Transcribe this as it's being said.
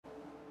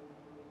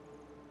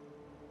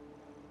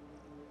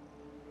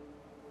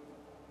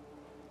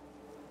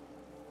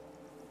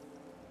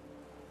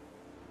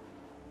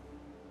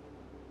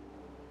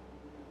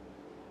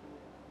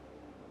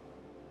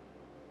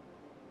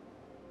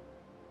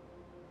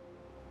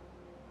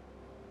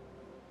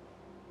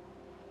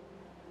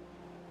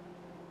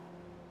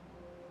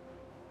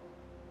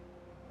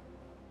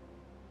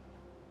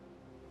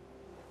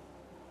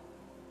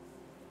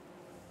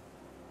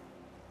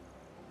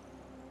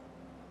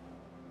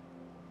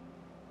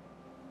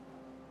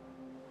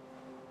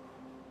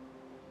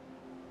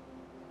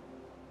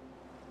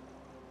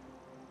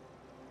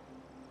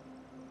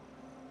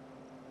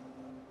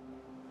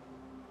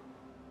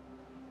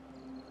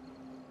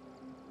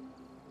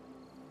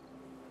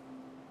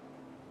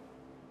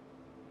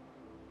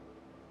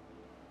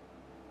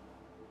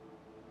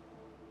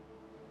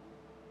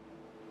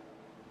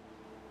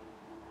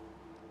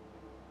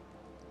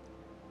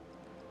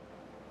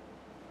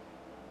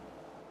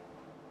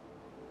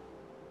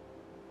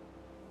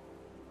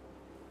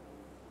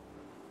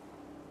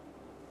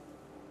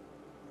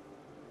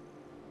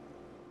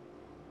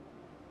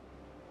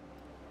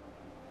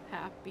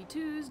Happy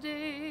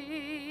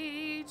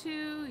Tuesday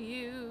to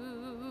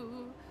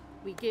you.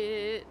 We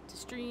get to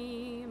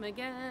stream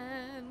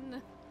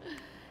again.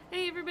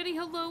 Hey everybody,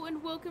 hello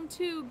and welcome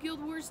to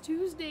Guild Wars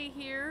Tuesday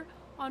here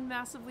on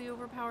Massively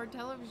Overpowered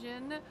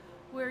Television,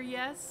 where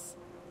yes,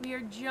 we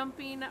are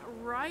jumping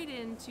right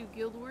into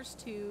Guild Wars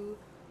 2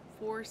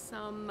 for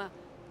some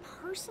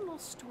personal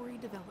story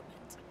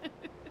development.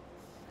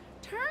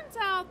 Turns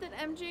out that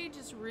MJ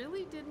just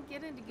really didn't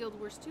get into Guild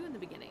Wars 2 in the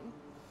beginning.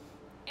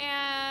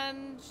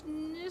 And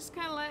just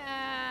kind of like,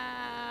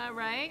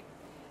 right?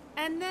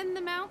 And then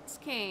the mounts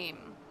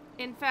came.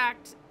 In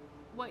fact,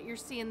 what you're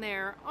seeing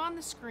there on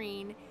the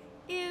screen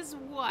is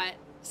what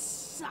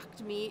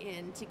sucked me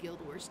into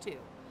Guild Wars 2.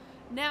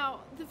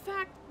 Now, the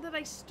fact that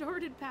I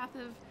started Path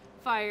of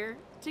Fire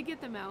to get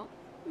the mount,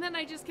 and then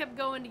I just kept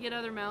going to get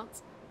other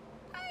mounts,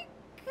 I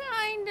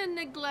kind of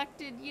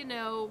neglected, you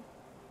know,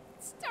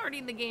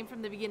 starting the game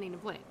from the beginning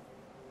and playing.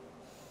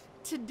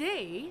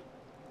 Today,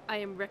 I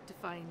am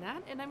rectifying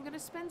that, and I'm going to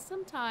spend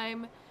some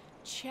time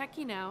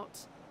checking out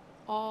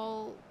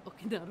a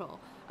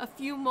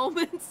few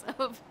moments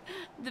of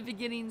the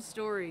beginning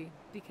story,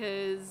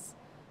 because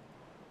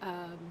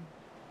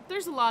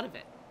there's a lot of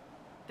it.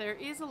 There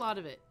is a lot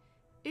of it.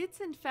 It's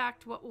in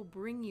fact what will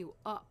bring you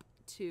up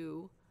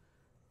to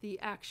the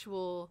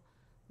actual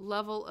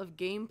level of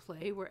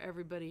gameplay where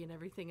everybody and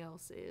everything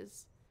else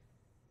is.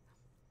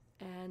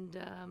 And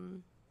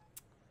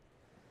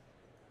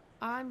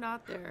I'm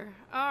not there.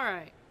 All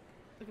right.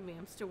 Look at me,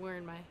 I'm still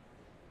wearing my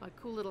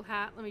cool little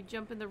hat. Let me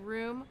jump in the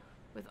room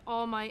with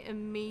all my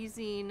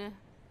amazing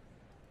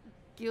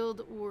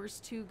Guild Wars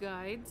 2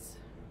 guides.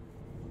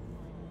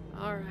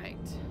 All right.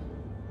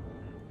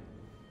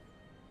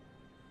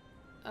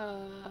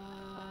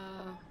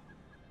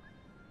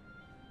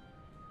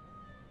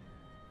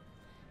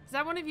 Is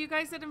that one of you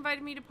guys that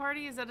invited me to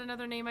party? Is that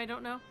another name I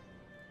don't know?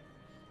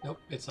 Nope,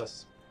 it's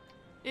us.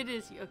 It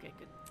is you. Okay,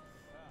 good.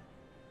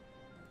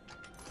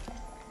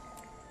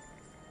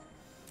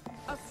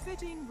 A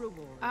fitting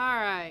reward.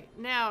 Alright,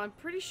 now I'm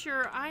pretty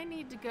sure I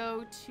need to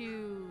go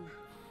to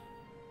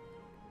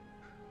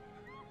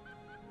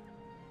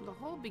the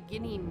whole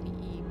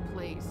beginning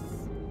place.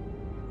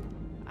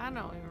 I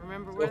don't even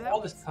remember where that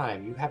all was. this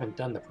time, you haven't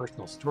done the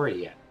personal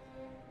story yet.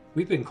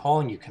 We've been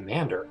calling you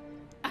Commander.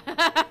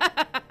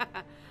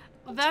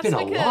 That's been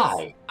a because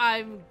lie.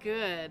 I'm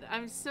good.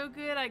 I'm so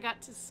good I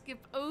got to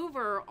skip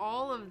over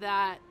all of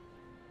that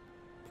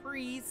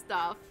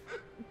pre-stuff.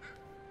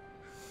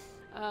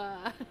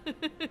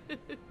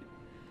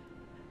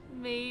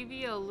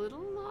 Maybe a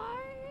little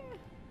lie?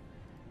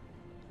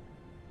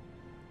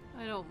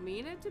 I don't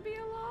mean it to be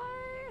a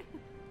lie.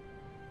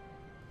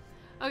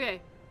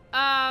 Okay,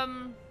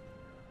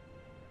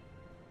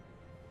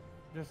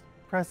 Just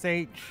press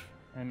H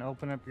and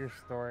open up your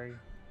story.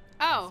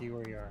 oh, See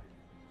where you are.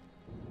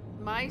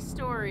 my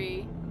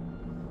story,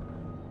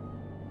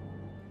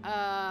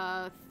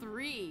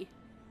 3.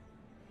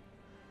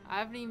 I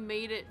haven't even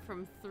made it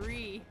from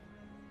 3.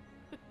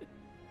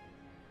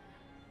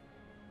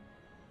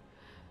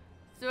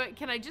 So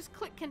can I just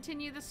click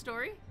continue the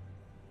story?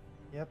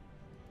 Yep.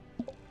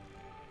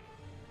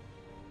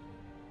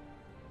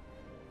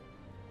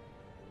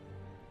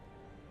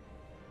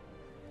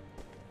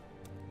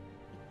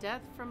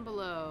 Death from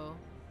below.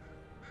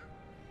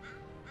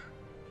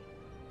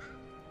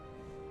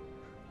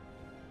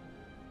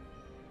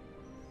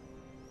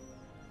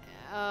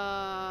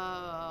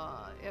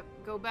 Yep,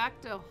 go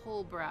back to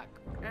Holbrack,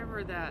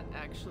 wherever that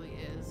actually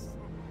is.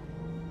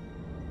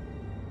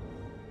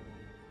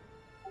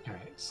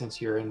 Alright, since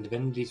you're in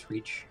Divinity's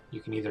Reach, you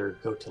can either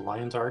go to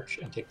Lion's Arch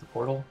and take the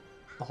portal,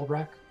 the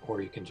Holbrack,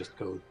 or you can just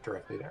go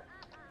directly there.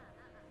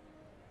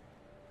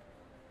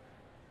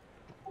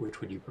 Which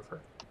would you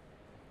prefer?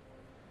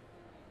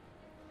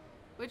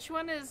 Which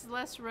one is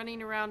less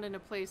running around in a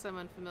place I'm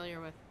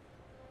unfamiliar with?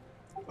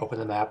 Open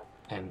the map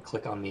and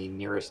click on the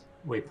nearest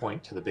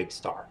waypoint to the big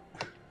star.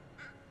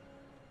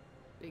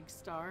 Big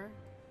star?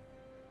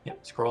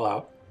 Yep, scroll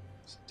out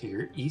to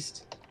your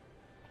east.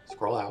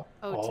 Scroll out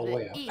all the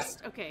way out.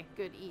 East. Okay,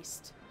 good,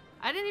 east.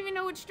 I didn't even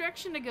know which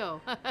direction to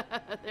go.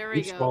 There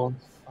we Keep go. scrolling.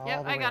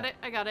 Yep, I got it.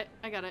 I got it.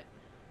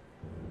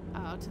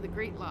 To the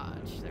Great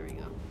Lodge. There we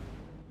go.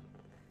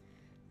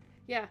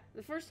 Yeah,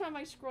 the first time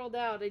I scrolled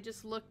out, I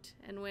just looked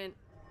and went,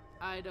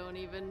 I don't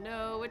even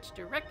know which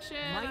direction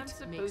I'm Might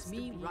supposed makes to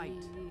me be.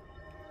 right.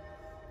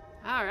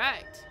 All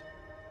right.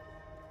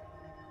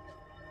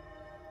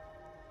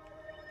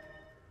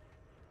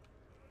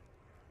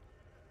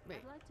 Wait,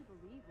 I'd like to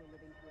believe we're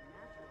living through a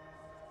natural.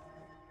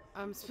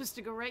 I'm supposed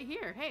to go right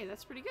here. Hey,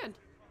 that's pretty good.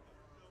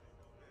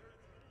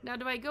 Now,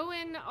 do I go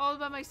in all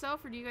by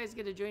myself, or do you guys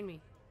get to join me?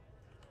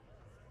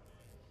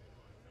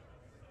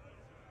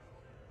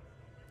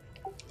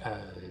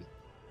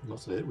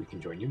 Most of it, we can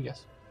join you,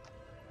 yes.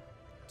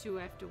 Do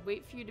I have to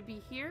wait for you to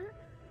be here?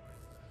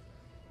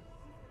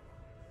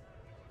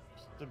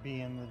 Just to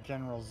be in the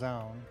general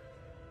zone.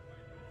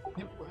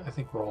 Yep, I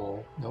think we're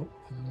all... Nope.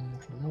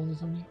 We're all in the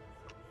zone yet?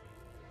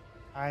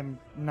 I'm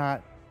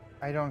not.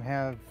 I don't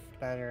have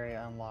that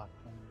area unlocked.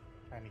 I'm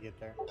trying to get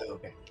there. Oh,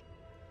 okay.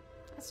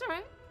 That's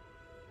alright.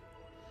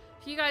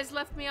 If you guys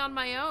left me on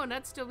my own,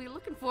 I'd still be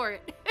looking for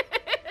it.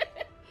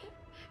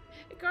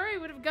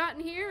 Ikari would have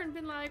gotten here and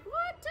been like,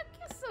 what took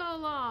you so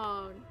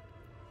long?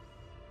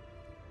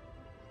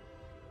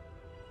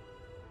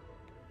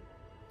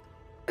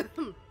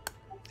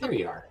 There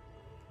you are.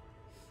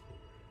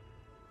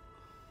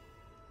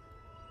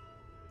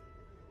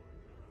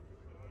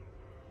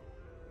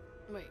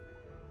 Wait.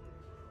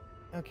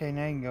 Okay,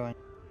 now you can go in.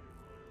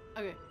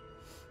 Okay.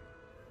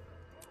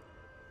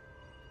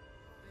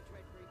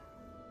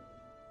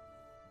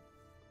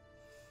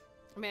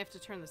 I may have to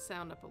turn the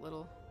sound up a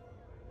little.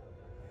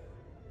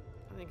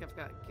 I think I've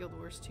got Guild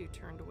Wars 2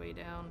 turned way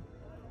down.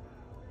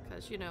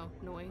 Because, you know,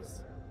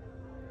 noise.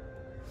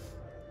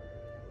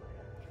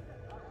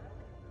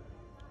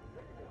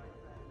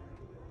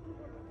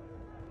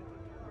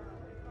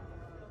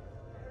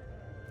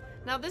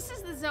 Now, this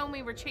is the zone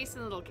we were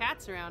chasing little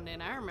cats around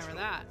in. I remember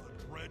that.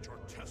 The Dredge are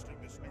testing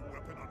this new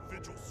weapon on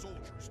Vigil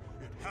soldiers.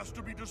 It has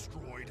to be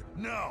destroyed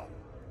now.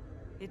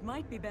 It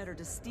might be better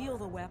to steal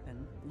the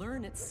weapon,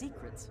 learn its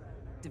secrets,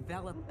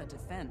 develop a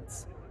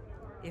defense.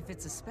 If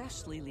it's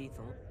especially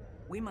lethal,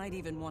 we might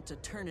even want to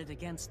turn it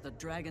against the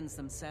dragons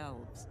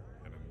themselves.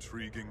 An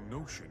intriguing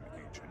notion,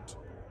 Agent.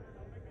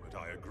 But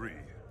I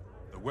agree.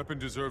 The weapon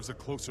deserves a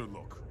closer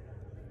look.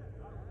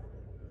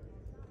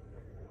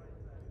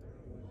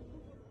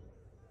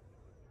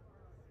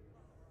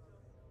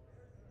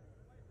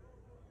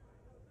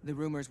 The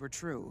rumors were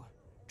true.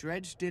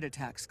 Dredge did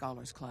attack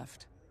Scholar's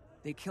Cleft.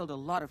 They killed a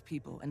lot of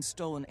people and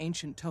stole an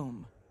ancient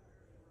tome.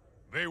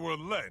 They were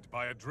led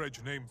by a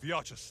dredge named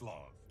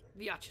Vyacheslav.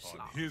 Vyacheslav.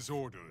 On his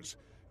orders,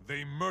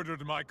 they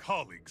murdered my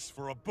colleagues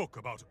for a book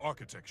about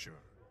architecture.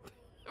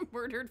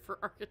 Murdered for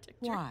architecture.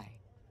 Why?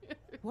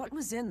 What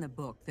was in the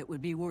book that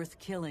would be worth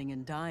killing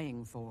and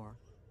dying for?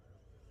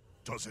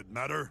 Does it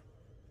matter?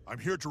 I'm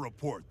here to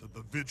report that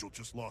the Vigil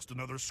just lost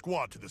another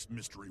squad to this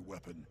mystery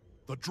weapon.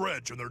 The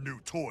Dredge and their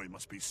new toy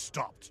must be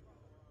stopped.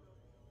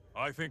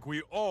 I think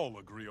we all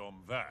agree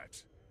on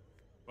that.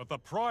 But the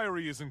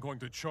Priory isn't going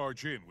to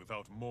charge in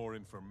without more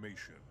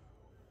information.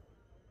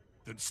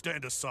 Then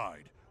stand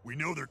aside. We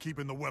know they're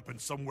keeping the weapon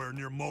somewhere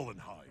near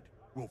Mullenhide.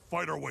 We'll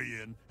fight our way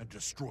in and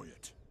destroy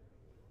it.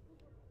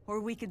 Or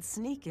we could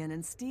sneak in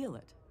and steal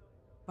it.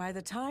 By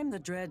the time the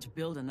Dredge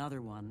build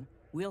another one,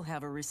 we'll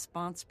have a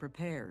response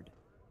prepared.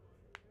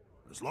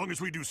 As long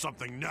as we do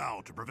something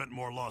now to prevent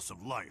more loss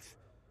of life.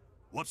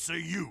 What say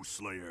you,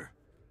 Slayer?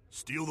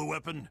 Steal the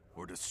weapon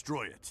or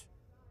destroy it?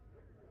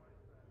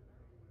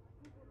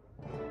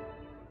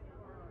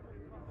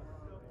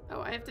 Oh,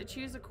 I have to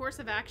choose a course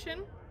of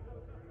action?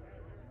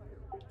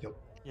 Yep.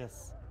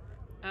 Yes.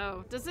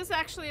 Oh, does this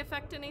actually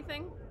affect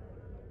anything?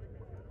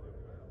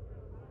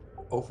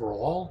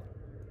 Overall,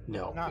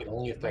 no. Not It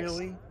only affects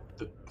really.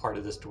 the part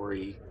of the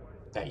story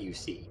that you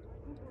see.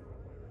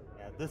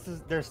 Yeah,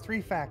 there's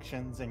 3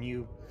 factions, and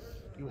you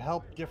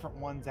help different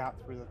ones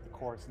out through the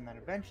course, and then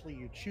eventually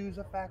you choose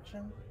a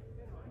faction.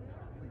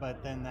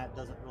 But then that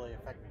doesn't really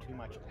affect too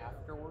much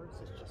afterwards.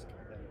 It's just kind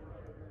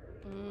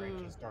of a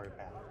branching story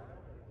path.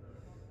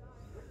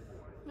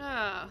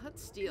 Ah,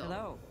 let's steal.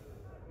 Hello.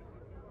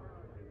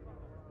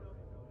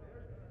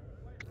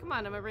 Come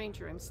on, I'm a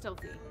ranger. I'm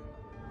stealthy.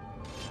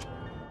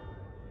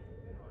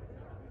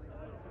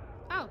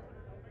 Oh.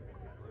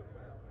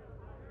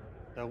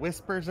 The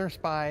Whispers are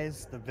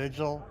spies. The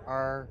Vigil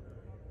are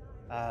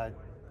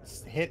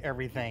hit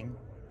everything,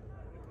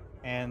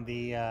 and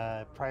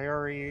the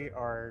Priory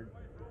are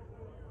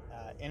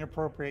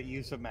inappropriate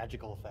use of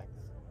magical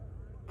effects.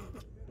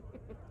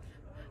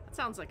 That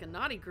sounds like a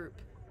naughty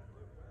group.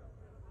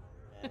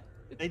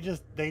 They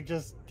just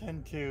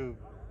tend to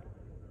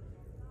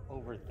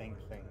overthink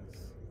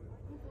things.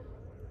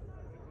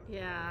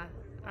 Yeah.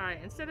 Alright,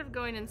 instead of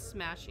going and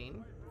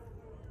smashing.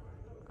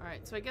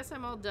 Alright, so I guess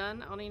I'm all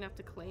done. I don't even have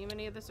to claim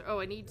any of this. Oh,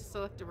 I need to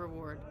select a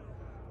reward.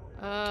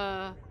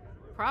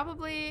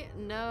 Probably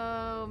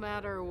no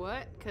matter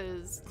what,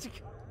 because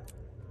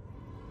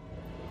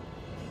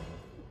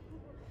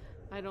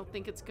I don't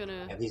think it's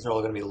gonna... Yeah, these are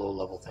all going to be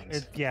low-level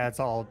things. It's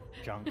all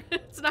junk.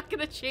 It's not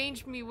gonna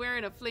change me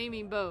wearing a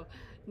flaming bow.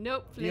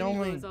 Nope, flaming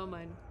bow is all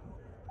mine.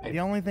 The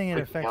only thing it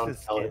Break affects down,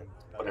 is tell skin. it,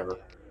 whatever.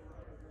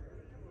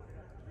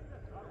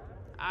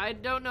 I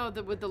don't know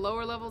that would the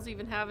lower levels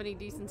even have any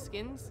decent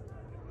skins.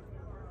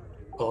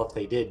 Well, if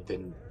they did,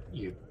 then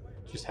you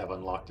just have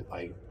unlocked it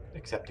by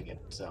accepting it,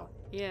 so...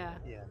 Yeah.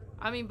 Yeah.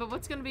 I mean, but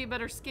what's gonna be a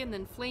better skin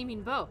than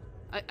flaming bow?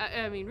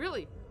 I mean,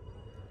 really.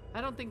 I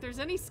don't think there's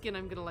any skin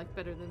I'm gonna like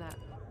better than that.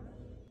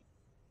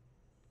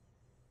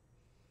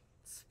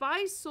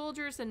 Spies,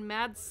 soldiers, and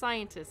mad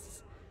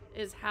scientists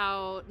is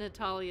how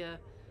Natalia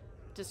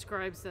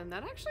describes them.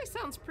 That actually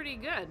sounds pretty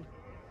good.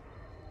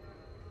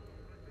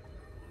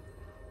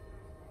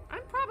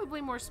 I'm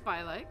probably more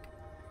spy-like.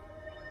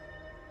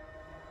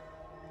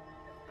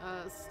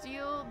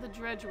 Steal the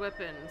dredge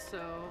weapon,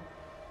 so...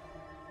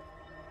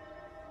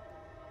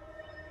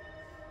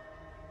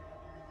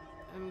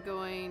 I'm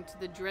going to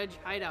the dredge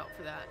hideout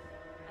for that.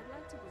 I'd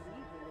like to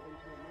believe we live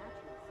into a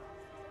natural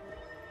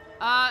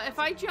source. If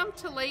I jump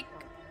to Lake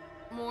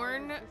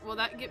Morn, will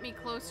that get me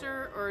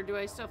closer, or do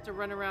I still have to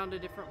run around a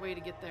different way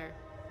to get there?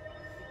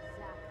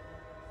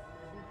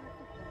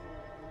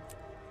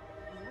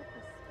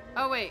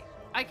 Oh wait,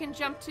 I can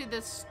jump to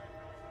this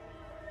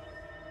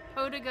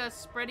Podaga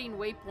spreading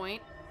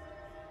waypoint.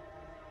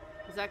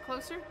 Is that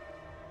closer?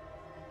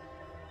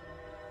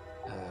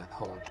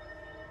 Hold on.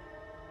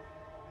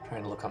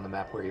 Trying to look on the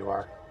map where you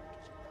are.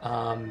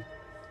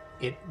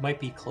 It might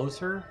be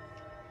closer.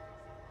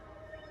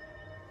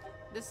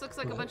 This looks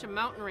like a bunch of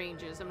mountain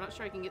ranges. I'm not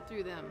sure I can get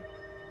through them.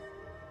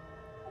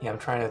 Yeah, I'm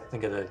trying to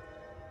think of the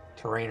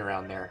terrain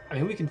around there. I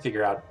mean, we can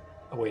figure out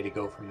a way to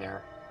go from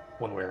there,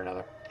 one way or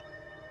another.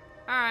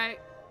 Alright.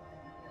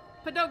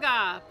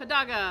 Padoga!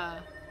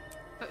 Padaga!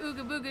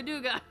 Pa-ooga booga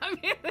dooga. I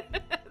mean,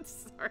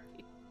 sorry.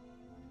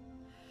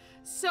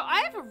 So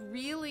I have a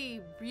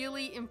really,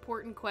 really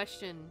important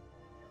question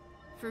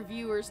for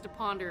viewers to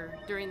ponder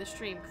during the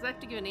stream, because I have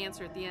to give an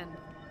answer at the end.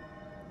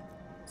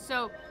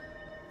 So,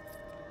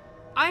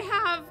 I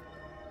have...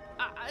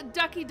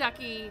 Ducky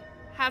Ducky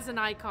has an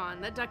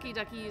icon that Ducky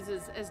Ducky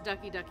uses as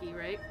Ducky Ducky,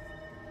 right?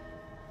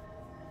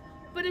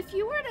 But if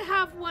you were to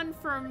have one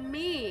for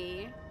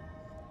me,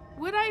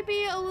 would I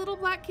be a little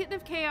black kitten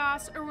of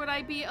chaos, or would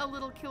I be a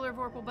little killer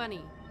Vorpal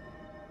bunny?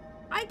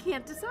 I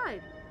can't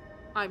decide.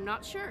 I'm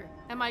not sure.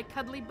 Am I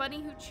cuddly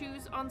bunny who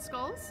chews on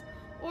skulls?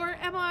 Or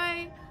am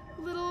I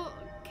little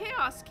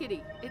chaos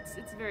kitty? It's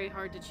very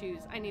hard to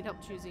choose. I need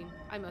help choosing.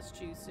 I must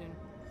choose soon.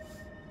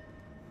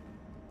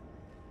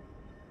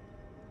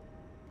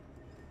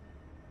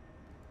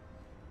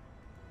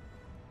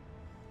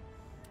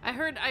 I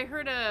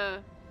heard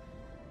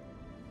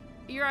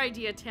your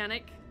idea,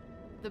 Tannic.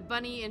 The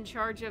bunny in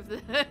charge of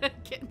the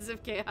kittens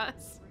of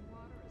chaos.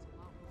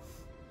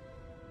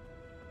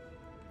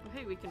 Oh,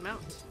 hey, we can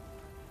mount.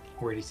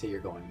 Where do you say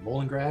you're going?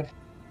 Molengrad?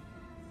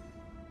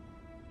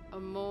 A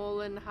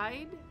mole and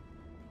hide?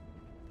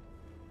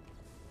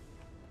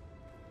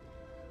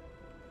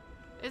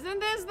 Isn't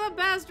this the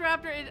best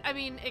raptor? I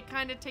mean, it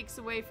kind of takes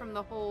away from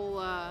the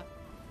whole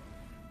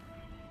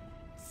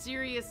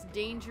serious,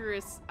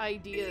 dangerous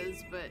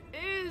ideas, but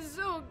it is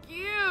so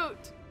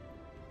cute.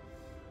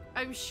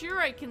 I'm sure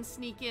I can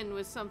sneak in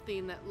with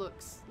something that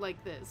looks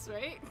like this,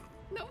 right?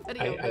 Nobody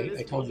will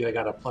notice I told you I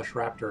got a plush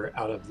raptor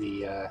out of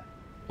the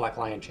Black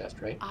Lion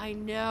chest, right? I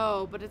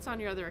know, but it's on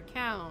your other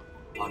account.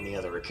 On the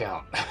other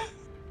account.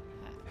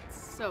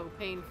 That's so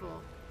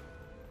painful.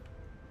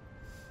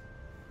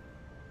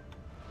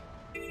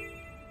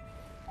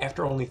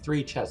 After only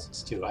 3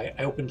 chests, too. I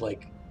opened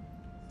like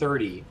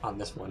 30 on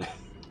this one.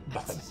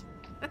 That's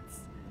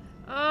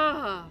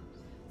so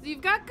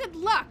you've got good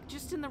luck,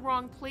 just in the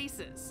wrong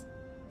places.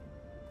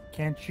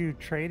 Can't you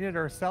trade it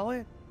or sell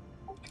it?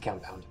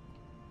 Account bound.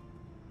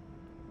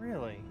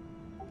 Really?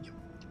 Yep.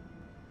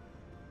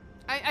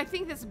 I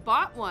think this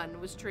bot one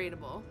was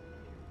tradable.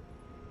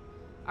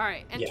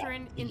 Alright, enter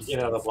in You instance. get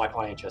out of the Black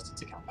Lion chest,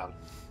 it's account bound.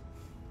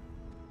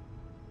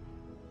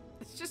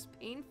 It's just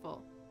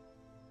painful.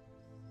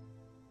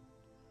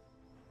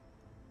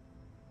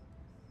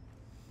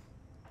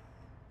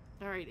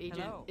 Alright,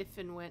 Agent. Hello. If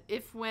and when.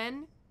 If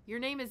when? Your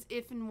name is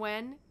If and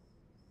When?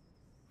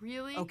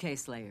 Really? Okay,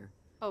 Slayer.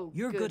 Oh,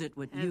 You're good at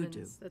what you do,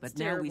 heavens, that's but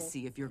now we terrible.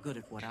 see if you're good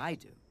at what I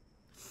do.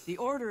 The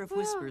Order of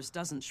Whispers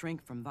doesn't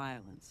shrink from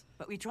violence,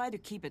 but we try to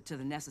keep it to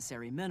the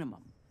necessary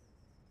minimum.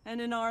 And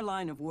in our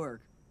line of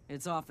work,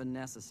 it's often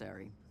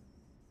necessary.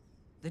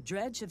 The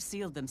Dredge have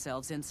sealed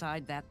themselves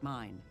inside that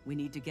mine. We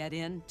need to get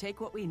in, take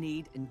what we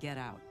need, and get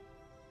out.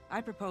 I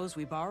propose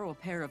we borrow a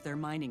pair of their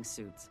mining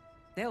suits.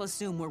 They'll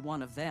assume we're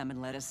one of them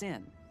and let us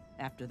in.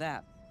 After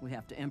that, we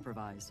have to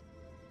improvise.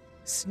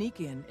 Sneak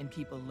in and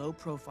keep a low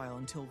profile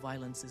until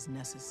violence is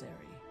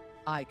necessary.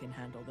 I can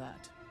handle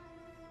that.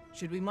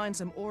 Should we mine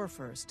some ore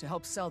first to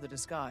help sell the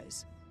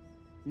disguise?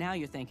 Now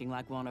you're thinking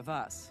like one of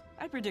us.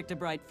 I predict a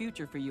bright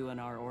future for you in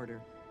our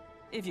order.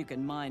 If you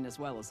can mine as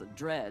well as a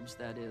Dredge,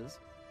 that is.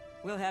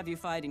 We'll have you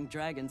fighting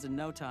dragons in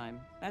no time.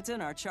 That's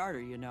in our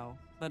charter, you know.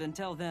 But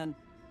until then,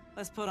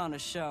 let's put on a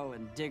show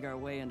and dig our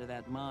way into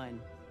that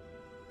mine.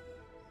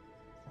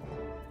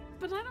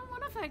 But I don't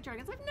want to fight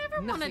dragons. I've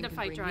never Nothing wanted to can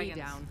fight bring me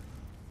dragons. down.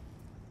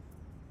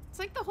 It's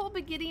like the whole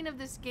beginning of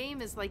this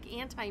game is like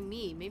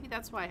anti-me. Maybe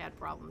that's why I had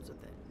problems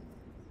with it.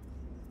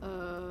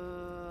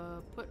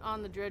 Put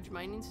on the Dredge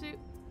mining suit.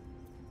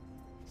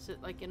 Is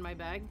it like in my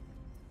bag?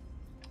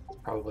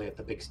 Probably at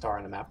the big star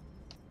on the map.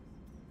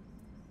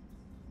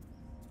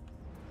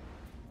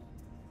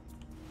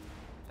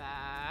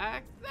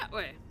 Back that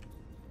way.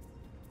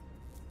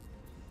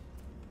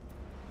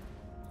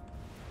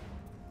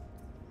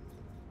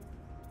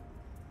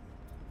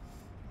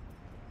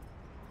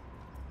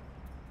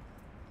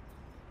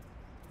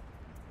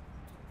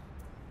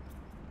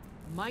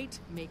 Might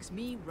makes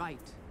me right.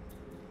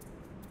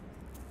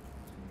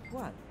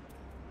 What?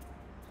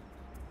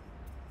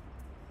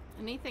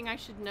 Anything I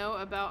should know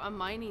about a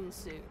mining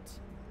suit?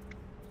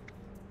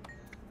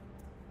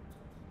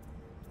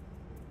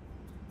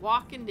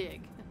 Walk and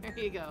dig. There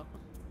you go.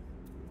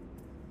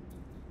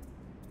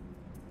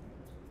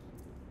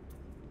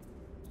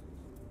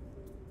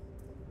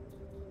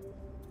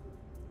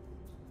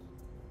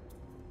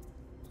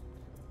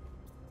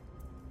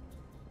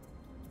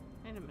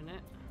 a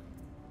minute.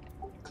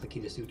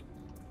 Clicky the suit.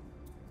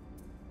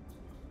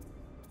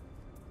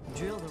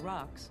 Drill the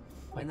rocks,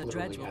 Like, and the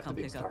literally dredge will at the come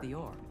big pick up star. the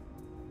ore.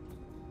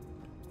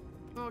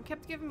 Oh, it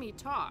kept giving me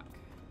talk.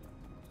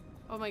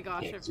 Oh my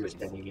gosh, Yeah, 'cause you're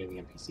everybody's... standing near the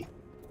NPC.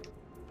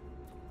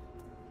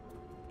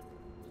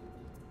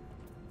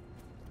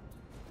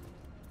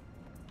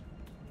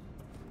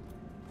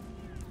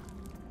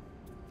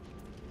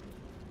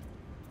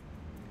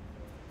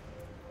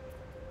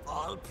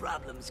 All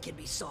problems can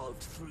be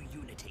solved through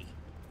unity.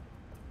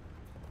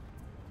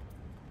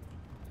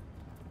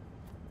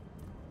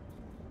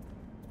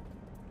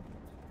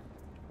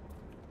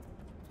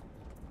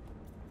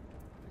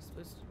 I'm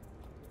supposed to...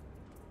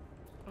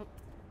 Oh.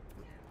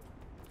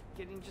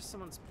 Getting just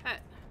someone's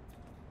pet.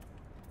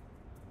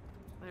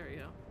 There we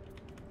go.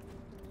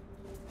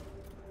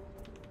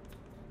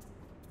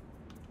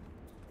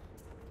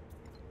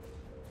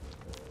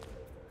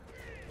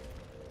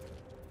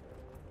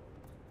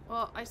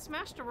 Well, I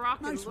smashed a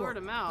rock and lured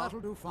him out. That'll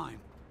do fine.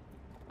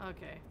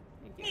 Okay.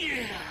 Thank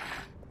you.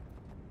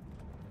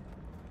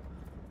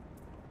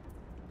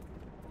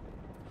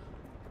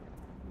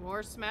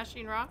 More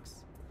smashing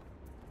rocks?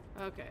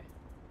 Okay.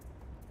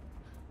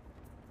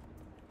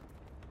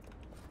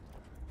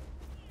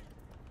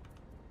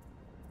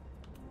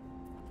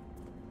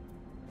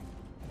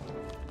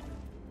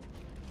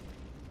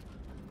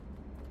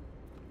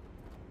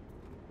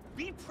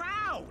 Be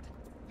proud!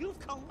 You've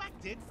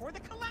collected for the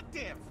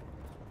collective!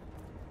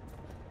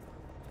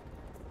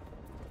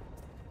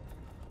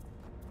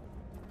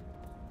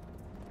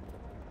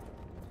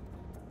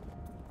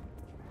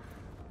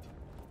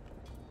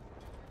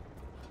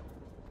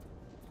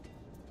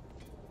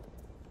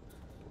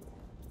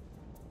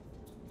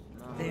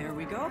 There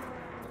we go.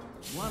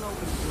 One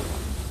open door.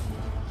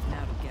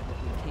 Now to get what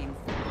we came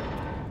for.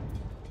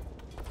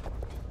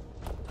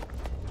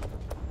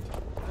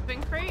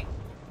 Weapon crate?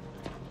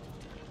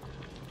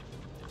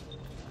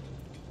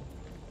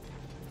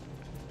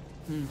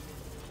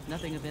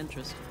 Nothing of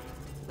interest.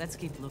 Let's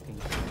keep looking.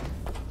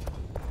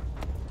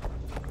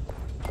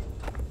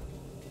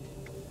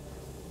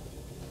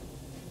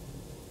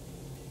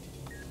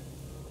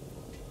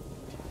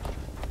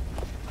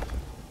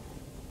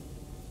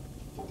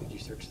 Did you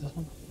search this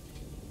one?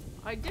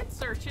 I did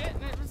search it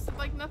and it was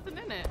like nothing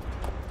in it.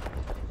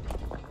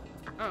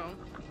 Oh.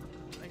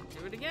 Like,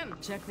 do it again.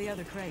 Check the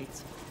other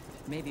crates.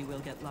 Maybe we'll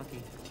get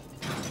lucky.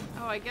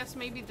 Oh, I guess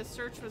maybe the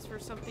search was for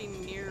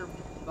something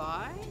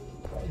nearby?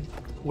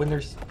 When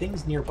there's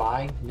things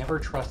nearby, never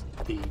trust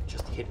the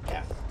just hit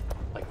F.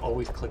 Like,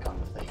 always click on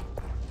the thing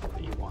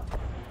that you want.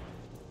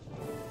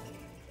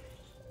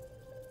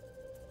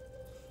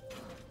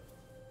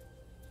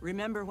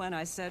 Remember when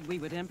I said we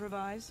would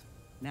improvise?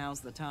 Now's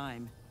the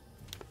time.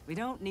 We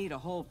don't need a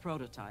whole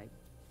prototype.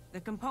 The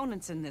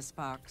components in this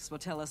box will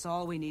tell us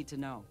all we need to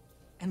know.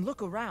 And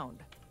look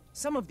around.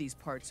 Some of these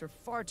parts are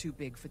far too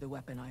big for the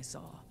weapon I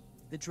saw.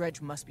 The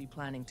dredge must be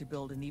planning to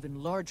build an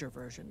even larger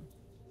version.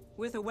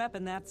 With a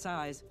weapon that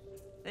size,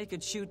 they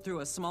could shoot through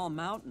a small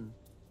mountain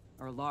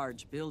or a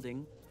large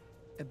building.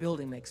 A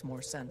building makes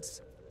more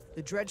sense.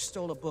 The dredge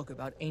stole a book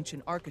about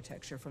ancient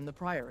architecture from the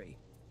Priory.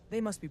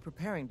 They must be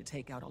preparing to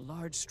take out a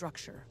large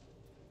structure.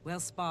 Well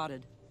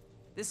spotted.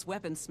 This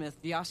weaponsmith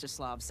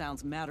Vyacheslav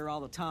sounds madder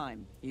all the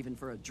time, even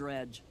for a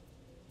dredge.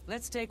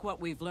 Let's take what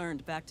we've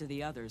learned back to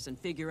the others and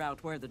figure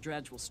out where the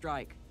dredge will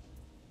strike.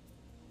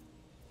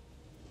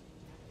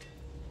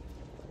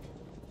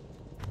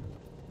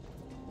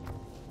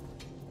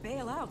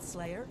 Bail out,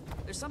 Slayer.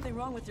 There's something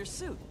wrong with your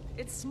suit.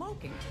 It's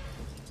smoking.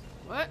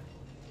 What?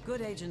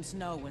 Good agents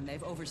know when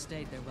they've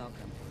overstayed their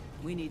welcome.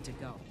 We need to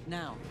go.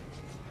 Now.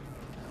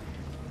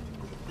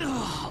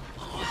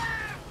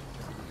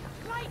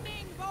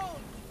 Lightning bolt!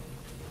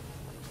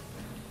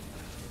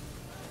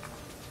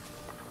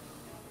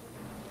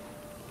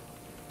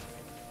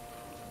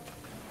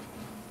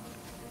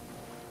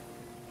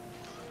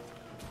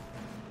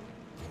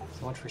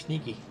 So much for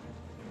sneaky.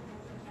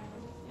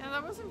 Yeah,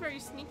 that wasn't very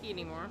sneaky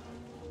anymore.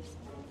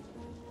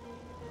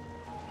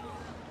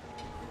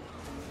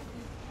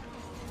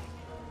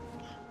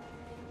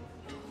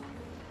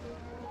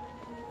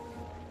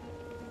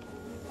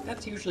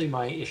 That's usually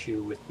my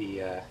issue with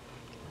the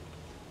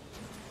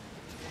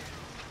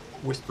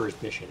Whisper's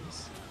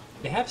missions.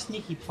 They have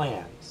sneaky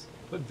plans,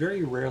 but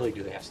very rarely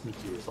do they have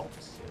sneaky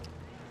results.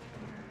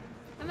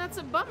 And that's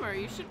a bummer.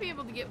 You should be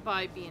able to get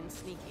by being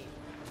sneaky.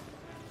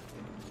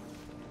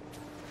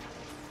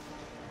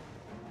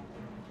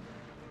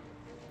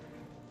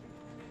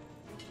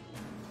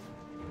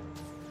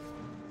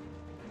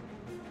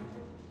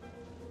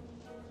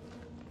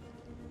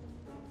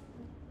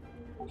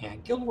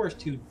 And Guild Wars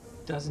 2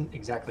 doesn't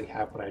exactly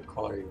have what I'd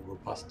call a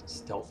robust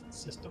stealth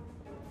system.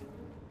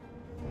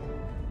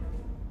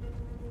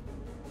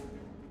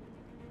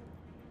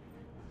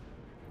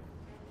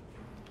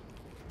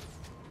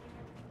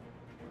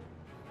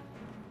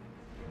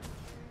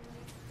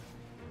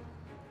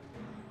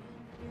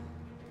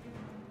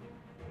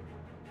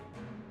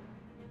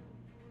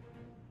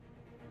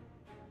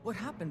 What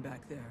happened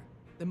back there?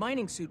 The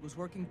mining suit was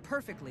working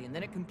perfectly, and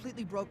then it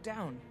completely broke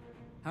down.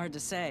 Hard to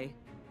say.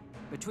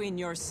 Between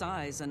your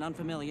size and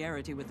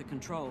unfamiliarity with the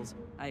controls,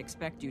 I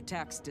expect you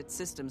taxed its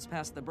systems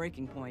past the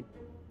breaking point.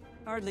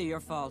 Hardly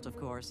your fault, of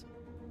course.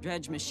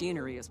 Dredge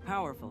machinery is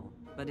powerful,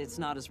 but it's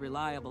not as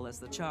reliable as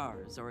the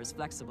Chars or as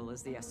flexible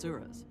as the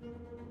Asuras.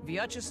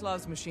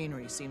 Vyacheslav's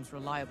machinery seems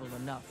reliable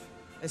enough,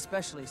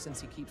 especially since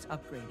he keeps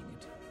upgrading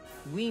it.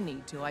 We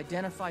need to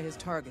identify his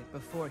target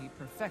before he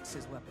perfects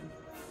his weapon.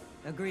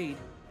 Agreed.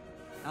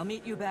 I'll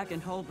meet you back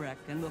in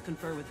Holbrecht and we'll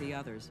confer with the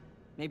others.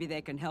 Maybe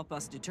they can help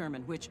us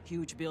determine which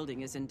huge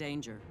building is in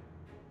danger.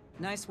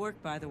 Nice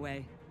work, by the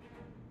way.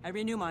 I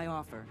renew my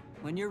offer.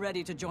 When you're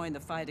ready to join the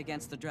fight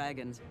against the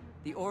dragons,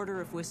 the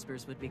Order of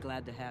Whispers would be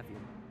glad to have you.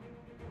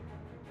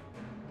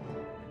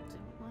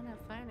 Want to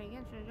fight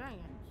against the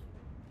dragons?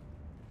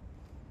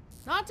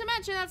 Not to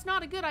mention that's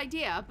not a good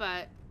idea,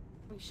 but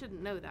we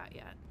shouldn't know that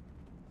yet.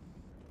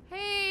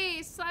 Hey,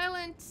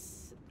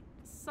 Silenties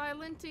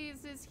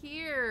is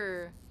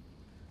here.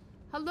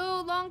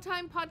 Hello,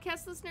 long-time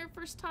podcast listener.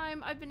 First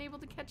time I've been able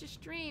to catch a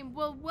stream.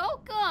 Well,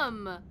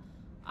 welcome.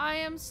 I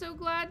am so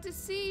glad to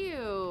see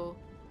you.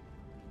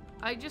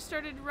 I just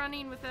started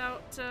running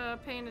without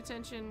paying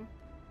attention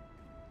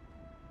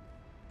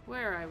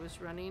where I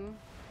was running.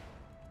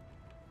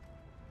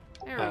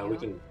 There we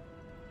go.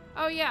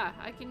 Oh yeah,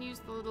 I can use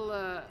the little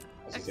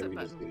exit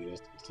button.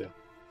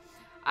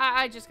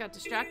 I just got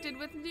distracted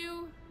with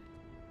new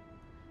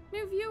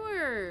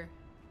viewer.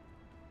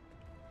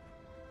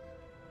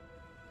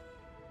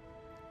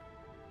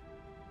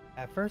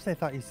 At first I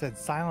thought you said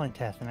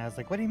Silenteth, and I was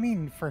like, what do you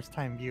mean first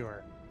time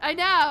viewer? I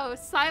know,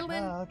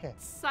 okay.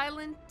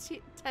 Silent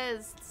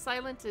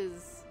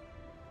is.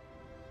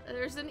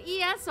 There's an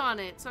ES on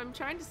it, so I'm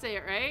trying to say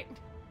it right.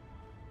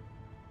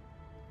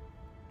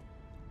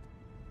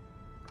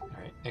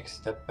 Alright, next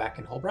step back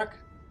in Holbrecht.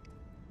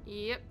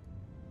 Yep.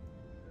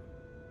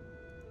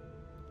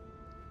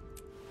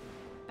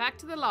 Back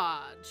to the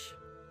lodge.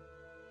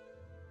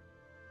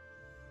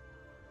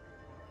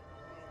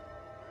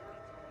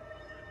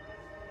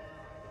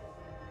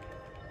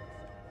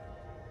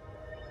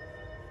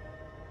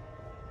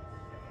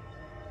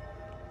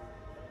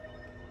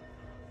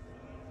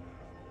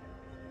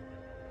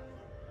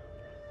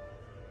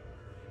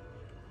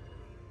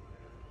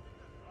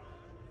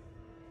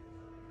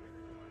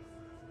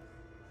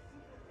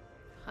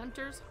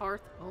 Hunter's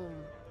Hearth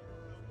Home.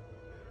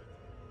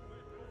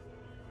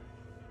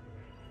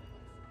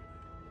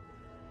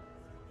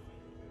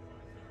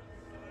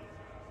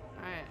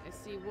 Alright, I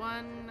see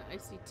one, I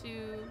see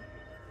two.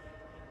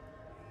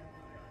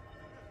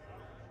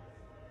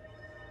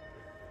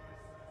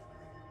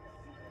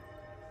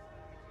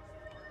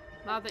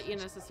 Not that you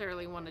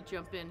necessarily want to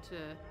jump into...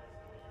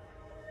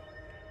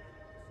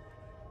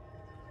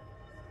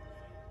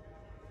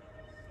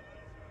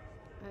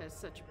 That is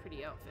such a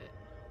pretty outfit.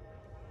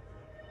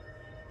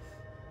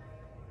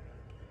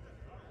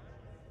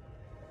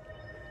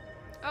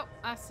 Oh,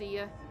 I see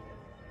ya.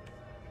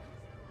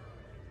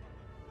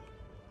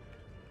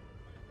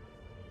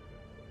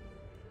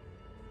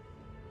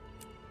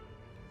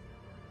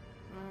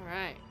 All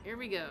right, here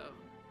we go.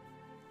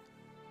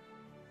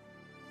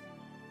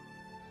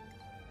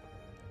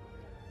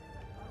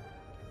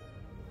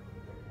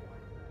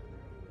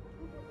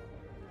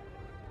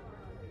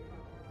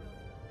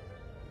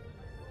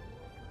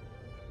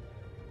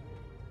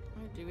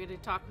 Do we have to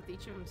talk with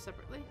each of them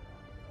separately?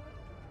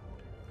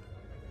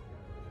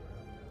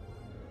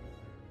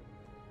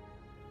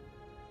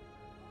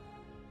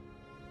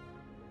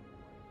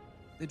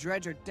 The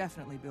Dredge are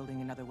definitely building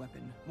another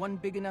weapon, one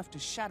big enough to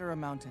shatter a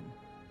mountain.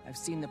 I've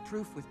seen the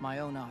proof with my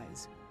own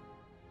eyes.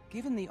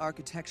 Given the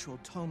architectural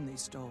tome they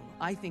stole,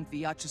 I think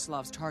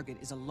Vyacheslav's target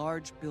is a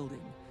large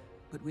building.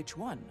 But which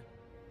one?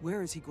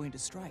 Where is he going to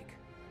strike?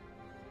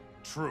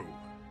 True,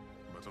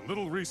 but a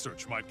little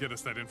research might get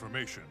us that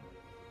information.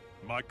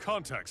 My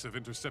contacts have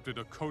intercepted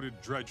a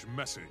coded Dredge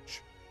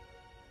message.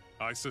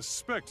 I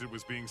suspect it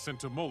was being sent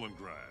to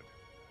Molengrad.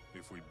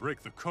 If we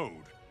break the code,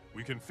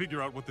 we can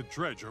figure out what the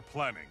Dredge are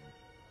planning.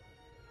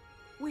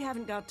 We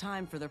haven't got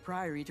time for the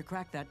Priory to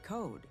crack that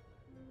code.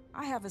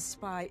 I have a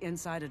spy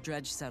inside a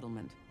Dredge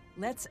settlement.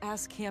 Let's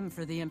ask him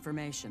for the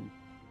information.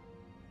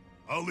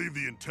 I'll leave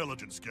the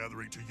intelligence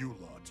gathering to you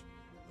lot.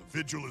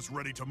 The Vigil is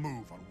ready to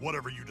move on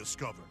whatever you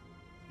discover.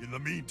 In the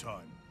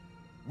meantime,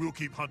 we'll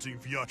keep hunting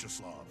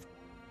Vyacheslav.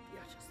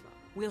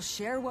 We'll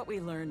share what we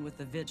learn with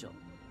the Vigil.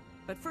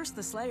 But first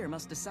the Slayer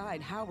must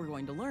decide how we're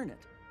going to learn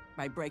it.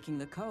 By breaking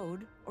the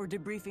code, or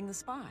debriefing the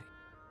spy.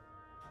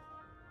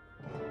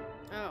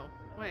 Oh,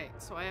 wait,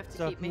 so I have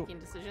to keep making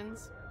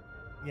decisions?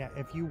 Yeah,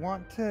 if you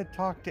want to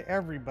talk to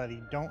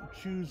everybody, don't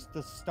choose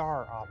the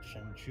star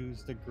option.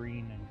 Choose the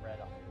green and red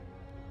option.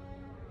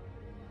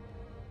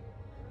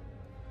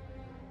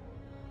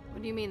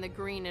 What do you mean the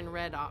green and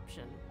red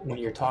option? When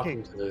you're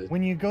talking to the...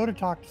 When you go to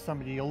talk to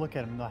somebody, you'll look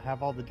at them. They'll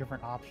have all the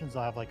different options.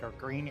 They'll have like a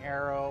green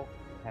arrow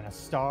and a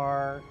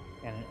star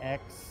and an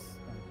X.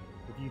 And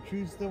if you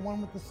choose the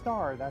one with the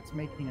star, that's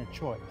making a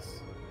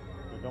choice.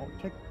 So don't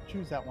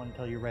choose that one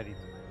until you're ready to.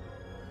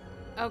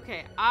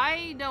 Okay,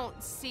 I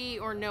don't see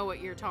or know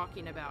what you're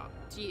talking about.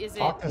 Is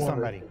Talk it to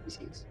somebody.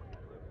 NPCs.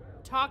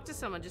 talk to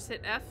someone? Just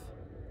hit F.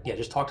 Yeah,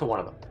 just talk to one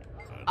of them.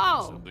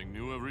 Oh. Something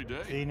new every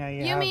day. See, now you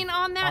You have mean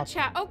on that options.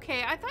 chat?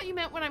 Okay, I thought you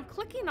meant when I'm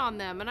clicking on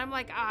them, and I'm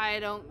like,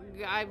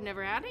 I've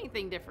never had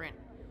anything different.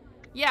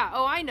 Yeah.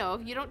 Oh, I know.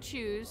 If you don't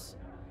choose,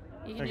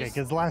 you can Okay, just.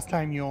 because last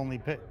time you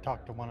only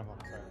talked to one of them.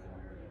 So.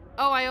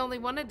 Oh, I only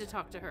wanted to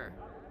talk to her.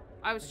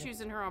 I was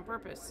choosing her on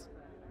purpose.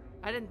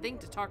 I didn't think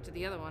to talk to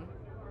the other one.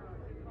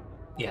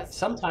 Yeah, Yes.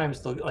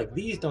 sometimes like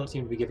these don't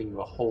seem to be giving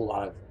you a whole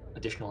lot of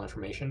additional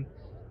information.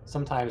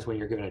 Sometimes when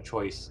you're given a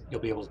choice, you'll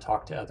be able to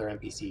talk to other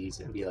NPCs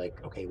and be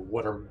like, okay,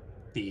 what are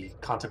the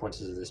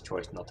consequences of this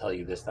choice? And they'll tell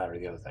you this, that, or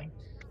the other thing.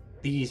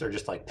 These are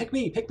just like, pick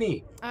me, pick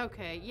me.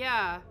 Okay.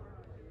 Yeah.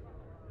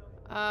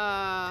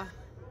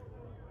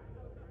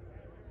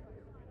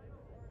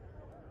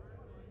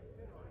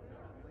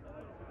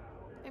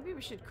 Maybe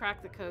we should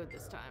crack the code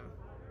this time.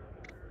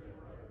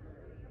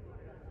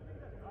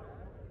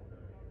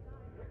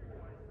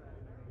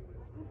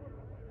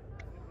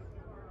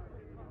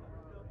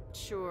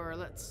 Sure,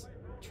 let's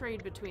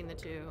trade between the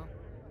two.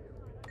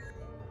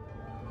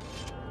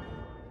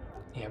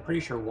 Yeah, I'm pretty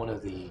sure one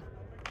of the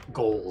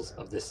goals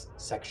of this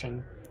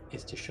section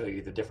is to show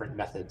you the different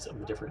methods of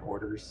the different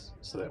orders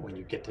so that when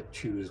you get to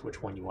choose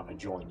which one you want to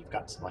join, you've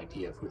got some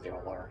idea of who they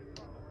all are.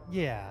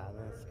 Yeah,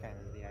 that's kind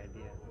of the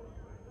idea.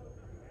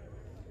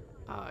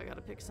 Oh, I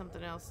gotta pick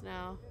something else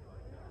now.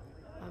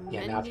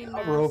 Yeah, now if you Amending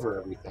hover mask. over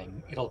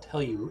everything, it'll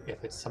tell you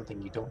if it's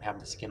something you don't have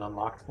the skin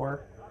unlocked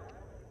for.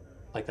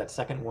 Like that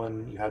second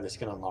one, you have the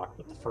skin unlocked,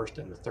 but the first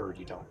and the third,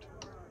 you don't.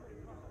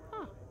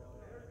 Huh.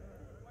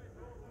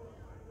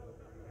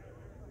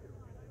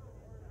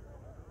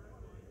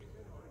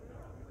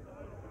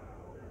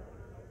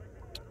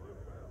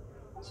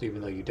 So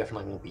even though you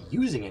definitely won't be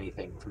using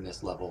anything from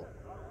this level,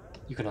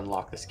 you can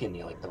unlock the skin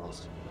you like the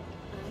most.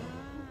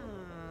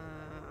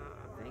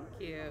 Thank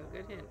you.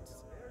 Good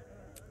hints.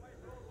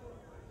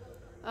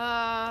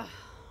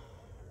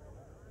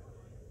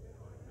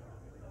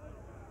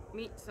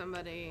 Meet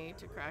somebody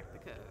to crack the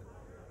code.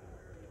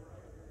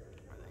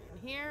 Are they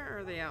in here or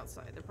are they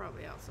outside? They're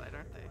probably outside,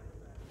 aren't they?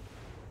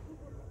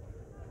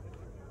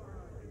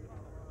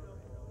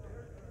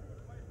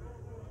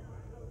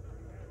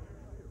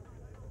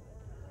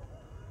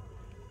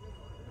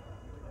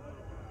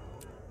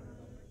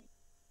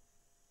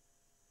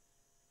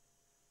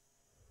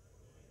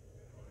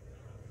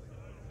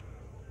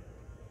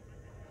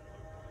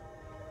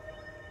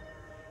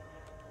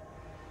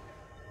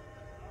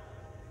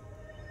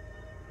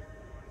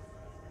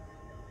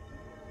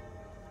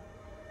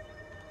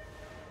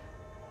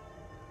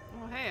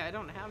 Oh, hey, I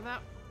don't have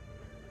that.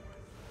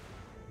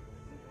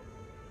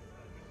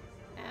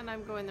 And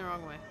I'm going the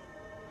wrong way.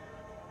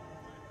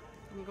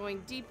 I'm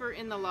going deeper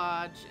in the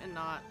lodge and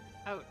not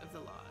out of the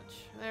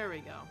lodge. There we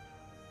go.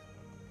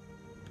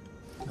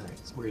 Alright,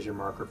 so where's your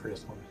marker for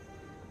this one?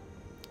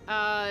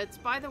 It's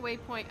by the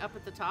waypoint up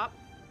at the top.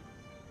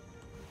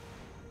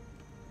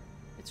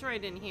 It's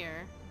right in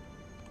here.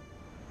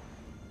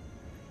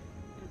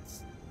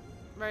 It's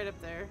right up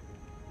there.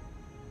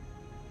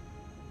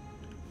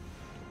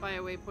 By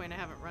a waypoint I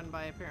haven't run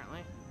by,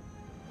 apparently.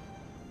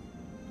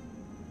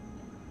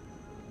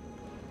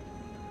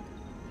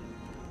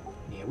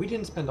 Yeah, we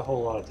didn't spend a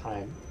whole lot of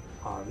time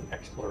on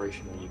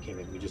exploration when you came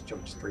in. We just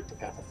jumped straight to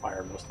Path of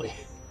Fire, mostly.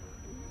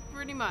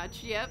 Pretty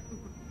much, yep.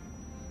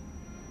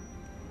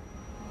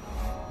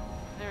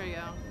 There we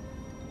go.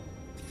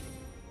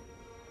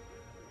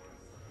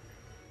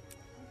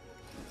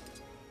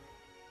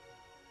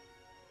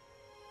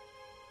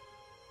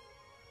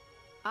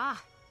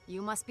 Ah,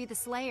 you must be the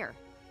Slayer.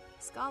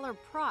 Scholar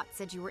Prott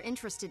said you were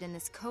interested in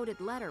this coded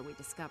letter we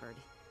discovered.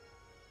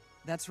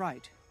 That's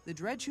right. The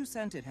Dredge who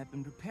sent it have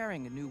been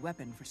preparing a new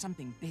weapon for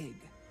something big.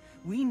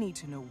 We need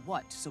to know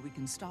what so we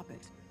can stop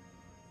it.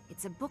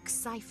 It's a book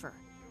cipher.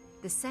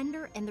 The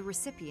sender and the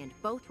recipient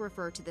both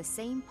refer to the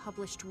same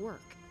published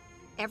work.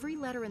 Every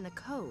letter in the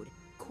code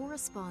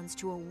corresponds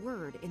to a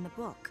word in the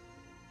book.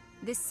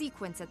 This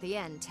sequence at the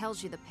end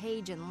tells you the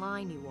page and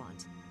line you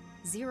want.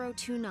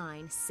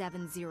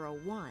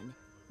 029701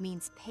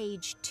 means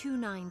page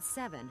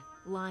 297,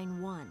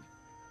 line 1.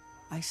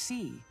 I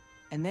see.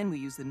 And then we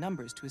use the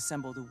numbers to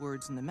assemble the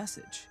words in the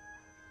message.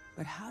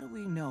 But how do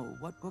we know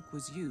what book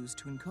was used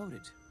to encode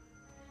it?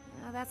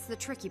 That's the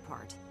tricky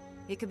part.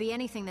 It could be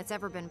anything that's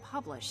ever been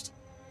published.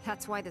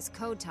 That's why this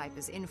code type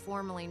is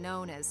informally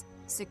known as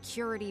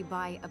security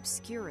by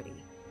obscurity.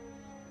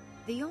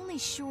 The only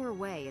sure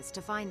way is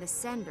to find the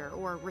sender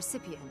or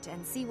recipient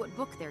and see what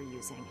book they're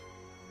using.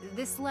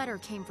 This letter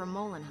came from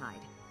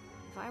Molenheide.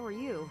 If I were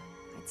you,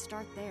 I'd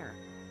start there.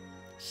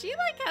 She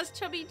has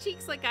chubby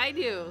cheeks like I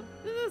do.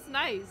 This is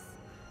nice.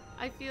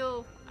 I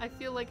feel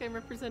like I'm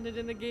represented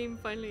in the game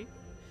finally.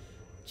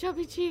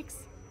 Chubby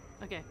cheeks.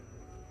 Okay.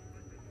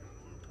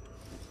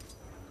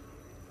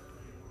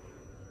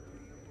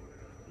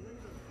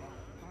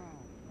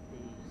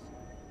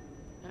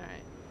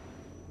 Alright.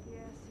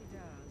 Yes, he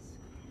does.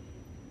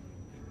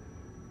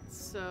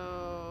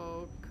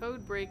 So,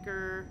 code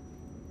breaker.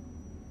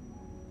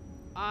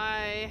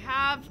 I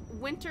have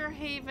Winter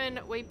Haven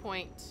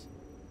waypoint,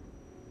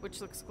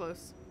 which looks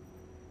close.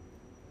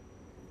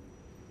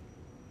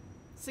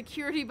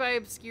 Security by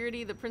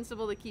obscurity, the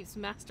principle that keeps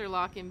Master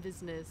Lock in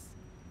business.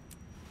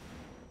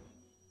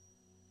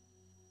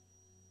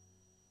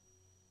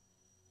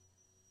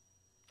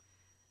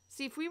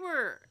 See, if we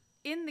were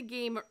in the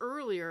game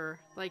earlier,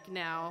 like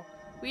now,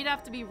 we'd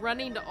have to be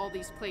running to all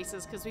these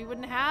places because we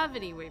wouldn't have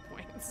any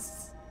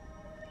waypoints.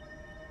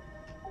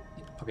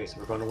 Okay,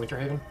 so we're going to Winter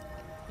Haven?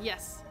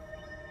 Yes.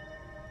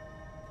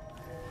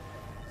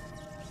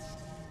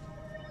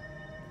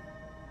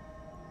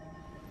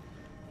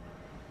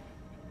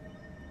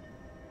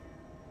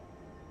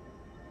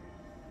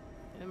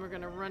 And we're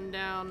gonna run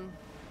down.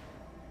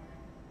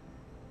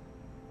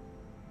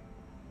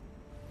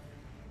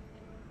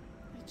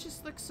 It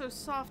just looks so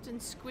soft and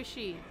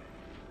squishy.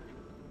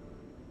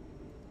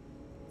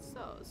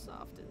 So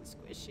soft and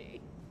squishy.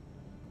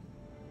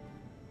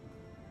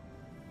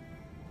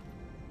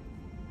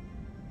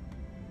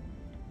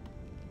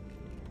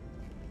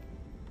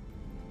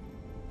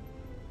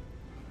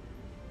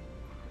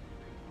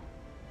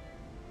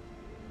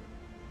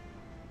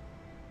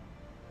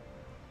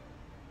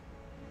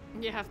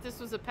 Yeah, if this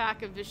was a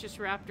pack of vicious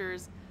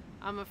raptors,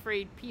 I'm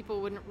afraid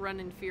people wouldn't run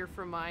in fear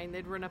from mine.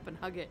 They'd run up and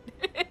hug it.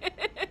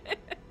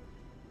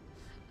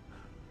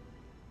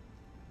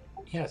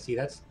 Yeah, see,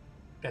 that's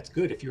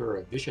good. If you're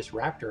a vicious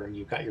raptor and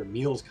you've got your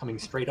meals coming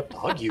straight up to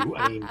hug you,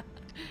 I mean...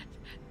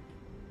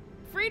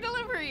 Free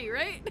delivery,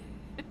 right?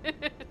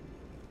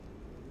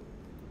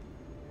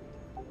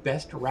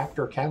 Best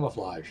raptor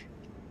camouflage.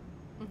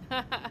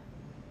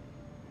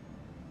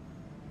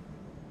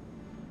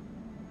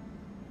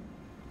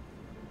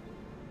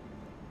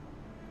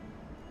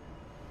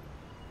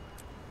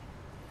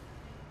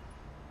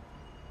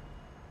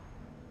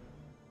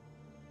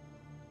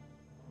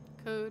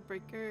 Code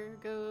breaker,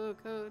 go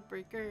code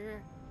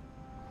breaker.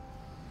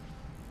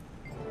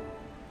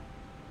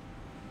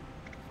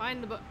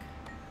 Find the book.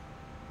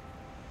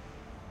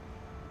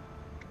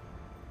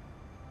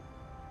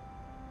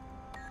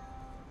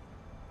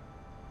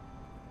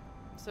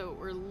 So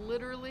we're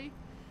literally...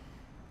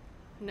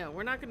 No,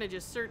 we're not going to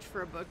just search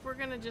for a book. We're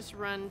going to just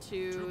run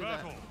to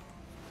the...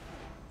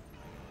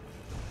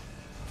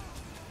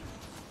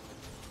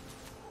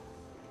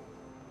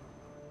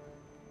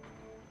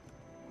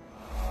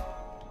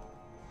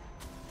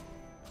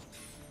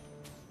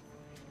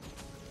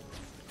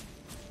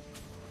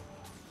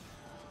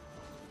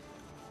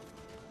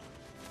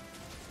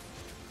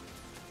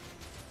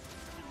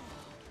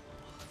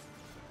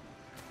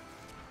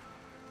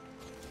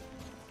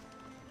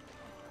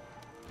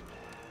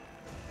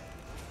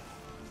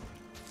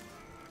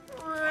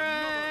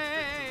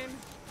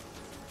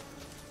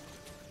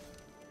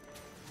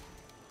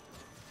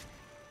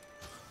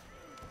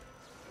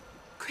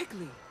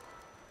 Quickly.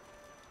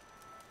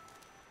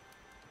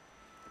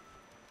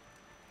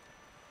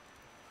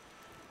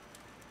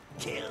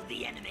 Kill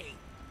the enemy.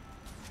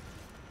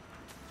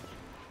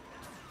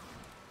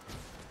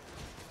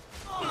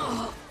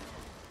 Oh.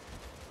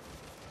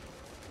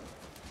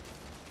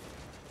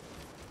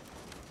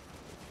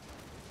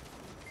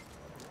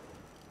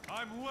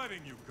 I'm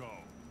letting you go.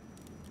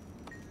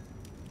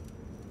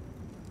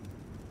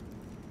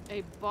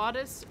 A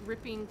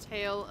bodice-ripping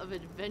tale of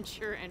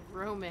adventure and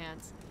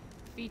romance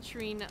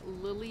featuring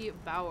Lily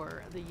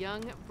Bauer, the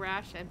young,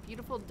 brash, and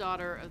beautiful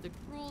daughter of the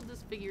cruel,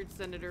 disfigured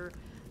Senator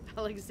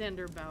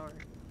Alexander Bauer.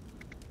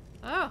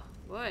 Oh,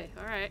 boy.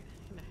 All right.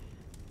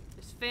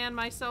 Just fan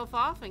myself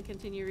off and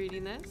continue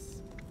reading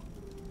this.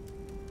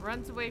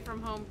 Runs away from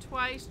home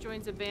twice,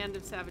 joins a band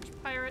of savage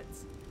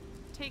pirates,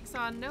 takes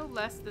on no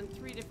less than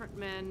 3 different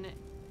men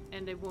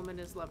and a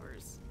woman as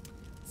lovers.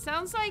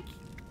 Sounds like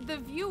the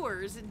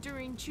viewers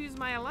during Choose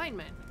My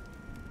Alignment.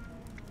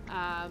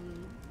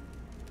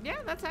 Yeah,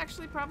 that's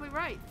actually probably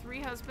right. 3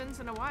 husbands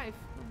and a wife.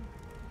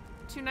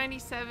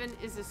 297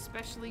 is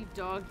especially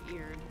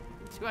dog-eared.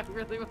 Do I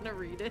really want to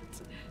read it?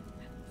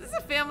 This is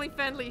a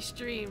family-friendly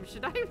stream.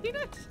 Should I read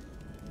it?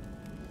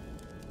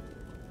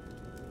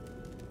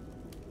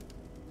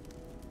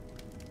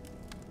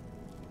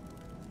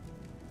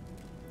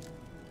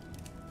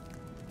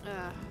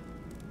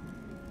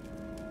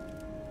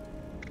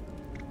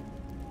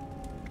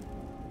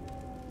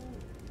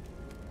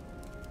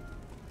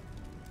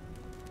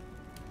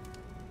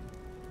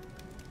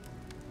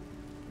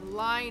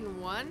 Line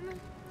 1.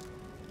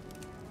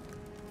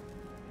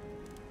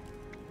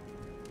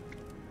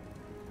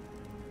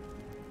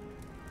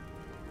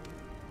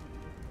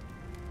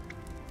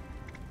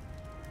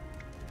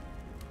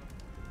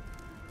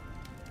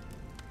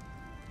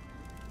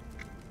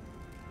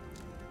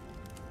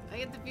 I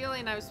get the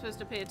feeling I was supposed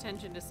to pay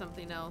attention to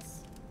something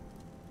else.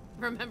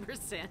 Remember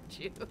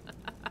Sanju.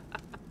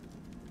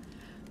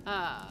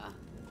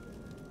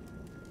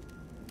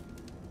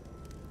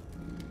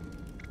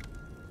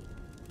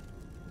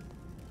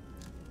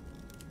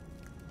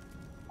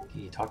 Can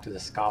you talk to the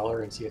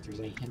scholar and see if there's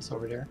any hints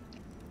over there?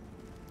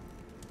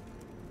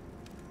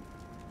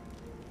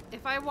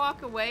 If I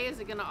walk away, is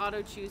it gonna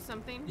auto choose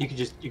something? You could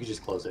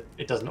just close it.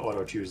 It doesn't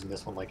auto choose in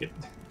this one like it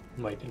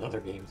might in other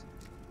games.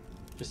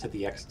 Just hit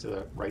the X to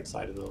the right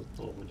side of the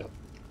little window.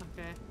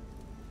 Okay.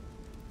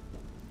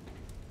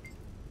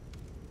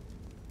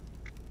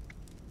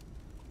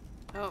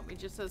 Oh, it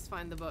just says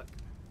find the book.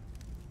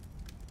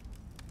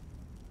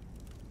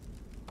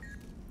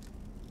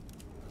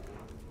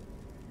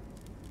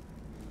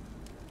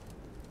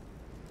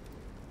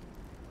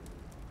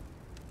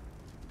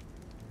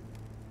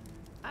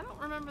 I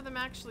don't remember them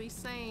actually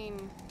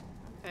saying...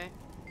 Okay.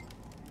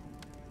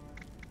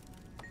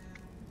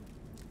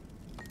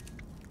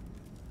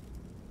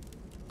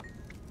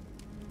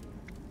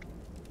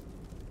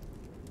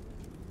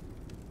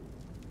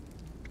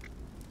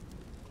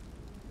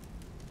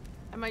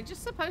 Am I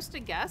just supposed to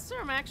guess, or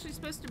am I actually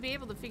supposed to be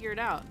able to figure it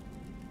out?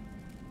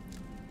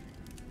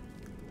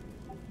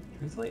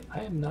 Truthfully, I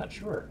am not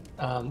sure.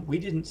 We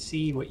didn't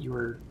see what you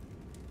were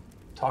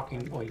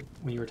talking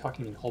when you were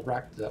talking in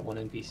Holbrack, that one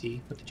NPC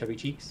with the chubby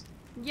cheeks.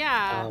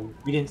 Yeah.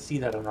 We didn't see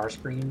that on our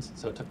screens,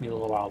 so it took me a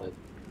little while to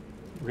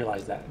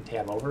realize that and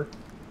tab over.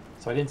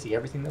 So I didn't see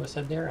everything that was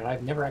said there, and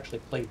I've never actually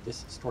played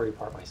this story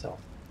part myself.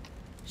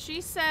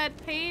 She said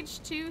page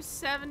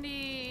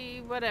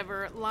 270,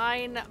 whatever,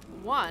 line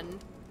 1.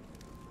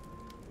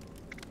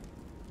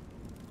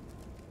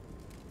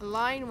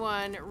 Line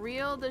 1,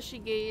 reeled as she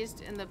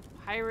gazed in the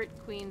pirate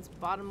queen's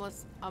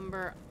bottomless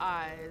umber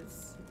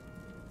eyes.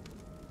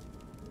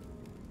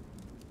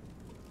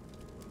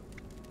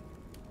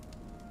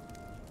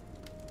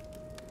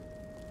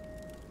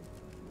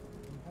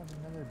 You have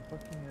another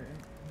book in your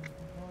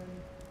inventory?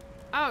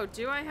 Oh,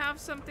 do I have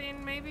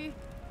something, maybe?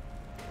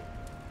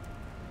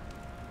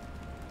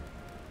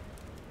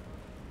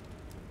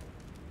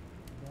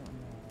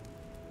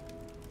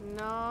 Don't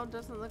know. No,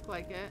 doesn't look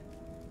like it.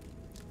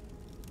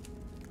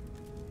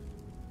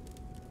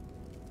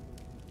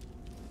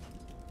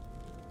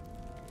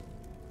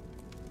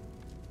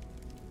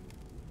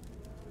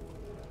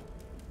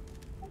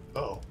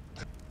 Uh-oh.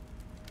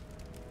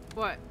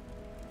 What?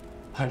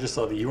 I just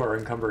saw that you are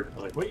encumbered. I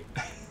was like, wait.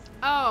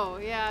 Oh,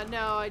 yeah,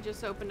 no, I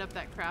just opened up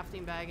that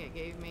crafting bag it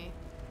gave me.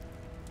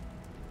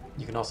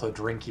 You can also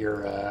drink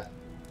your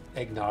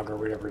eggnog or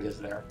whatever it is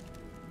there.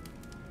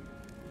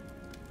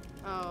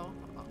 Oh,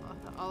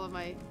 all of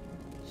my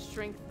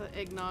strength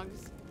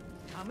eggnogs.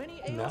 How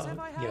many ales have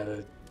I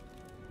had?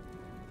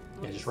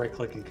 Yeah, just right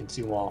click and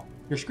consume all.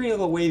 Your screen will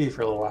go wavy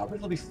for a little while, but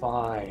it'll be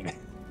fine.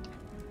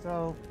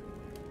 So,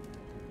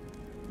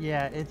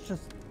 yeah, it's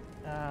just,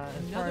 as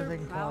far as I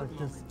can tell, it's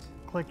just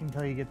click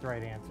until you get the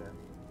right answer.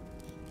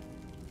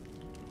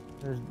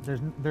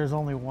 There's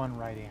only one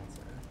right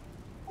answer.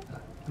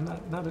 I'm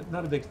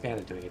not a big fan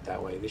of doing it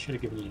that way. They should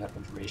have given you enough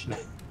information.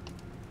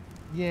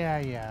 Yeah,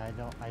 I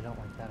don't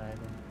like that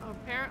either. Oh,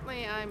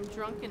 apparently I'm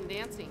drunk and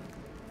dancing.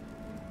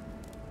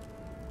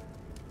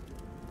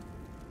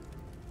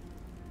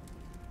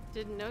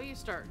 Didn't know you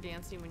start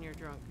dancing when you're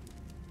drunk.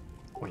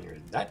 When you're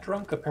that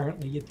drunk,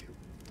 apparently you do.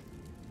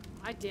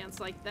 I dance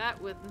like that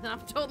when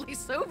I'm totally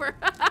sober.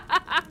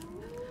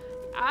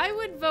 I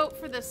would vote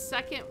for the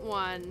second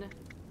one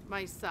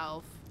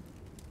myself.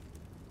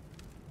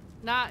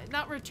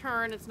 Not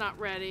return, it's not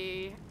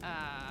ready.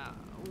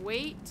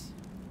 Wait.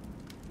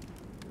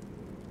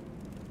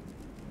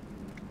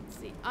 Let's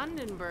see,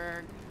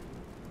 Undenberg.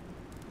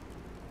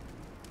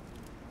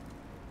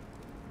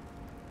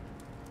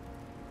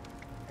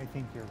 I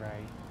think you're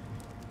right.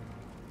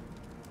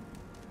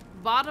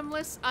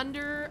 Bottomless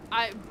umber.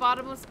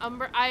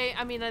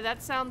 I mean,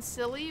 that sounds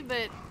silly,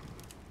 but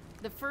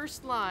the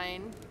first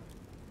line.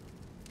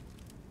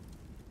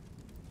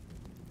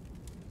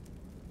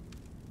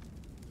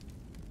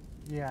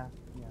 Yeah,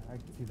 I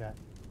can see that.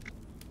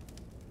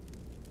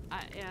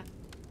 Yeah.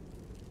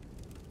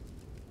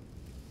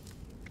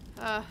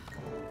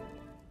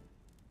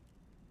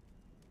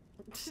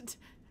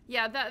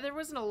 Yeah, there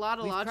wasn't a lot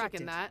of logic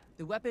in that.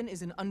 The weapon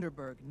is in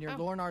Underberg, near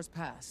Lornar's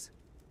Pass.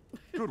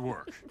 Good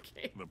work.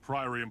 Okay. The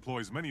Priory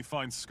employs many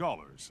fine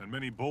scholars and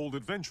many bold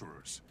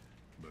adventurers,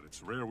 but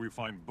it's rare we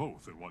find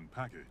both in one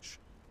package.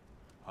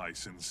 I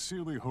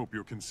sincerely hope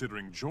you're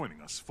considering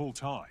joining us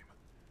full-time.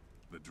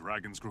 The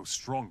dragons grow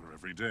stronger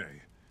every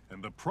day,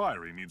 and the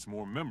Priory needs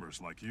more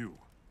members like you.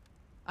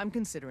 I'm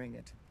considering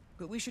it,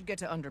 but we should get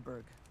to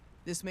Underberg.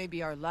 This may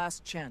be our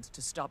last chance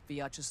to stop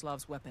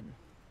Vyacheslav's weapon.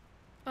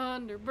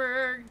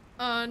 Underberg.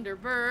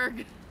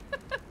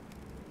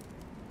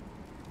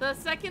 The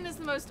second is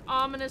the most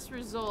ominous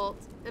result.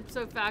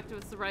 Ipso facto,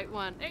 it's the right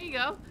one. There you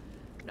go.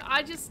 No,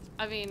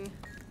 I mean,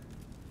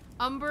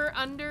 Umber,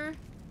 under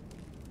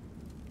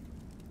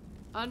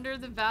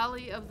the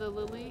Valley of the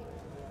Lily.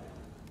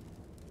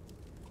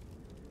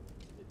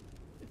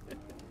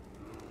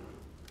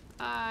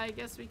 I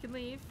guess we can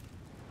leave.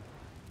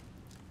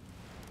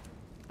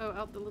 Oh,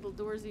 out the little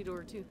doorsy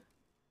door, too.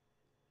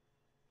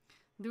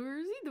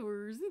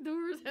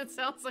 Doorsy. That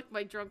sounds like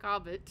my drunk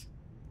hobbit.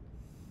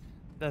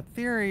 The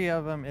theory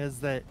of them is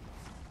that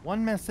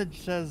one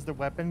message says the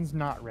weapon's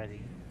not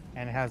ready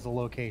and has a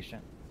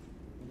location.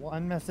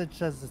 One message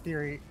says the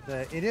theory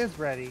that it is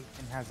ready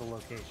and has a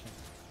location.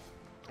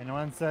 And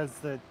one says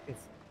that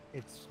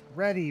it's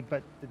ready,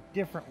 but the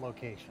different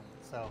location.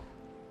 So,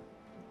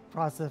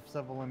 process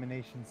of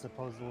elimination,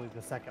 supposedly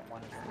the second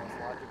one is the most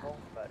logical,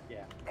 but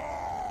yeah.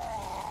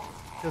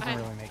 Doesn't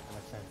really make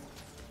much sense.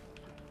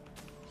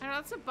 I know,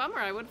 that's a bummer.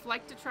 I would have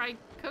liked to try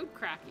code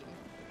cracking,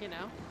 you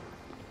know?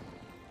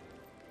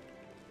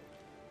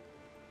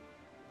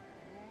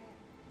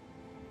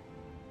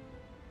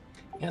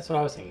 Yeah, that's what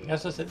I was thinking.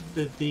 That's just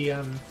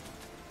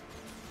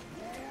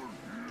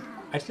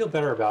I'd feel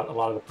better about a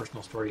lot of the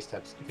personal story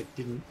steps if it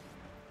didn't,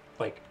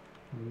 like,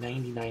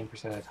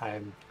 99% of the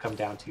time come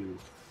down to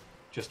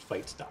just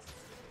fight stuff.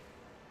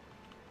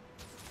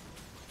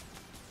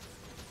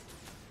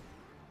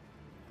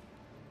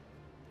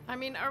 I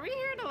mean, are we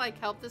here to, like,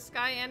 help this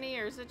guy any,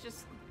 or is it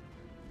just...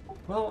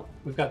 Well,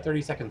 we've got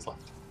 30 seconds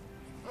left.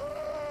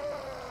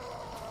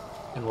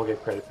 And we'll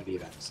get credit for the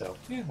event, so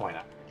yeah, why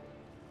not?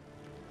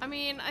 I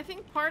mean, I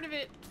think part of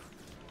it...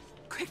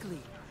 Quickly.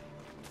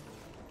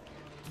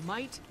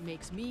 Might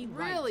makes me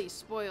really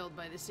spoiled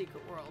by the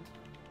secret world.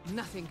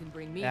 Nothing can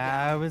bring me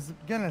Yeah, down. I was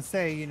gonna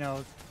say, you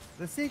know,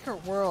 the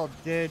secret world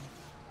did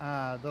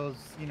those,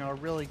 you know,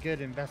 really good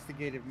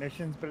investigative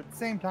missions, but at the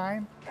same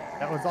time,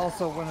 that was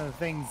also one of the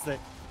things that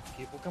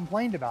people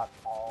complained about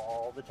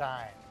all the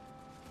time.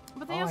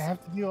 But they I also...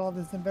 have to do all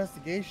this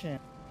investigation,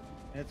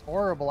 and it's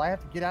horrible. I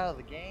have to get out of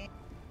the game.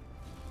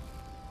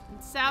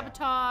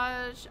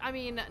 Sabotage. I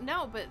mean,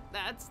 no, but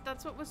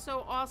that's what was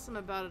so awesome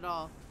about it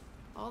all.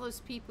 All those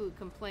people who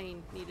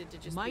complained needed to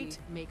just Might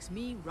be makes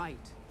me right.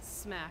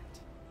 smacked.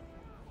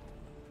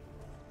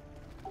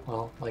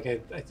 Well, like I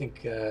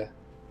think,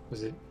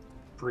 was it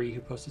Bree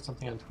who posted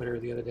something on Twitter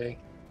the other day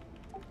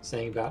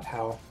saying about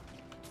how,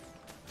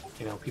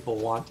 you know, people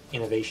want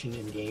innovation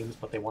in games,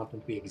 but they want them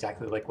to be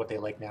exactly like what they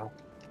like now.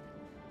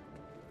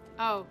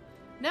 Oh,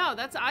 no,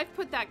 I've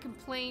put that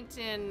complaint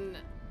in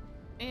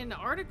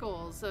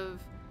articles of,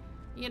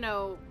 you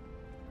know,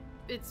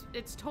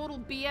 it's total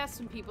BS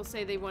when people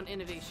say they want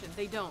innovation.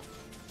 They don't.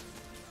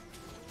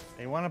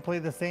 They want to play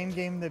the same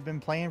game they've been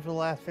playing for the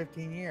last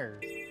 15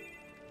 years.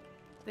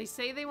 They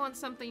say they want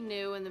something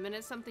new, and the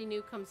minute something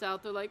new comes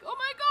out, they're like, oh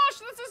my gosh,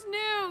 this is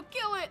new!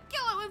 Kill it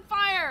with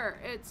fire!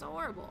 It's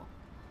horrible.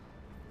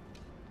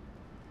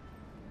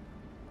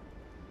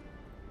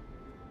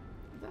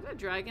 Is that a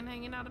dragon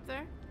hanging out up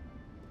there?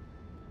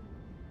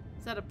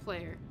 Is that a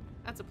player?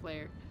 That's a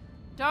player.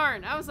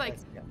 Darn, I was like,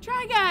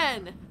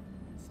 dragon!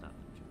 Stop.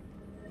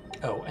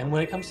 Oh, and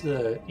when it comes to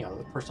the, you know,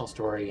 the personal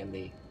story and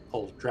the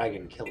whole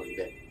dragon killing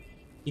bit,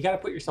 you got to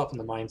put yourself in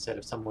the mindset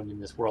of someone in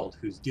this world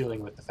who's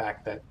dealing with the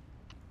fact that,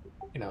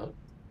 you know,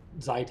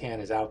 Zhaitan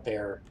is out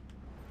there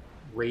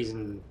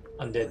raising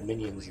undead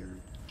minions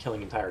and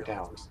killing entire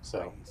towns.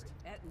 So,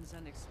 Ettins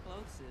and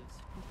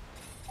explosives.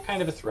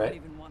 kind of a threat,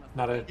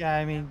 not a Yeah,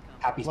 I mean,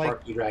 happy like-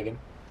 sparky dragon.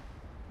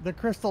 the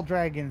crystal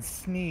dragons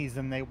sneeze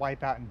and they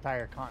wipe out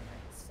entire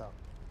continents, so.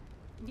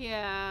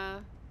 Yeah.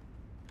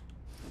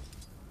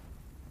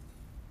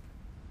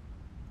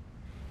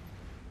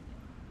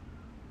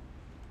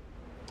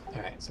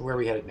 Alright, so where are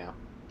we headed now?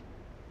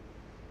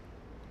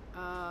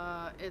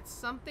 It's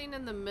something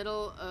in the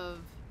middle of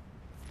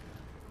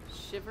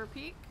Shiver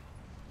Peak.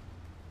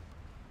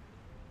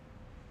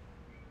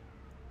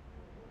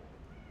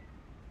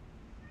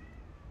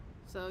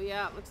 So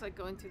yeah, it looks like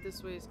going through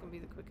this way is gonna be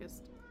the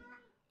quickest.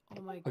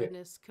 Oh my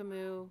goodness,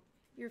 Camus.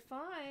 You're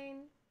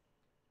fine.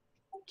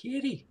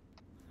 Kitty!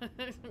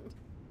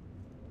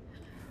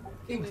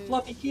 Big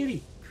fluffy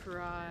kitty!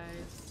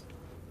 Cries.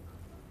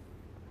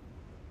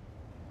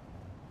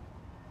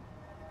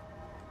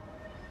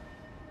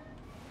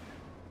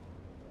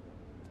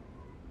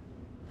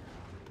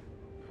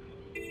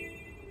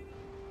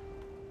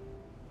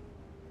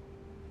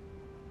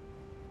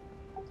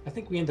 I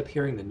think we end up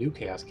hearing the new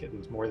Chaos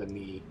Kittens more than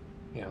the,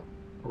 you know,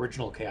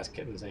 original Chaos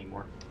Kittens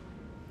anymore.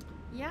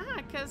 Yeah,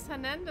 because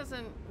Hanen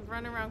doesn't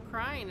run around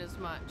crying as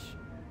much.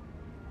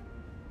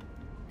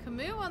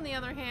 Camus, on the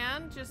other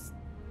hand, just...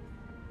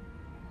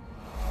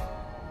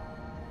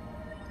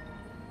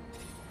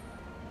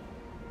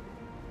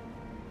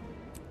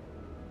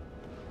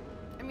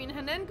 I mean,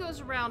 Hanen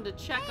goes around to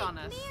check on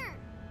us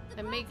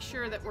and make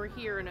sure that we're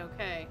here and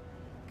okay.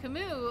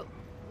 Camus,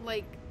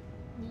 like,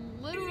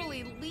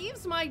 literally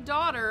leaves my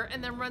daughter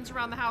and then runs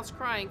around the house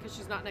crying because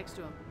she's not next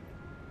to him.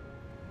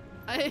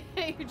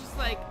 You're just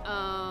like,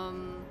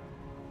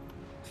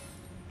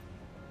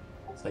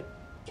 It's like,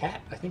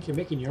 Cat, I think you're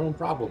making your own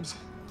problems.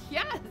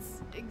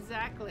 Yes,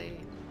 exactly.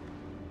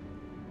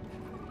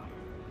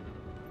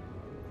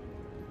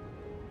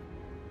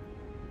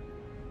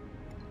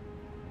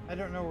 I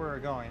don't know where we're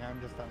going. I'm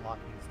just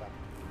unlocking stuff.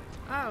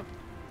 Oh.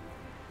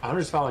 I'm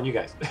just following you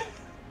guys.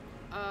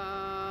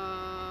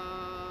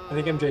 I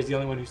think MJ's the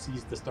only one who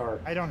sees the star.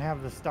 I don't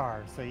have the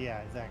star, so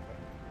yeah, exactly.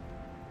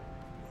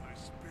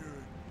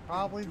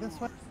 Probably this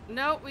way?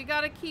 No, we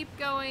gotta keep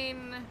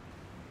going.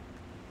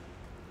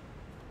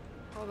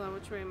 Hold on,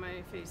 which way am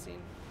I facing?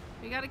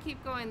 We gotta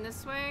keep going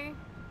this way.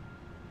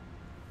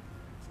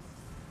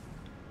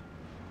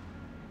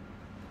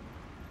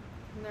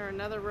 Is there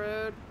another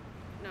road?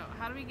 No,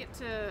 how do we get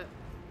to...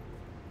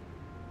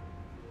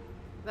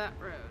 that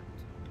road.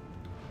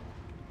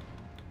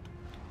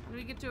 How do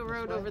we get to a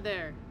road over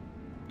there?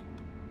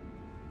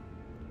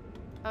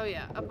 Oh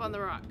yeah, up on the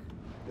rock.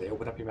 Do they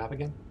open up your map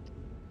again?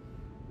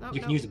 Nope,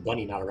 You can use a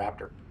bunny, not a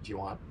raptor, if you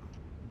want.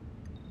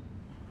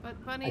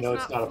 But Bunny's I know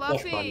it's not a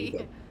plush fluffy.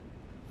 bunny,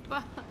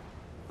 but...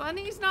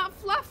 Bunny's not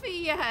fluffy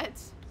yet.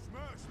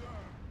 Smash them!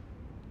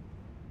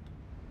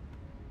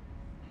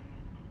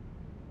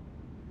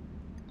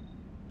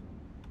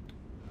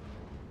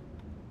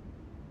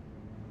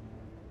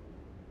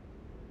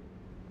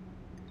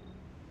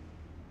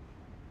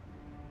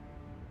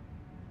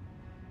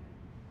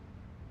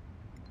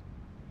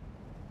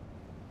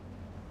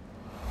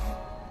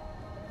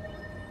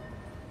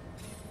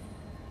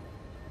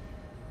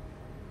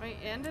 I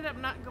ended up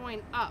not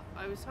going up.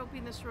 I was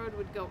hoping this road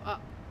would go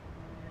up.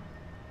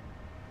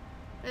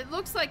 It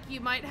looks like you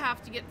might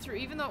have to get through,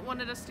 even though it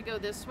wanted us to go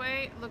this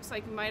way, it looks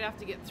like you might have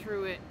to get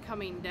through it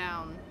coming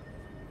down.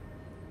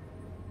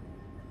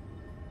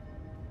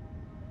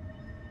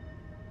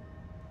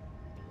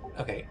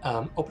 Okay,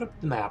 open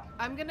up the map.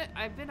 I've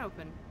been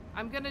open.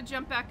 I'm gonna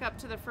jump back up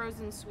to the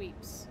frozen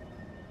sweeps.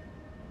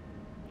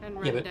 And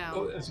run down. I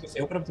was gonna say,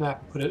 open up the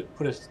map and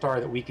put a star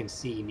that we can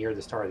see near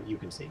the star that you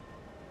can see.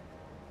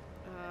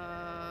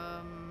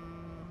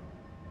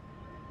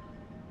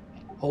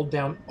 Hold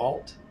down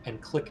Alt and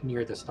click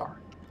near the star.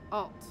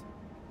 Alt.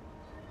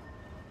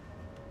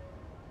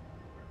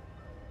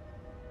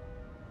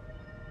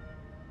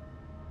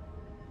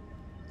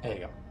 There you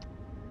go.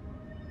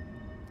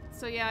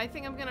 So yeah, I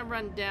think I'm gonna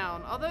run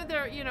down. Although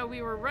there, you know,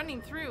 we were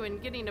running through and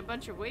getting a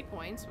bunch of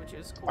waypoints, which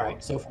is cool. All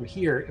right, so from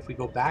here, if we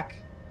go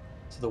back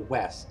to the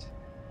west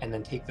and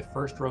then take the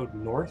first road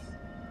north,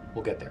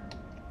 we'll get there.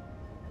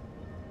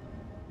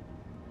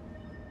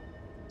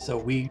 So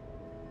we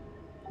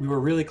were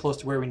really close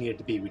to where we needed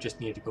to be. We just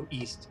needed to go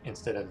east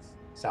instead of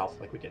south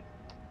like we did.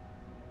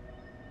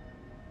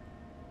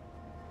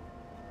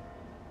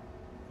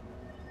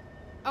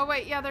 Oh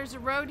wait, yeah, there's a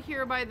road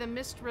here by the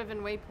Mist Riven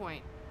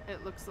waypoint,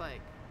 it looks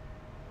like.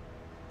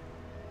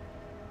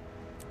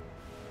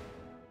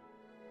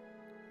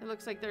 It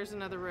looks like there's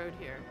another road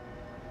here.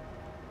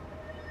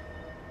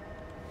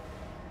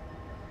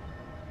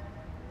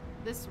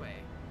 This way.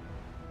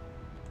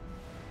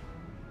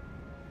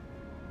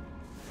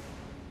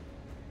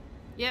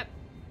 Yep.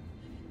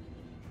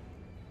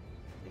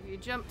 If you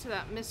jump to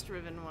that Mist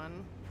Riven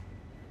one.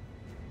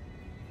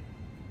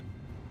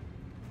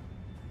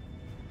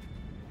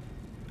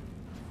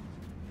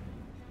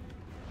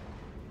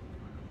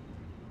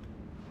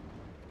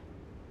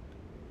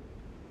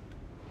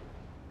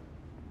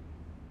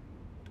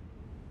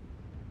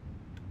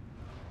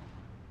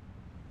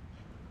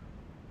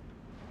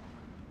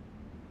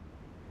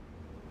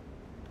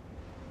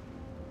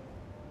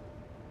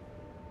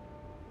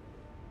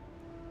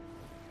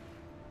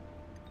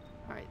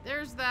 Alright,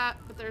 there's that,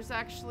 but there's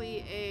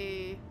actually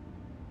a...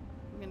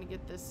 I'm gonna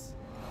get this...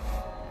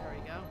 There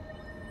we go.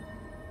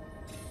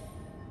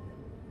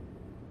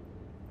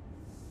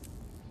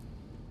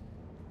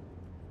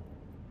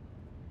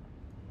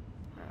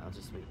 Alright, I'll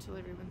just wait till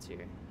everyone's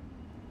here.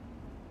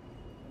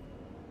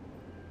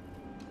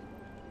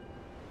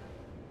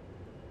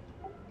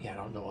 Yeah, I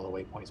don't know all the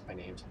waypoints by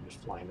name, so I'm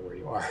just flying to where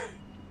you are.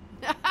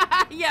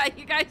 Yeah,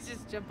 you guys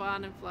just jump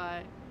on and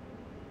fly.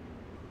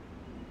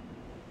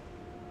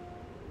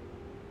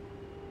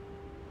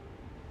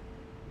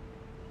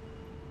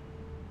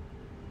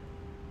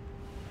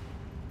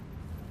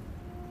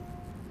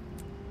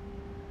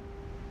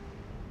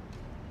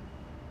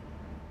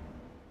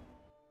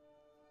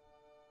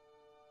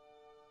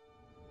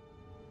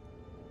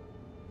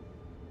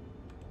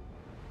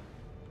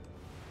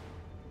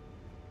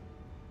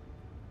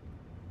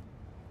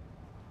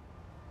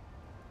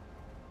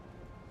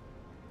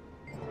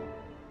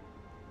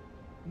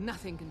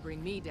 Nothing can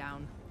bring me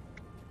down.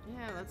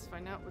 Yeah, let's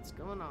find out what's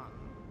going on.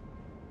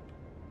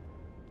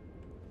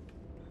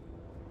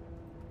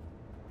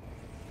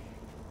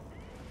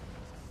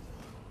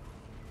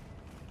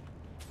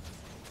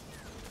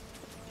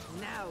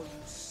 Now you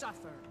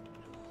suffer.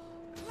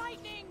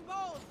 Lightning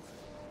bolt!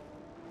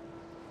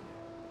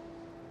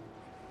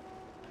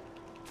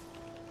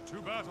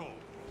 To battle!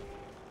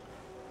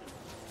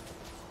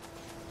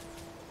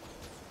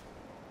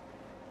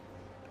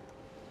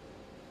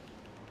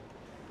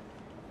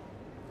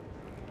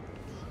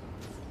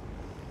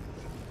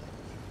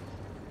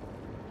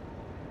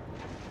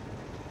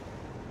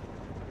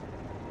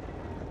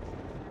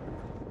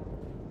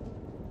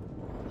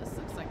 This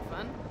looks like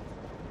fun.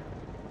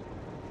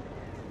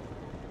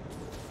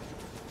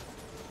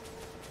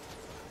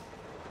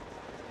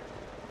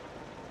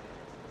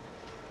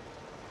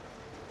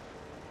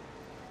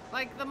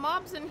 Like, the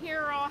mobs in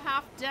here are all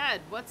half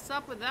dead. What's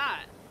up with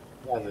that?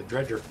 Yeah, the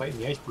Dredger fighting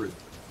the Ice Brood.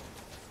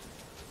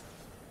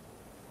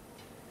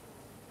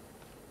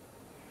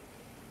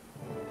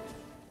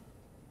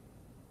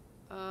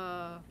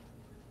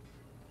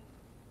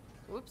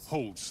 Whoops.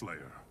 Hold,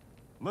 Slayer.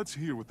 Let's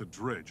hear what the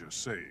Dredge are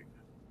saying.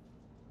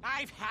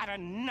 I've had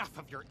enough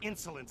of your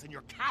insolence and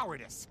your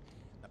cowardice.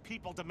 The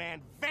people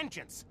demand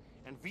vengeance,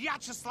 and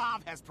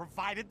Vyacheslav has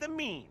provided the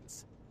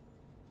means.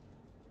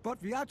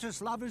 But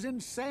Vyacheslav is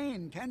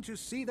insane, can't you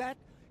see that?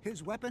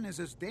 His weapon is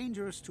as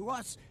dangerous to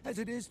us as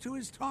it is to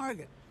his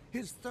target.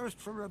 His thirst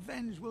for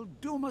revenge will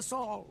doom us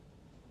all.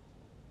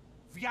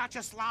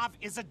 Vyacheslav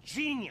is a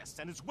genius,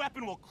 and his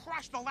weapon will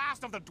crush the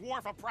last of the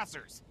dwarf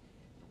oppressors.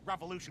 The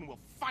revolution will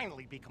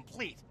finally be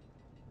complete.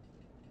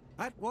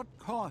 At what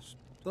cost?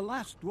 The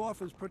last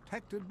dwarf is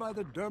protected by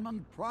the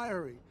Dermond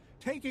Priory.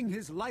 Taking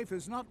his life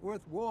is not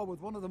worth war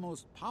with one of the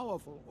most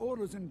powerful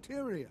orders in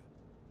Tyria.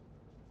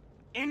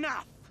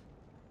 Enough!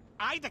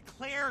 I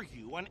declare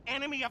you an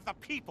enemy of the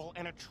people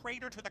and a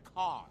traitor to the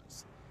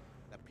cause.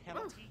 The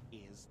penalty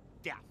is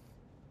death.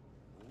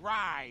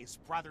 Rise,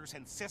 brothers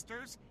and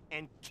sisters,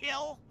 and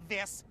kill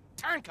this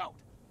turncoat!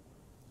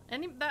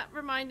 That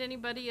remind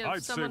anybody of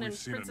I'd someone say in we've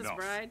seen Princess enough.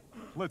 Bride?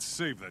 Let's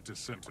save that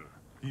dissenter.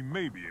 He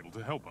may be able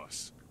to help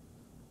us.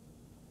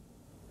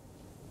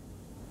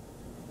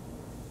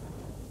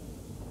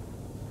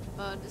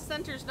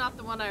 Dissenter's not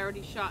the one I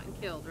already shot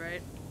and killed,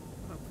 right?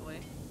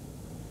 Hopefully.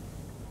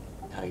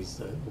 Yeah, he's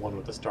the one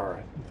with the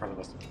star in front of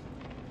us.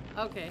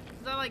 Okay,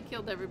 because I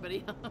killed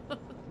everybody. I was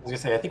gonna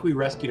say, I think we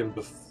rescued him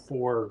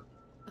before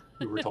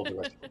we were told to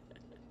rescue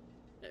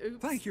him.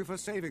 Oops. Thank you for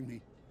saving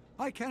me.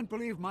 I can't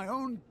believe my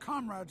own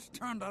comrades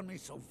turned on me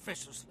so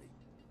viciously.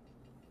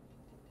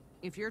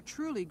 If you're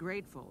truly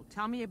grateful,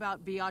 tell me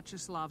about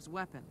Vyacheslav's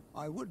weapon.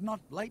 I would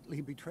not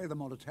lightly betray the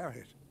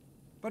Moletariat.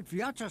 But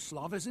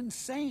Vyacheslav is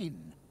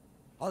insane.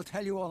 I'll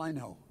tell you all I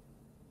know.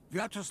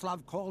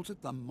 Vyacheslav calls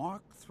it the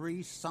Mark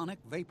III Sonic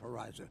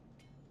Vaporizer.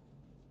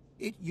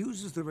 It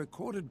uses the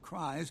recorded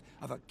cries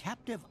of a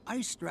captive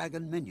ice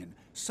dragon minion,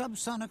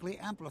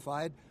 subsonically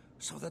amplified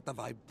so that the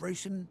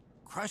vibration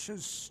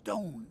crushes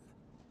stone.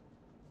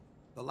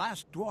 The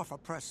last dwarf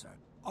oppressor,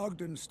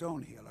 Ogden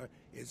Stonehealer,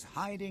 is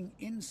hiding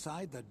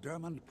inside the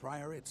Dermond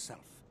Priory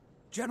itself.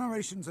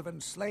 Generations of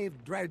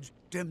enslaved dredge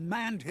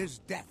demand his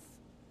death.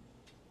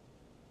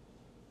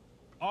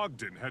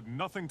 Ogden had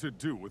nothing to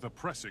do with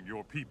oppressing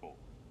your people.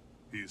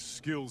 His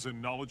skills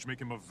and knowledge make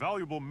him a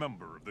valuable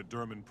member of the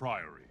Dermond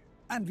Priory.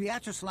 And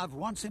Vyacheslav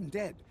wants him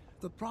dead.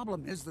 The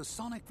problem is the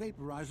sonic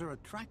vaporizer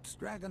attracts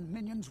dragon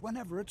minions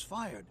whenever it's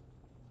fired.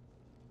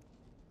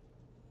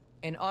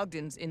 And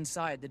Ogden's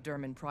inside the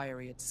Dermond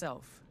Priory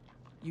itself.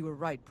 You were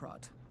right,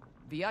 Prot.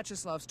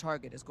 Vyacheslav's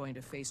target is going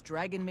to face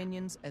dragon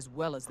minions as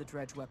well as the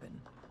dredge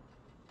weapon.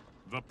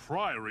 The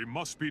Priory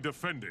must be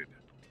defended.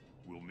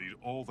 We'll need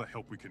all the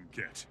help we can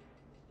get.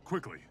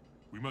 Quickly,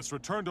 we must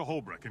return to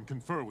Holbrook and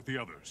confer with the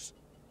others.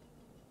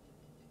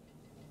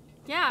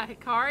 Yeah,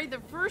 Hikari, the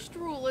first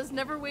rule is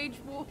never wage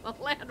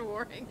land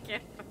war in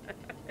camp.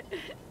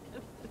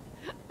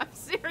 I'm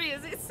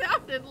serious, it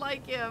sounded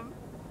like him.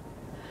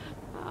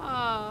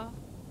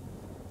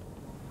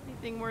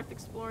 Anything worth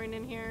exploring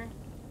in here?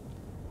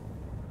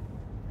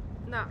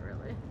 Not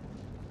really.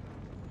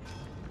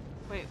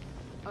 Wait,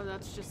 oh,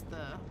 that's just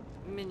the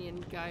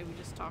minion guy we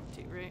just talked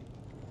to, right?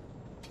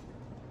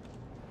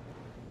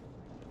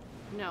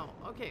 No.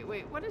 Okay,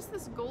 wait, what is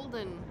this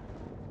golden?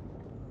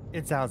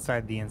 It's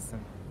outside the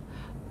instant.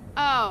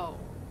 Oh.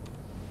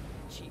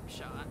 Cheap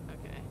shot,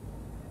 okay.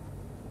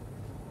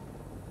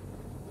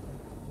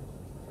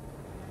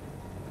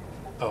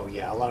 Oh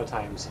yeah, a lot of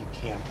times you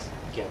can't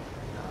get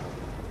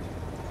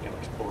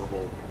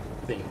explorable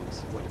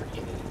things when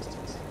you're in an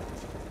instance.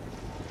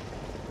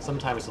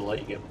 Sometimes they'll let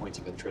you get points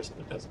of interest,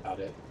 but that's about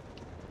it.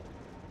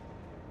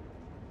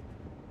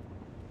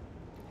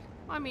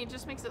 Well, I mean, it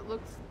just makes it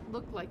look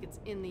like it's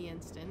in the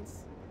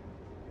instance.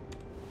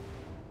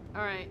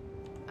 All right.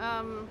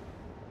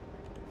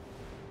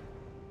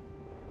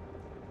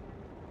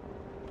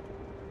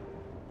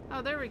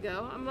 Oh, there we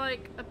go. I'm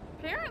like,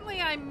 apparently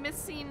I'm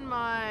missing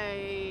my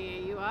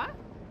UI.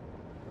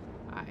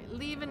 Alright,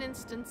 leave an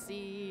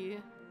instancy.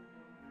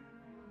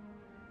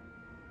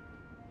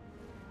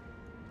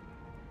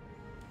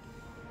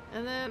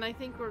 And then I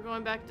think we're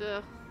going back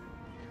to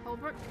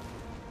Holbrook.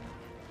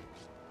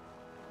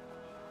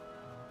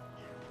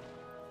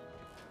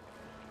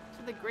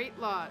 To the Great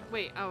Lodge.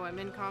 Wait, oh, I'm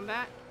in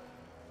combat?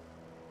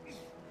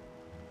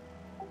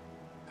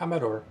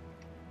 Combat over.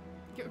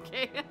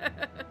 Okay.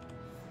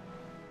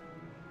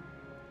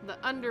 The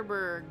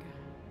Underberg.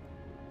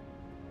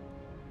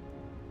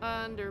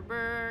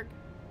 Underberg.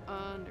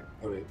 Oh,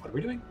 wait, what are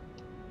we doing?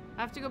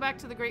 I have to go back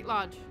to the Great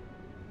Lodge.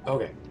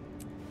 Okay.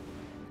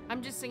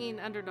 I'm just singing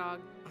Underdog.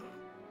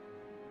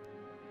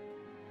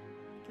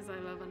 Because I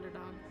love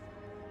Underdog.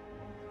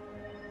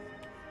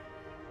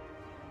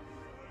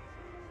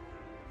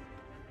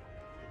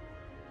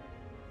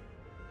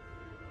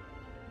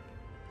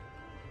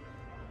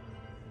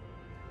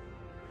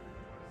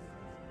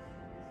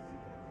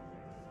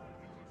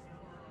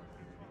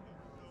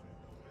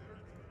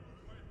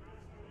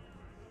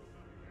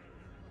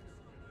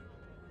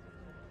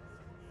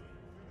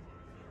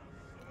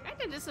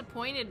 Kinda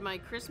disappointed my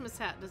Christmas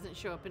hat doesn't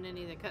show up in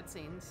any of the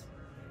cutscenes.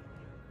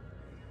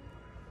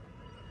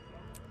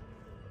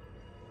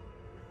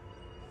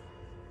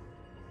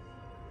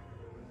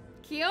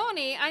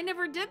 Keone, I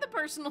never did the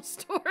personal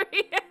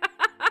story.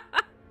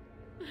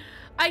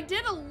 I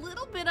did a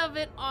little bit of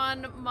it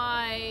on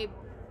my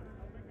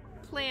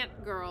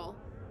plant girl,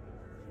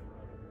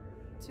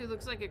 who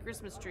looks like a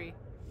Christmas tree.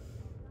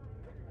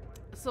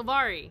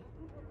 Sylvari.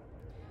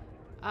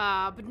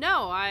 But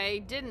no, I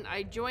didn't.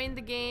 I joined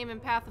the game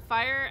in Path of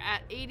Fire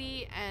at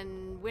 80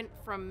 and went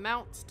from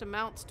mounts to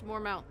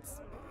more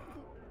mounts.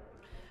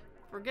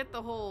 Forget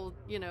the whole,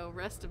 you know,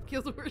 rest of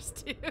Guild Wars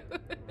 2.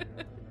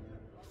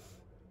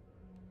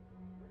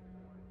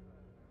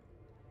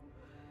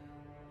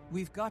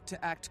 We've got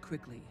to act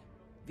quickly.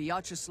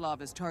 Vyacheslav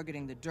is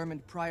targeting the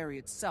Dermot Priory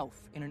itself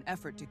in an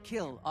effort to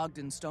kill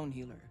Ogden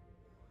Stonehealer.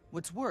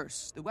 What's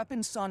worse, the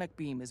weapon's sonic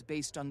beam is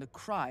based on the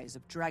cries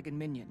of dragon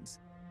minions.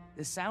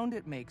 The sound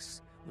it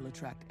makes will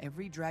attract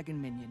every dragon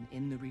minion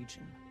in the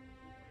region.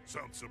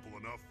 Sounds simple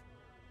enough.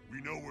 We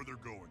know where they're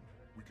going.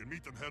 We can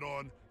meet them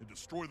head-on and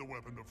destroy the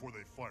weapon before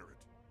they fire it.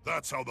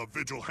 That's how the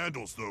Vigil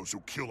handles those who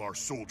kill our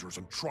soldiers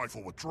and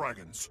trifle with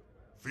dragons.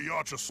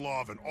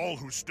 Vyacheslav and all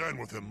who stand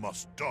with him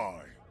must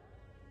die.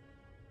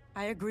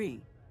 I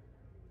agree.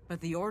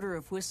 But the Order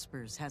of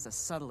Whispers has a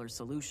subtler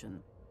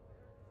solution.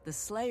 The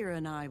Slayer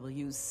and I will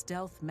use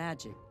stealth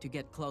magic to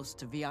get close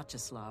to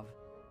Vyacheslav.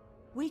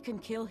 We can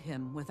kill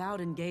him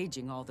without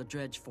engaging all the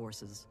Dredge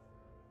forces.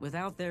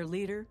 Without their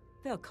leader,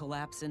 they'll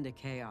collapse into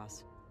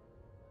chaos.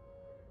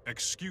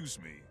 Excuse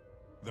me.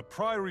 The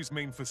Priory's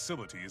main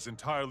facility is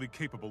entirely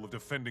capable of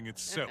defending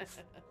itself.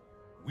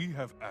 We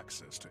have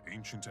access to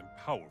ancient and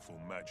powerful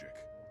magic.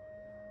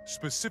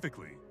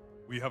 Specifically,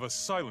 we have a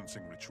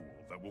silencing ritual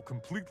that will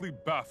completely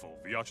baffle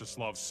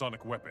Vyacheslav's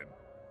sonic weapon.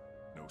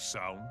 No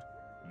sound,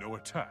 no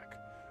attack,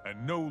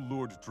 and no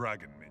Lord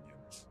Dragon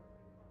minions.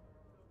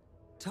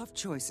 Tough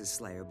choices,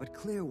 Slayer, but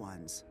clear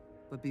ones.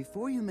 But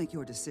before you make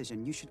your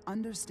decision, you should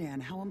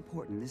understand how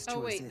important this choice is.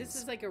 Oh wait, this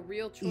is like a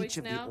real choice Each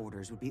of now? the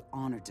orders would be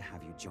honored to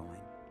have you join.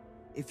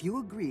 If you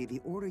agree,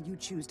 the order you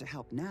choose to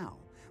help now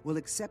will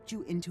accept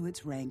you into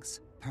its ranks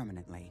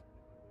permanently.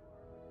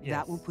 Yes.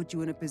 That will put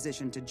you in a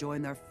position to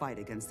join their fight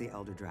against the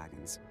Elder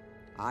Dragons.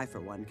 I, for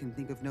one, can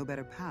think of no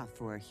better path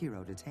for a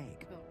hero to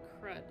take. Oh,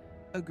 crud.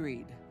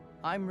 Agreed.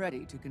 I'm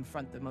ready to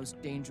confront the most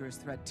dangerous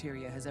threat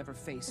Tyria has ever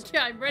faced.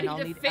 Yeah, I'm ready and I'll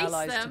to need face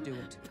allies them, to do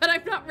it. but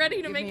I'm not ready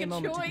to Give make me a a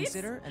moment choice. to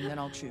consider, and then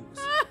I'll choose.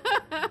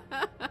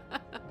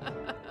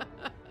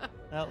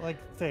 Like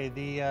I say,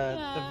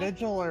 the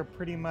Vigil are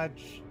pretty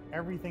much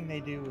everything they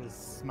do is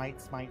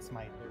smite, smite,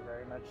 smite. They're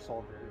very much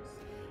soldiers.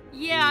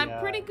 Yeah, I'm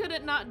pretty good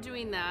at not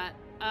doing that.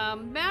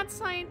 Mad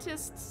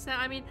Scientists,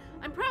 I mean,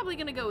 I'm probably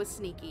gonna go with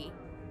Sneaky.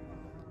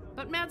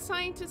 But Mad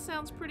Scientist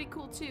sounds pretty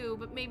cool too,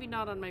 but maybe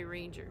not on my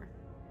Ranger.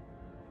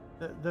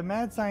 The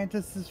Mad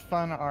Scientist is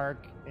fun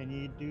arc, and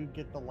you do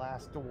get the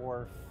Last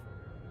Dwarf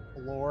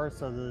lore,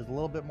 so there's a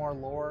little bit more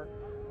lore,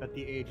 but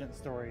the agent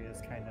story is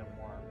kind of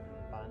more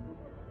fun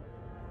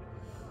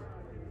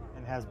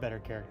and has better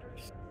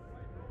characters.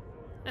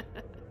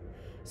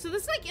 So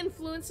this like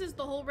influences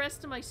the whole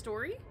rest of my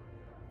story?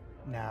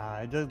 Nah,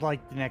 it does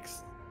like the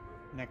next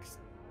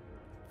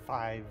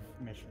 5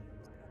 missions.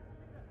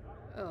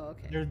 Oh,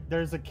 okay.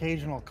 There's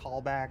occasional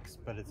callbacks,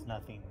 but it's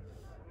nothing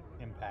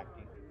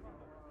impacting.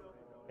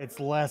 It's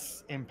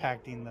less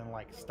impacting than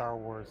like Star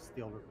Wars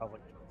The Old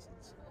Republic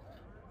choices.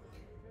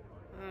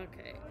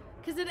 Okay.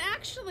 Because it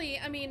actually,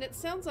 I mean, it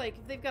sounds like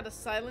they've got a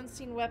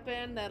silencing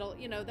weapon that'll,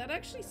 you know, that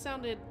actually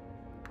sounded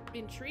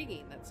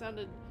intriguing. That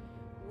sounded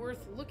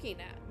worth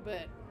looking at,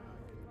 but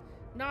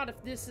not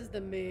if this is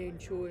the main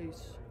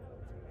choice.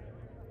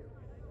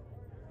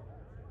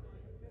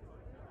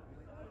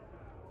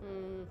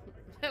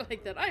 I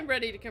like that. I'm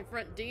ready to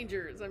confront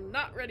dangers. I'm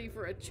not ready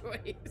for a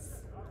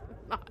choice.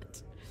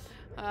 Not.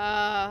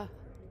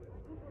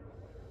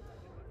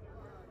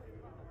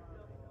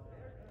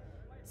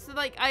 So,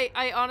 like,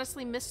 I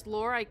honestly missed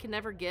lore I can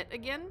never get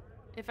again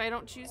if I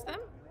don't choose them?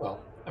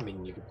 Well, I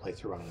mean, you can play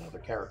through on another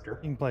character.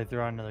 You can play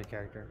through on another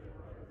character.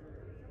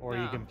 Or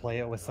you Oh. can play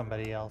it with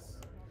somebody else.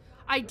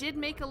 I did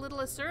make a little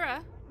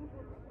Asura.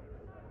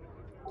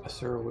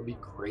 Asura would be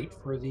great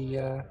for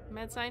the,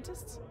 Mad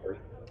Scientists?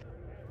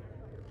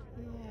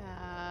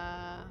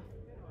 Yeah.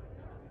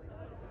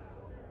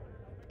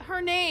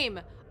 Her name!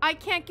 I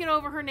can't get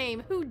over her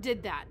name. Who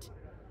did that?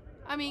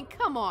 I mean,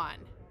 come on.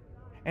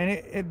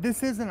 And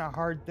this isn't a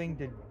hard thing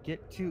to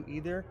get to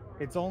either.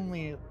 It's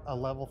only a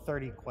level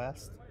 30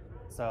 quest.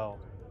 So,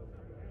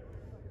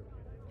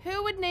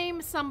 Who would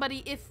name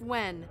somebody if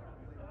when?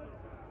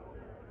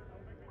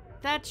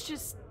 That's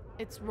just,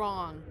 it's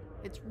wrong.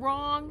 It's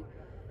wrong.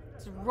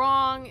 It's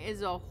wrong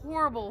is a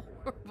horrible,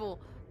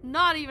 horrible,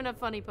 not even a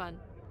funny pun.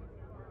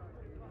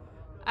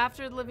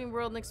 After the Living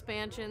World and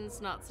expansions,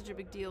 not such a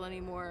big deal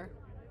anymore.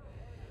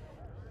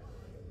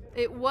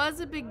 It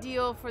was a big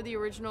deal for the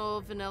original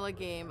vanilla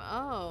game.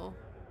 Oh.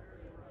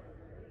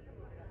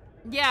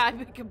 Yeah, I've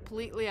been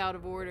completely out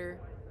of order.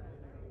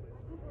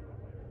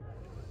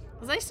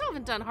 Because I still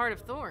haven't done Heart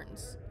of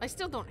Thorns. I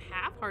still don't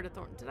have Heart of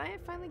Thorns. Did I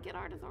finally get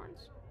Heart of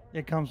Thorns?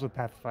 it comes with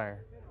Path of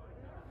Fire.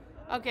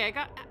 Okay, I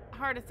got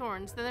Heart of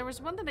Thorns. Then there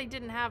was one that I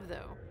didn't have,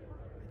 though.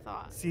 I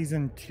thought.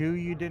 Season 2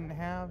 you didn't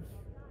have?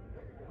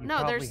 You No,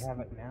 probably there's have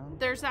it now.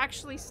 there's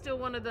actually still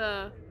one of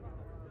the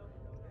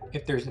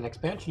If there's an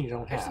expansion you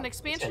don't have, There's an it's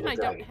expansion End of I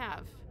don't Dragon.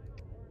 have.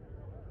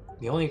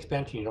 The only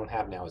expansion you don't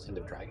have now is End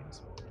of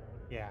Dragons.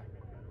 Yeah.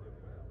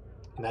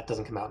 And that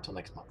doesn't come out until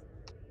next month.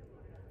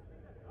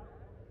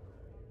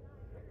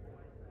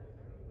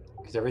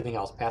 Because everything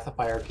else, Path of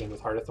Fire came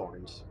with Heart of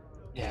Thorns.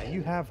 Yeah, and-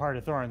 you have Heart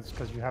of Thorns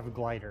because you have a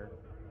glider.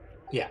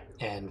 Yeah,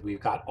 and we've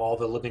got all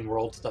the Living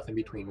World stuff in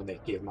between when they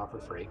gave them out for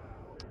free.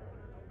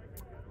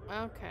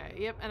 Okay,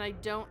 yep, and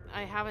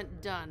I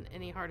haven't done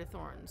any Heart of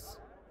Thorns.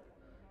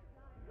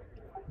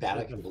 That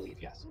I can believe,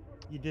 yes.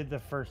 You did the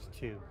first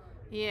two.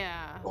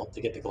 Yeah. Well,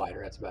 to get the glider,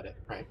 that's about it,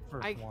 right?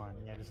 First one,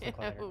 yeah, just the Yeah,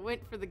 glider.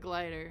 wait for the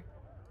glider.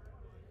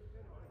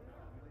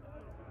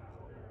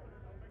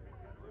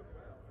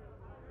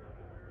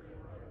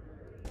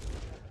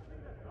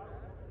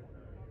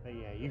 But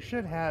yeah, you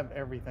should have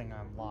everything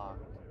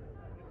unlocked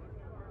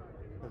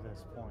to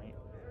this point.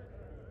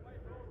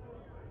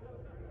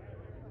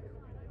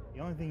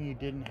 The only thing you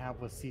didn't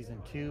have was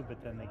Season 2,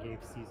 but then they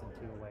gave Season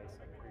 2 away, so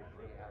I'm pretty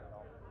sure you have it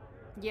all.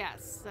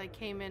 Yes, I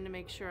came in to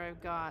make sure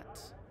I've got...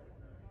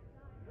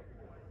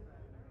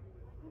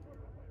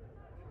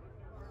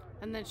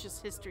 And then it's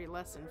just history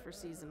lesson for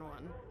Season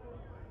 1.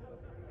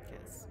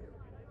 Because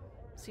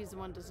Season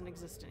 1 doesn't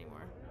exist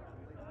anymore.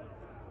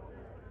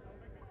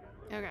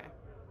 Okay.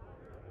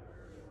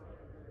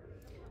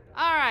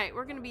 Alright,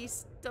 we're gonna be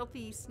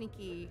stealthy,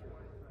 sneaky.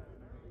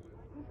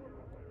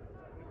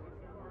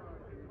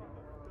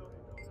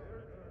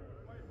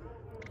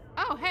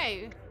 Oh,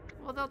 hey!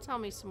 Well, they'll tell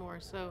me some more,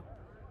 so...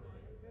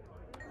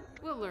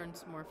 We'll learn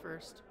some more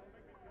first.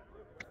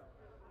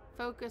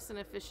 Focus and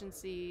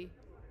efficiency.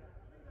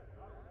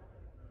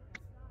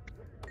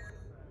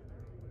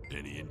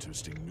 Any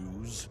interesting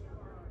news?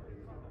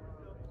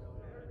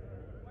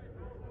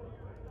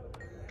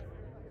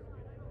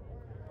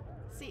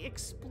 See,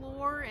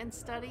 explore and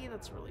study,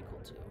 that's really cool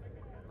too.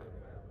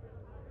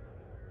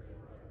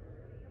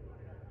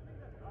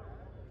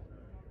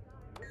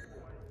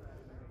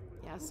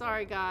 Yeah,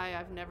 sorry guy,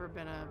 I've never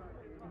been a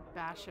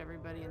bash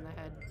everybody in the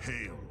head.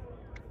 Hail.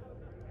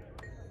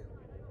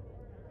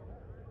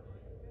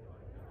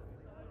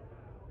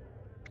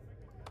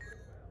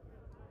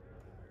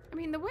 I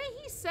mean, the way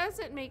he says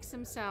it makes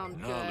him sound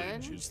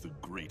Knowledge good. is the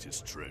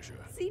greatest treasure.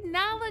 See,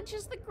 knowledge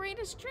is the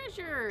greatest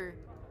treasure.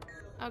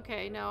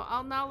 Okay, no,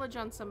 I'll knowledge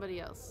on somebody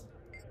else.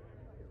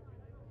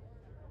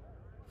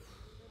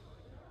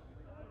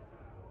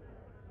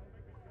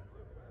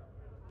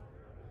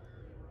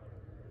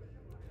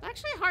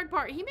 Actually, hard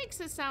part, he makes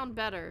his sound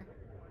better.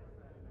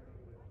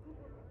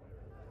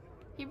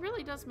 He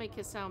really does make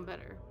his sound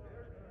better.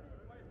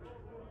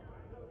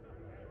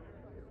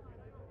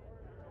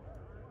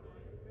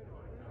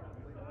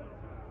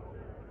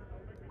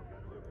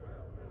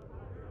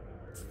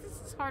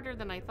 This is harder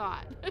than I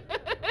thought.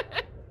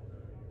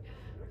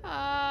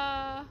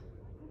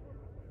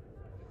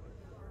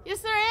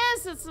 Yes, there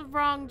is. It's the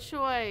wrong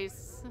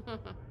choice. The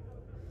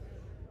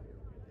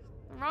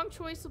wrong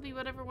choice will be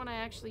whatever one I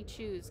actually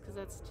choose, because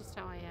that's just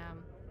how I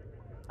am.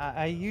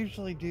 I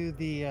usually do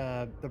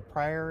the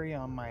Priory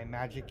on my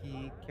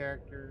Magic-y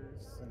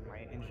characters and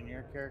my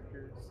Engineer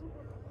characters,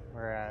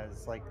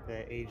 whereas like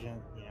the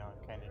Agent, you know,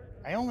 kind of.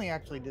 I only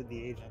actually did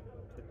the Agent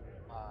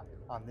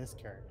on this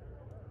character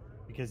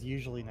because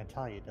usually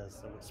Natalia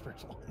does the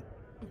Whispers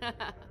one.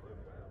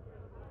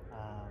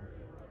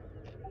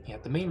 Yeah,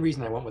 the main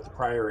reason I went with the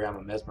Priory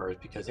on Mesmer is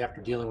because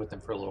after dealing with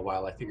them for a little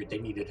while, I figured they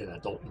needed an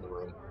adult in the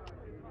room.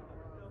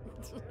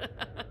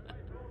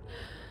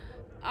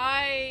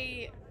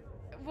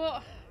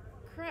 Well,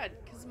 crud,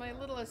 because my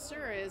little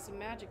Asura is a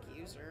magic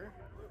user.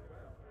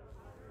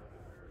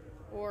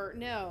 Or,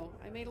 no,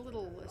 I made a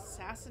little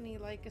assassin-y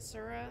like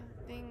Asura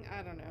thing.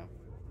 I don't know.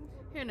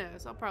 Who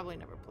knows? I'll probably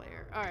never play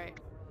her. Alright.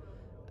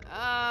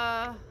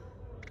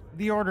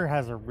 The Order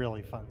has a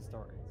really fun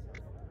story.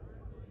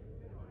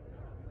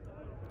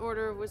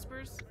 Order of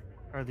Whispers?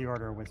 Or the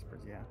Order of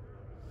Whispers, yeah.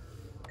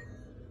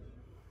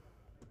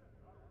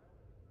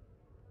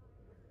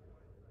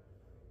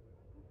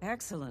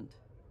 Excellent.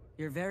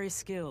 You're very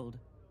skilled.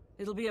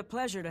 It'll be a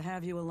pleasure to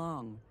have you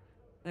along.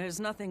 There's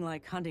nothing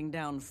like hunting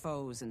down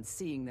foes and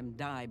seeing them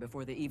die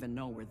before they even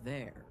know we're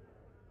there.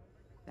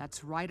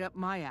 That's right up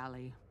my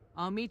alley.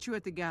 I'll meet you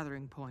at the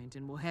gathering point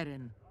and we'll head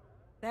in.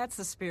 That's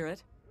the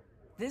spirit.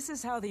 This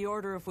is how the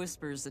Order of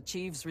Whispers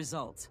achieves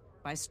results,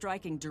 by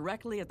striking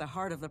directly at the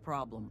heart of the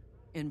problem.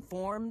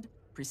 Informed,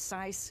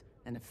 precise,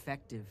 and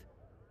effective.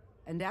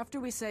 And after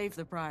we save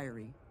the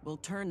Priory, we'll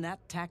turn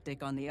that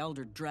tactic on the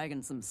Elder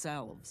Dragons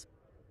themselves.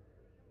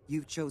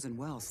 You've chosen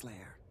well,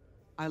 Slayer.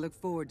 I look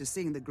forward to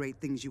seeing the great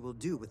things you will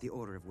do with the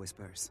Order of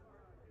Whispers.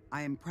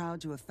 I am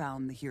proud to have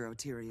found the hero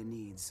Tyria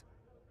needs.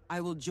 I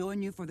will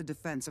join you for the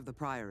defense of the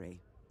Priory.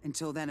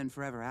 Until then and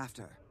forever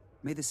after,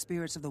 may the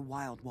spirits of the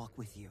wild walk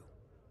with you.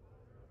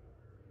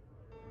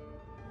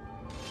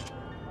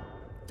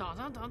 Dun,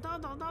 dun, dun,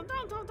 dun, dun, dun,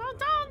 dun, dun, dun,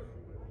 dun.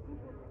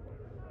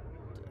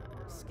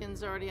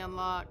 Skin's already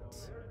unlocked.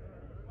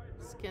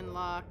 Skin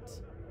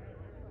locked.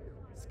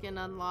 Skin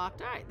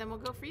unlocked. Alright, then we'll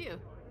go for you.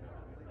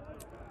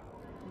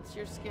 Since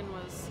your skin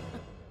was...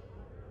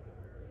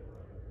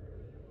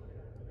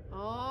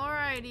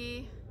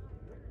 Alrighty.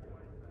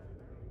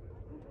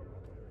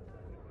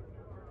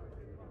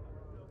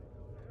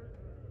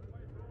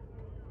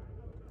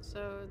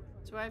 So,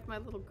 do I have my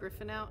little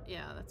griffin out?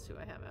 Yeah, that's who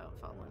I have out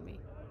following me.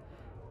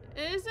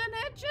 Isn't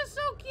it just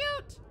so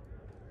cute?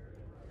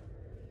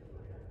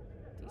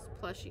 These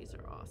plushies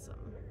are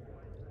awesome.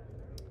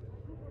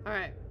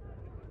 Alright.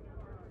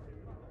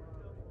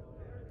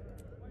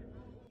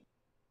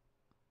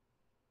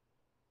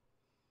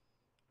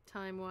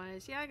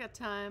 Time-wise, yeah, I got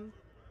time.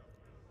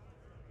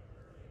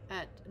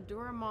 At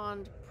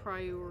Doramond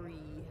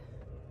Priory.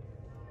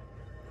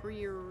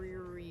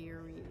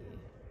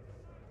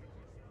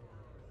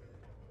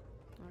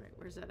 Alright,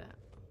 where's that at?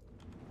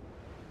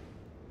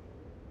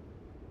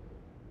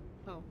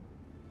 Oh.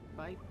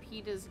 By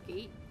PETA's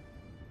Gate?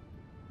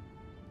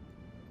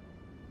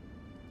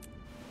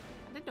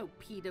 I didn't know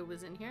PETA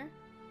was in here.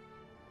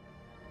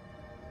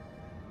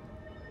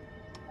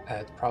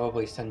 It's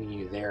probably sending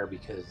you there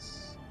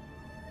because...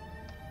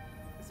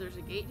 There's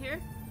a gate here?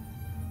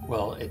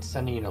 Well, it's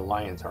sending you to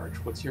Lion's Arch.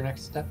 What's your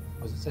next step?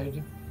 What does it say to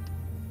do?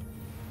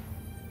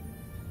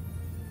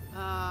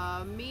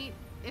 Meet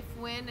if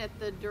when at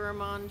the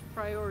Doramond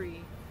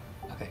Priory.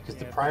 Okay, because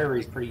the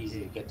Priory is pretty easy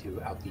to get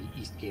to out the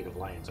east gate of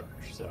Lion's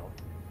Arch, so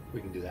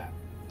we can do that.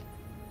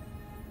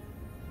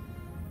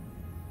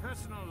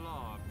 Personal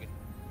log.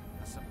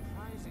 A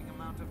surprising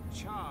amount of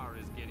char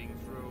is getting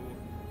through.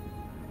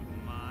 I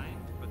wouldn't mind,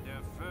 but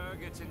their fur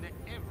gets into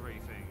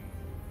everything.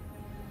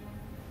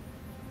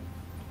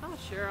 Oh,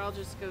 sure, I'll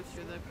just go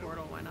through the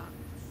portal, why not?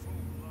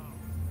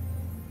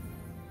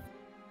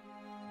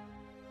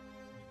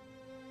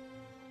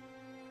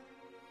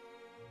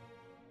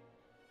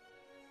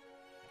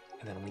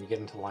 And then when you get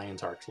into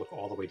Lion's Arch, look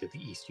all the way to the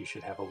east. You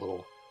should have a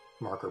little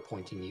marker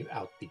pointing you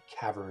out the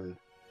cavern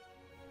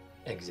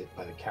exit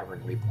by the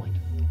cavern waypoint.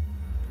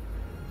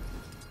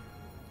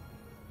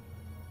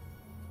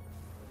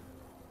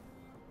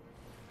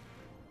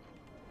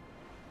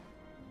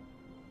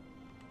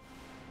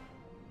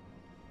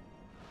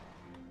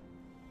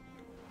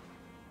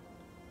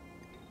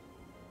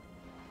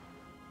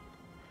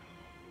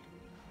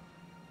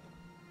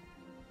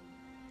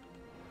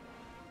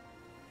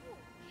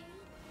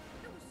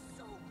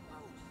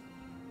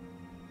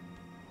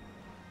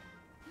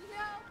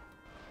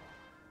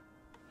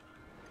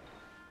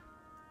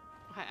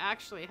 I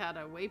actually had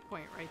a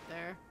waypoint right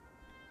there.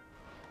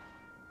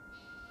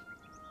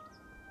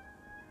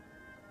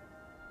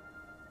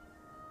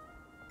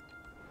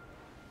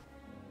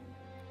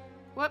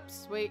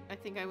 Whoops, wait, I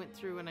think I went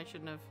through when I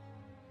shouldn't have.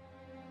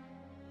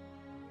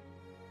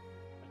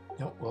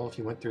 No, well, if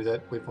you went through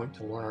that waypoint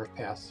to Lornar's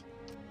Pass,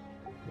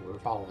 we were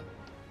following.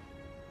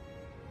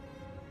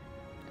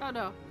 Oh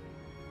no.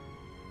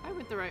 I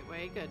went the right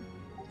way, good.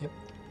 Yep.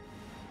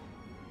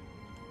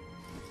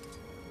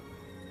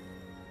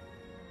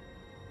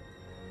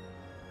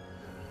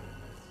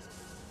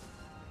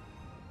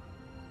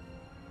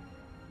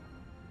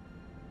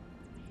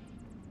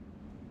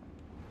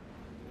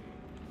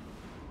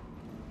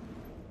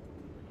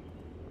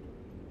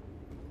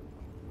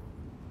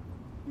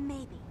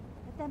 Maybe,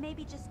 but there may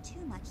be just too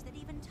much that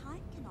even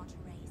time cannot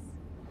erase.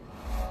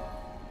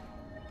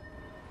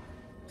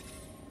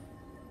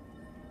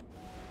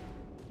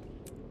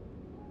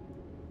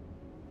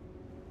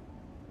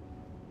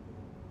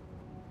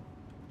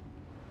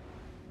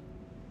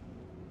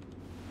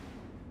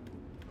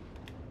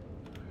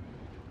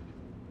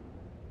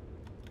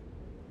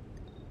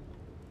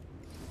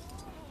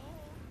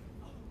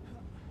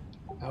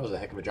 That was a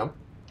heck of a jump.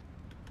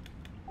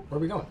 Where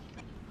are we going?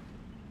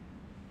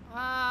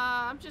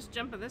 I'm just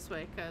jumping this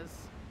way, because...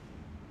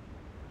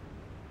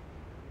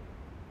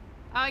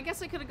 I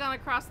guess I could have gone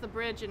across the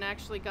bridge and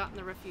actually gotten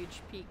the refuge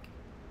peak.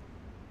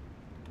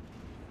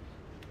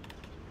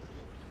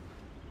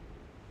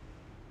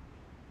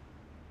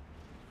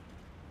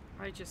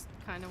 I just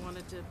kind of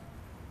wanted to...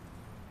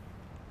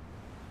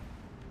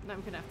 Now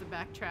I'm going to have to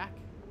backtrack.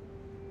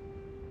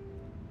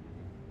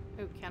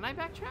 Oh, can I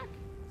backtrack?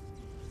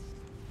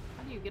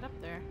 How do you get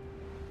up there?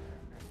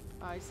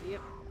 Oh, I see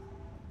it.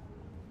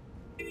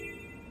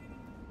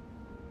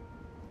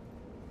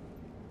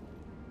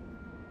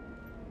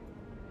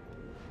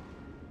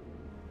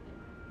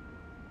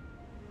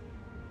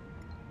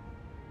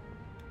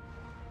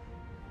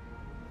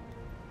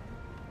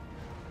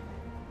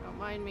 Don't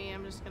mind me,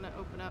 I'm just gonna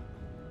open up.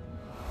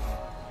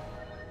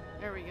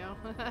 There we go.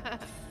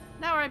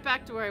 Now right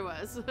back to where I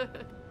was.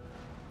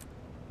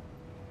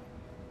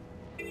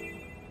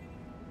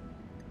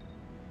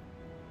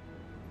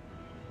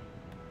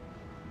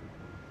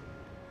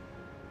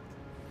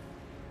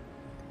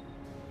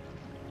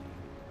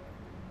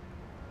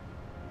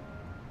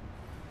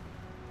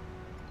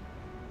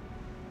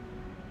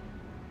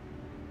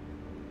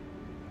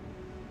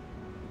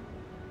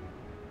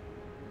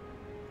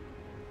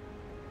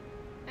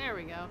 There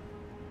we go.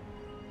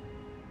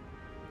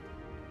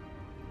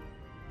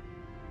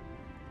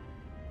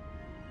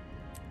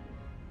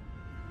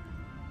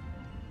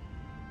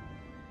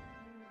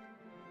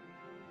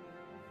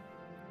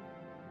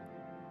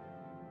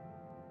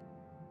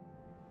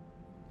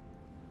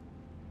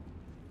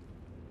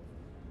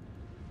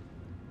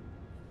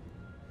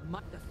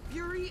 The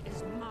fury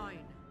is mine.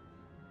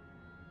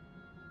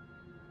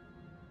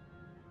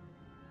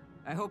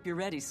 I hope you're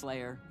ready,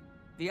 Slayer.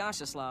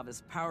 Vyacheslav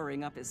is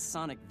powering up his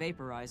sonic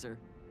vaporizer.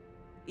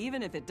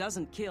 Even if it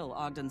doesn't kill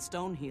Ogden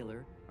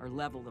Stonehealer or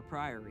level the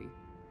Priory.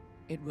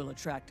 It will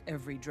attract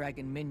every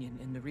dragon minion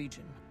in the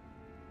region.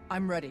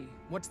 I'm ready.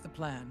 What's the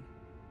plan?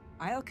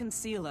 I'll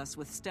conceal us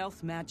with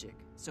stealth magic,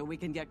 so we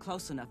can get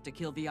close enough to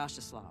kill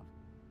Vyacheslav.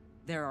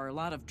 There are a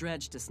lot of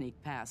dredge to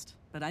sneak past,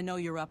 but I know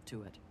you're up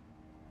to it.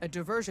 A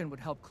diversion would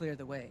help clear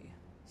the way.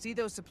 See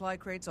those supply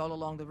crates all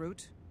along the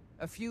route?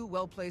 A few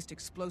well-placed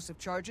explosive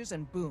charges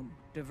and boom,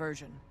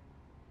 diversion.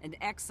 An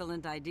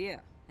excellent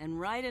idea, and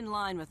right in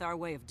line with our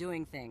way of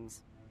doing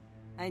things.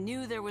 I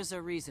knew there was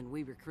a reason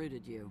we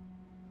recruited you.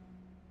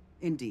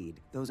 Indeed,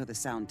 those are the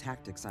sound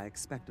tactics I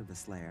expect of the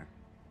Slayer.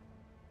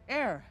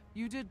 Air,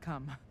 you did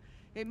come.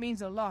 It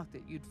means a lot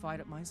that you'd fight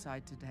at my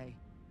side today.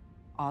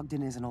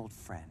 Ogden is an old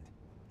friend,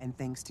 and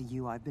thanks to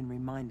you, I've been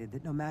reminded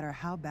that no matter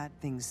how bad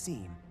things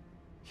seem,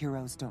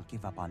 heroes don't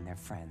give up on their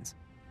friends.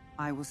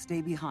 I will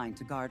stay behind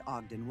to guard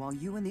Ogden while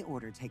you and the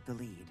Order take the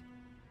lead.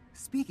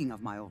 Speaking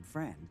of my old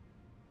friend...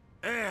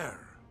 Air!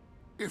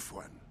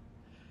 Ifwen.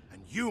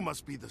 And you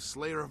must be the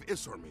Slayer of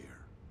Isormir.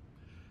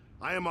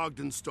 I am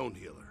Ogden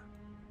Stonehealer.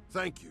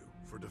 Thank you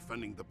for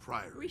defending the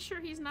Priory. Are we sure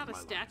he's not a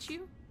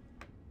statue?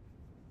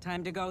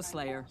 Time to go,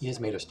 Slayer. He is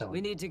made of stone. We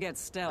need to get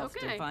stealth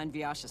Okay. to find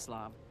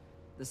Vyacheslav.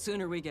 The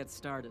sooner we get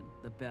started,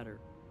 the better.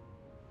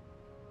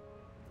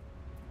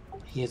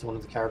 He is one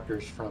of the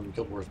characters from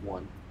Guild Wars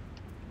 1.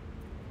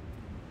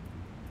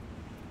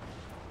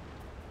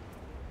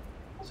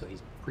 So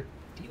he's pretty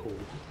old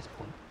at this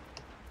point.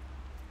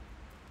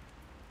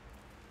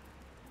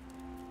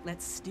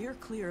 Let's steer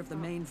clear of the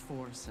main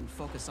force and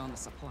focus on the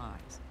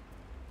supplies.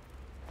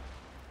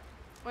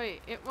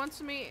 Wait, it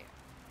wants me...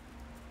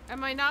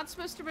 Am I not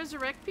supposed to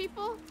resurrect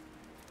people?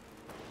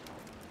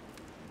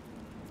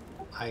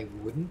 I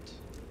wouldn't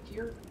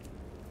here.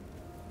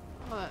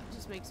 Oh, that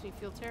just makes me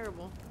feel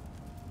terrible.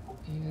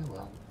 Yeah,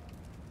 well.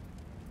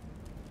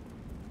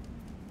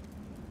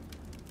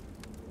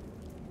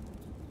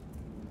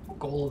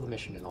 Goal of the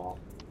mission and all.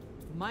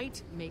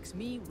 Might makes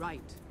me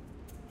right.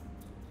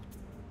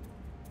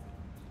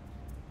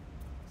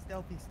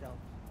 Stealthy stealth.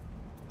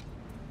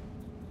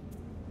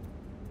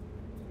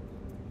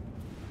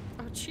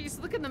 Oh,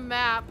 jeez, look at the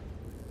map.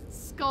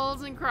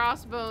 Skulls and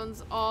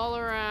crossbones all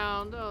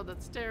around. Oh,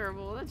 that's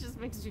terrible. That just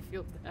makes me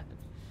feel bad.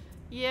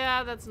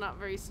 Yeah, that's not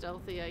very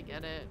stealthy, I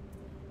get it.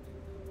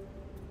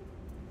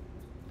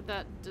 But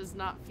that does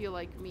not feel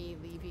like me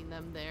leaving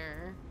them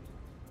there.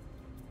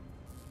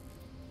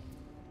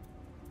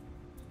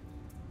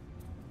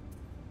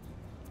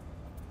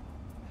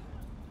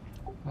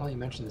 Well, you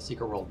mentioned the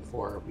secret world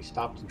before. We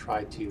stopped and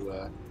tried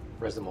to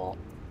res them all.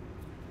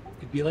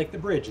 It'd be like the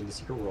bridge in the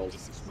secret world.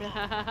 This is wrong.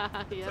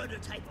 The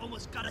prototype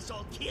almost got us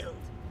all killed.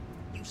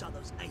 You saw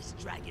those ice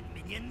dragon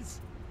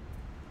minions?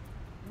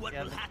 What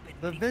will happen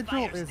The when he Vigil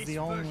fires is this the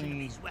version of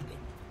only his weapon?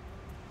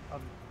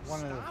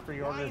 one of the Stop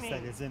 3 orders that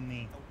whining. is in the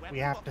The we weapon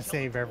have will to kill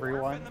save the dwarf,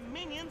 everyone. And the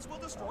minions will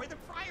destroy the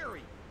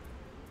Priory.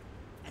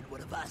 And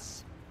what of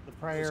us? The Those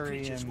Priory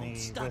creatures and won't the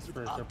stop with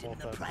Whispers are Ogden both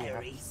and the up. We have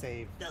Priory. to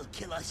save They'll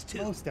kill us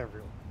too. most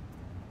everyone.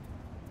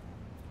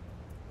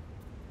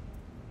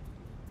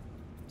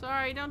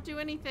 Sorry, don't do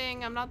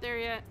anything. I'm not there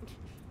yet.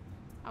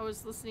 I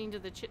was listening to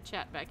the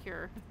chit-chat back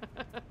here.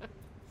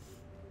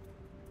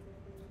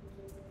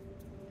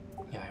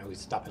 Yeah, I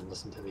always stop and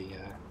listen to the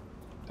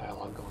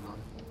dialogue going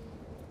on.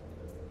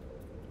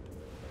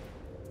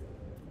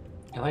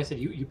 And like I said,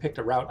 you picked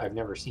a route I've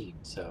never seen,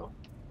 so...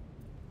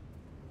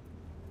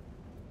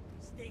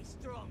 Stay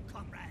strong,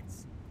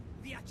 comrades.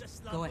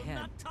 Vyacheslav Go will ahead.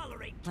 not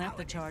tolerate Plant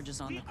the cowardice.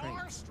 charges on We the crate.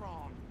 are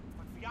strong,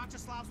 but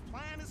Vyacheslav's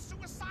plan is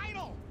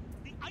suicidal.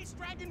 The ice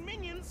dragon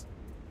minions.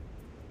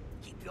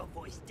 Keep your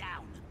voice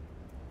down.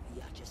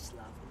 Vyacheslav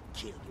will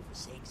kill you for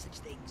saying such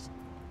things,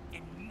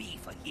 and me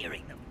for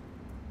hearing them.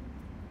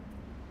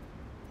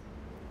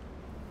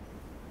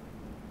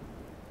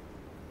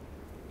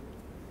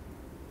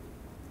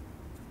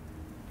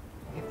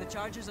 If the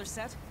charges are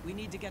set, we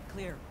need to get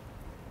clear.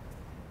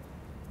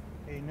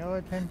 Pay no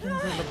attention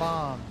to the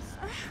bombs.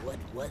 What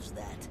was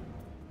that?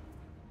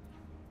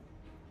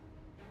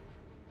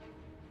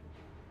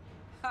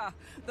 Ha!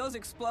 Those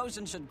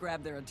explosions should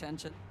grab their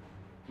attention.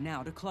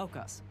 Now to cloak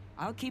us.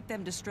 I'll keep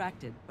them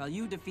distracted while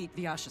you defeat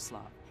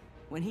Vyacheslav.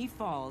 When he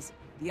falls,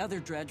 the other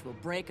dredge will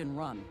break and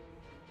run.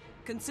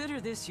 Consider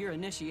this your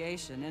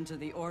initiation into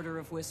the Order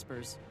of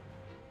Whispers.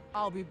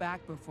 I'll be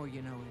back before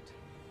you know it.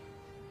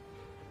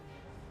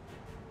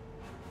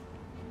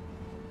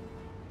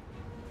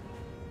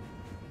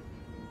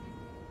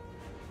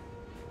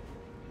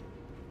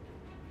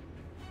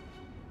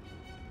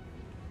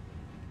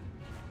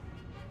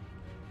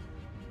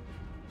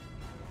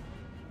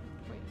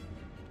 Wait,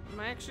 am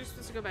I actually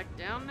supposed to go back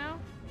down now?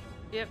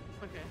 Yep,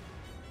 okay.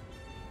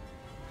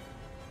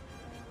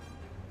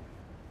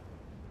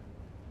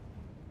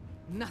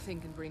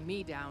 Nothing can bring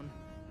me down.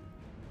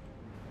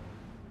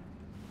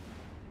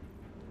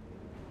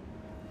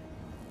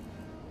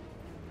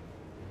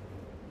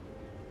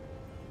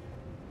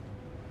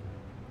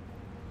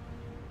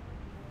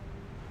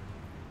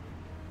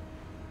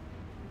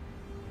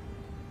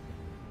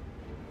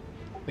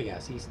 But yeah,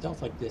 see,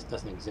 stealth like this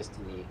doesn't exist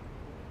in the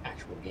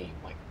actual game.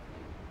 Like,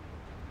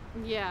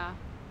 Yeah.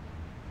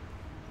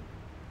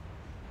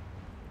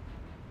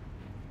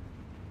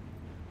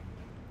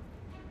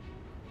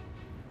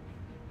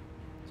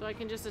 So I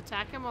can just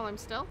attack him while I'm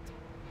stealthed?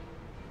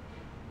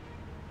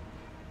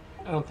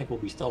 I don't think we'll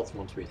be stealth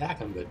once we attack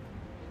him, but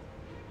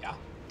yeah.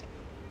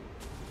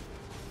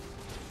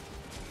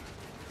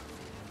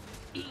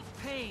 Eat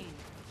pain.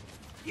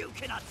 You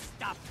cannot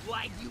stop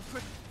why you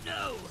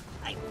No!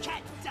 I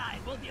can't die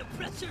while the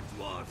oppressor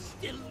dwarf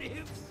still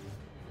lives!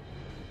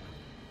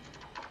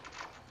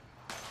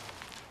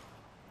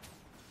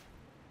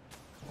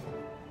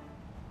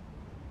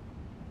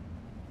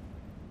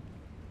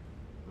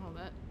 Oh,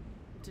 that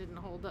didn't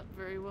hold up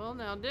very well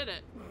now, did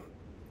it?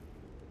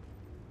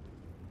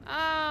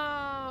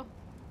 Oh!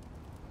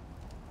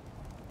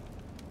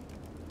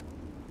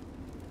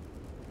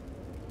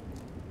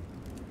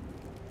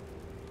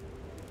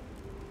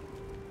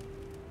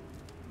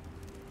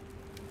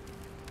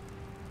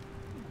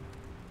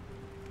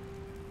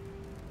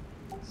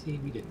 See,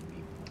 we didn't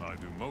beat. I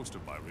do most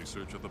of my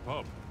research at the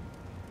pub.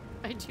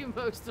 I do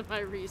most of my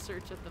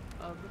research at the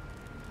pub.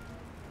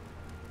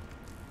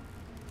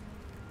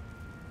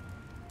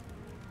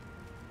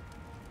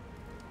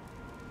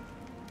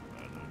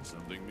 I learn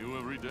something new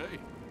every day.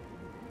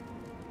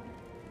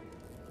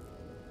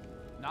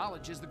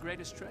 Knowledge is the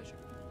greatest treasure.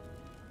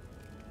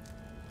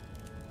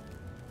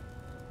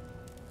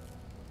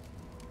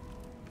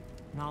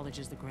 Knowledge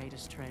is the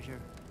greatest treasure.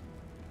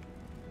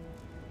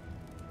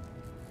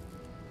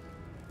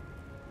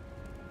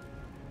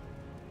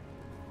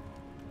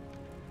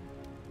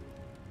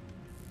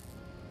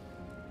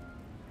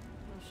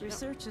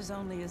 Research is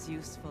only as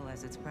useful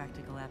as its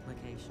practical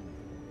application.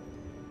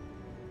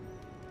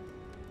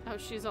 Oh,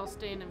 she's all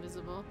staying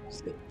invisible.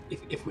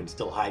 If we're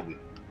still hiding.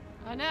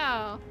 I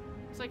know.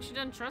 It's like she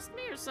doesn't trust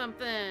me or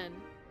something.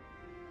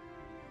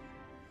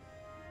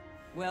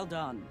 Well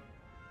done.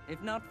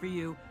 If not for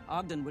you,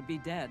 Ogden would be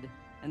dead,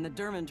 and the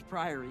Dermond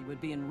Priory would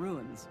be in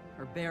ruins,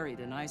 or buried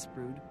in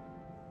Icebrood.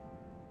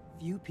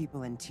 Few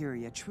people in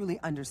Tyria truly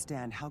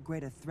understand how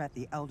great a threat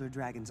the Elder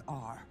Dragons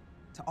are,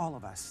 to all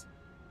of us.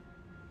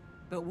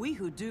 But we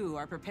who do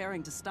are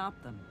preparing to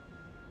stop them.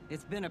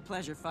 It's been a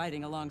pleasure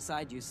fighting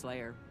alongside you,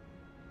 Slayer.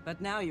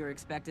 But now you're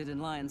expected in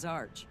Lion's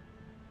Arch.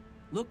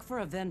 Look for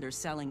a vendor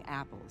selling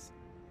apples.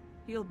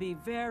 He'll be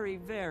very,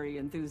 very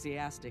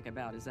enthusiastic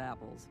about his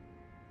apples.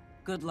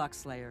 Good luck,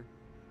 Slayer.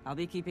 I'll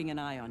be keeping an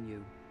eye on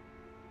you.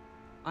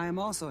 I am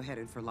also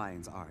headed for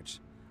Lion's Arch.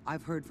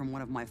 I've heard from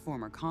one of my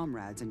former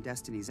comrades in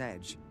Destiny's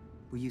Edge.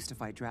 We used to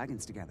fight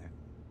dragons together.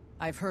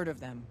 I've heard of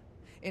them.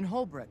 In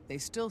Holbrook, they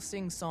still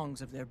sing songs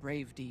of their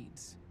brave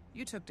deeds.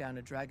 You took down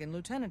a dragon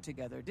lieutenant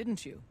together,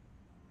 didn't you?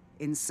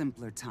 In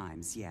simpler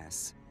times,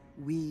 yes.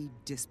 We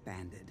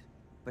disbanded.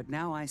 But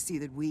now I see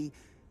that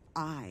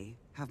I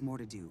have more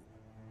to do.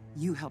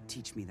 You helped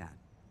teach me that,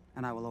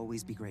 and I will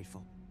always be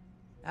grateful.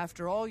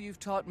 After all you've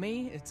taught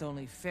me, it's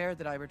only fair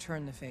that I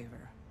return the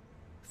favor.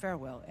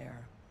 Farewell,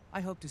 heir.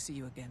 I hope to see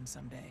you again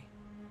someday.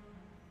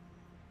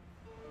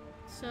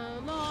 So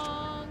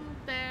long,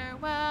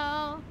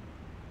 farewell.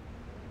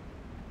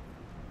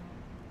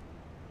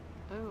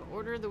 Oh,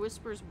 order the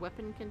Whisper's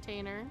weapon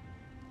container.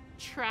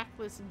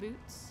 Trackless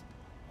boots.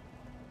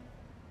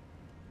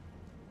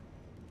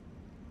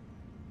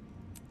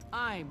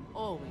 I'm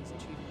always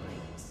achieving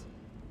greatness.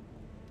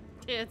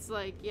 It's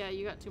like, yeah,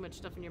 you got too much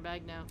stuff in your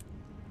bag now.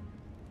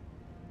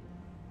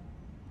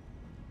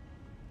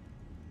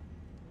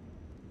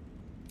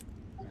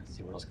 Let's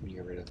see, what else can you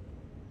get rid of?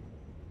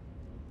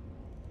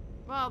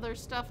 Well,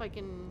 there's stuff I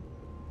can...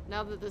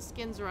 Now that the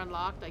skins are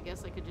unlocked, I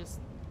guess I could just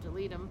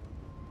delete them.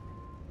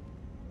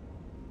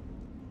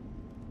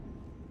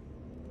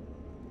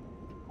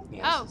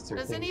 Yes, oh,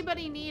 does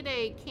anybody need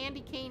a Candy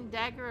Cane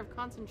Dagger of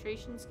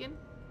Concentration skin?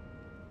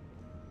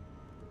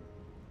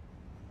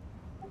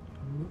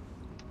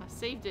 I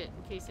saved it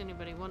in case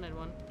anybody wanted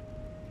one.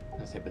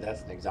 I say, but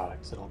that's an exotic,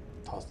 so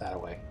don't toss that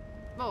away.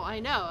 Oh, I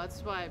know.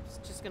 That's why I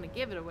was just gonna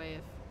give it away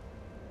if...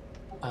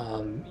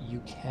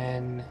 You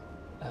can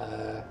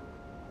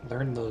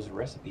learn those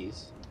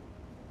recipes.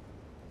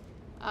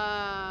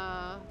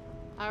 I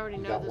already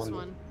know this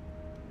one.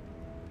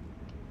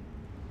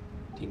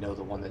 Do you know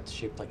the one that's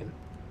shaped like an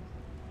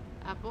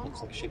apple?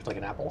 Looks like shaped like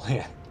an apple.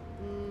 Yeah.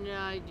 No,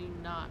 I do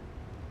not.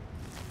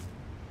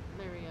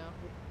 There we go.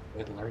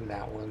 We can learn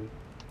that one.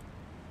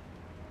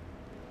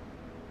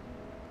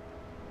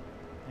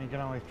 You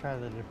can always try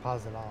to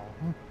deposit all.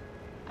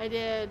 I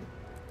did.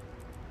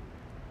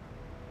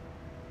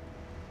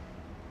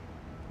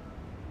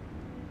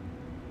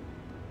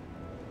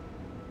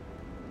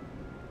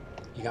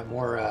 You got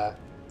more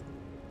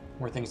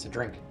things to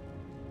drink.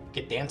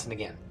 Get dancing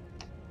again.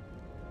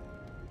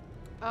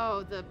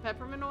 Oh, the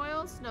peppermint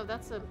oils? No,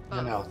 that's a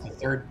buff. No,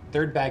 the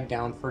third bag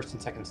down, first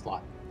and second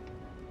slot.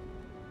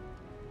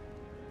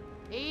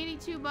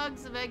 82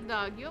 mugs of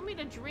eggnog. You want me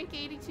to drink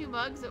 82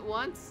 mugs at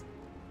once?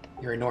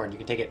 You're a Norn, you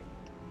can take it.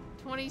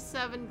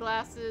 27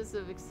 glasses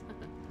of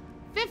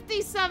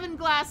 57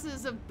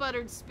 glasses of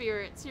buttered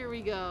spirits. Here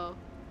we go.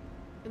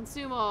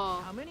 Consume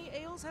all. How many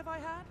ales have I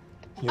had?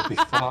 You'll be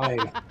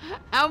fine.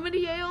 How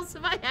many ales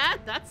have I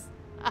had? That's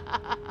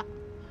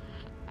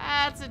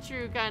that's a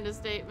true kind of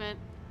statement.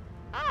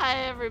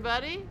 Hi,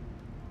 everybody.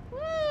 Woo!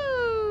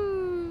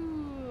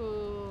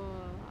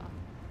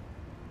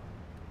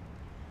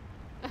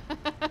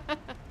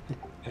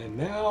 And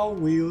now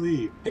we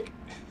leave. Pick.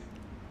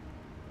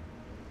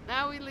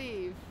 Now we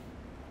leave.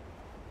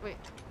 Wait.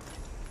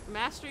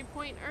 Mastery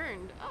point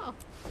earned. Oh.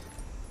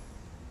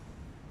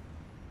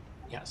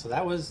 Yeah, so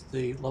that was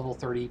the level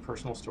 30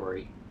 personal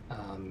story.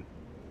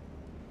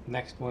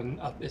 Next one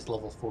up is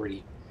level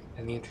 40.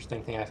 And the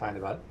interesting thing I find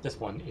about this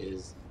one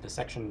is the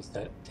sections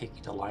that take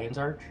you to Lion's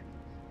Arch.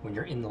 When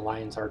you're in the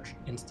Lion's Arch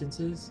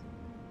instances,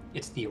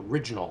 it's the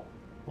original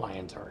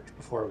Lion's Arch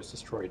before it was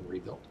destroyed and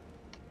rebuilt.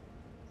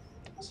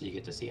 So you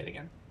get to see it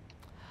again.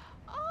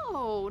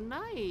 Oh,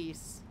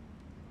 nice.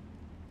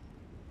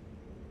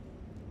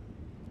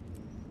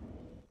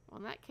 Well,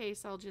 in that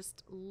case, I'll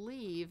just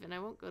leave and I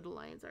won't go to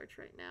Lion's Arch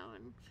right now,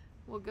 and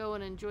we'll go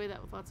and enjoy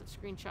that with lots of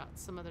screenshots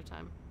some other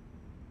time.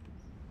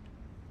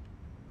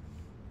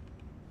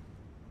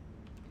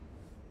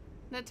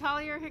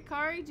 Natalia or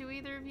Hikari, do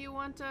either of you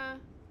want to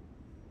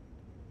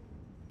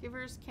give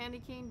her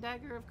Candy Cane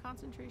Dagger of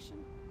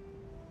Concentration?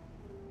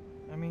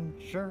 I mean,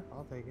 sure,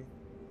 I'll take it.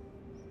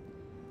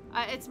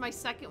 It's my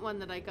second one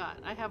that I got.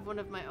 I have one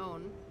of my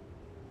own.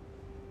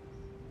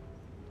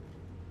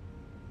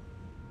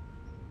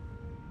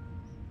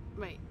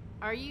 Wait,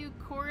 are you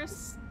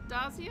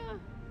Choristasia?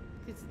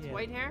 Because it's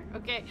white hair?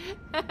 Okay.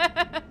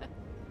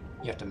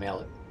 You have to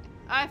mail it.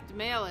 I have to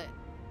mail it.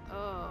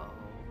 Oh.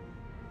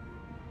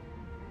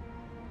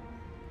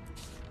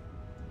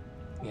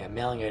 Yeah,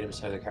 mailing items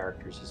to other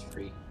characters is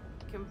free.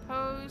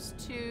 Composed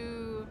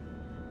to...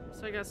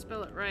 So I gotta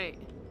spell it right.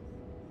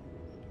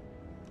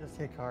 Just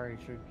Hikari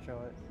should show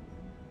it.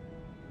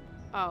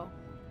 Oh.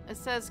 It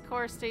says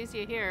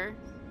Choristasia here.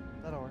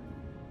 That'll work.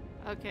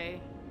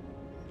 Okay.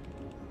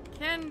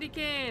 Candy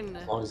cane!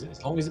 As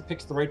long as it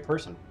picks the right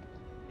person.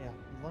 Yeah,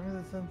 as long as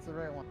it sends the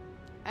right one.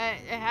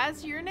 It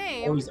has your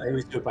name. I always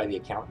do it by the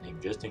account name,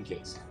 just in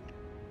case.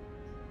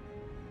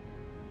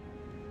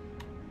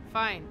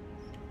 Fine.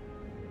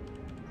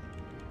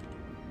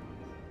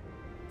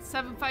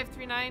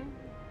 7539?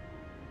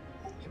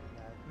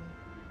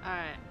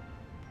 Alright.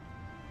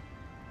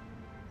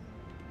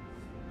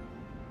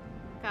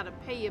 Gotta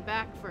pay you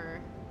back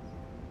for...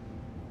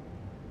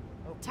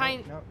 Oh,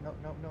 tiny... No.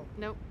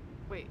 Nope.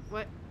 Wait,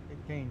 what?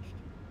 It changed.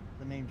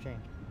 The name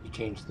changed. You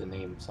changed the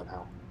name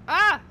somehow.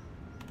 Ah!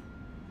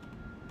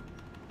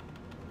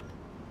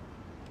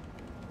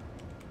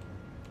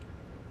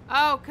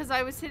 Oh, because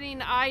I was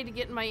hitting I to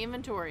get in my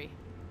inventory.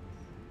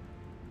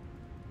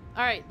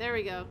 Alright, there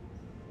we go.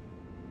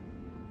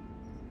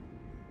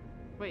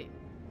 Wait.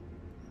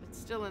 It's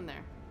still in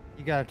there.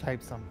 You gotta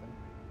type something.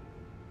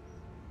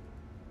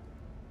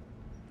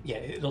 Yeah,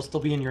 it'll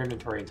still be in your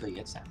inventory until you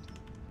hit send.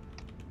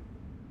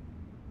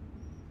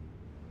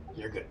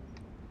 You're good.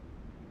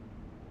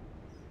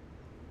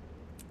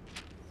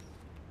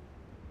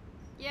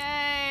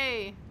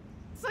 Yay!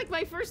 It's like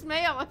my first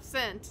mail I've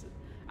sent.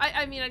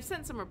 I mean, I've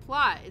sent some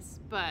replies,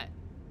 but...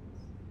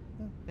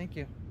 Thank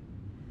you.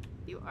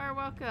 You are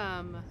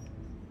welcome.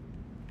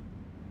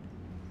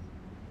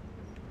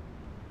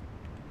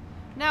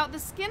 Now, the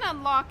skin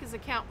unlock is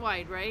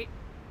account-wide, right?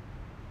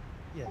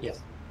 Yes.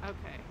 Yes.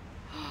 Okay.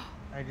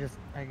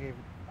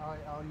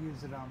 I'll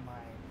use it on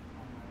my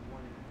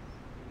warriors.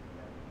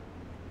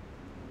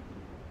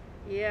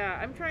 Yeah,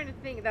 I'm trying to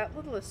think. That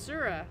little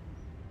Asura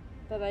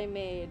that I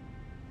made,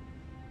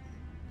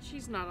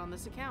 she's not on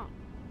this account.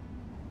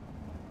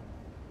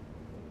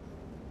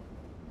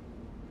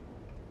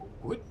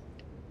 What?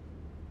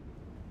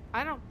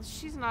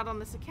 She's not on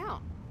this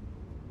account.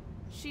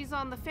 She's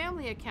on the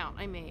family account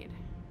I made.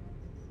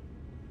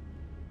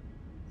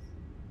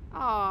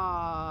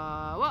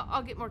 Aww. Well,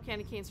 I'll get more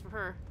candy canes for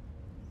her.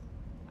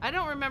 I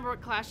don't remember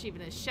what class she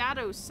even is.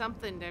 Shadow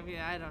something.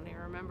 I don't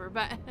even remember,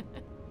 but...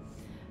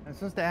 I'm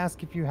supposed to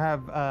ask if you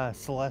have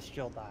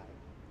celestial dye.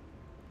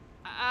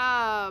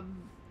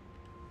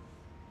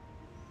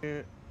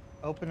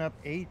 Open up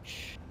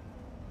H.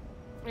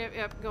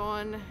 Yep,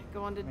 going to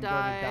Go to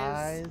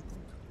dyes. dyes.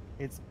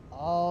 It's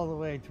all the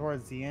way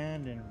towards the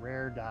end in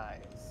rare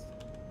dyes.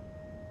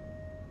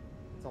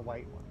 It's a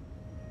white one.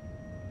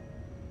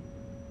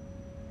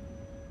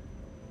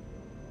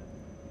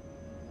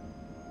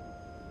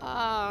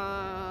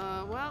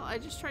 Well, I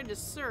just tried to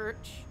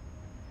search.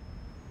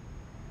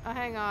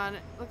 Hang on.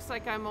 It looks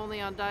like I'm only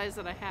on dyes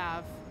that I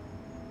have.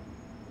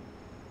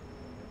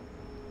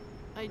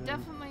 I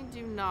definitely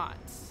do not.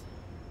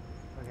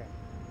 Okay,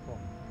 cool.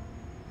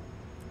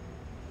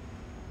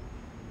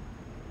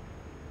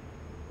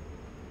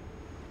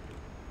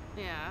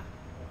 Yeah.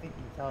 I think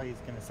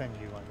Natalia's gonna send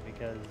you one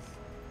because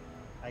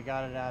I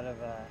got it out of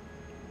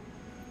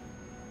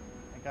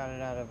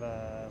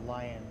a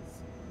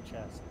lion's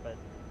chest, but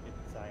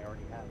I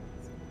already have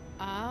it. So.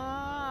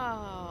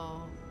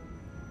 Oh.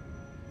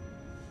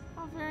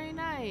 Oh, very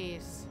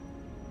nice.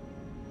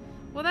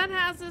 Well, that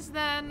has us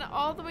then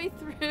all the way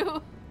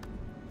through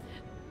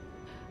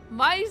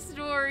my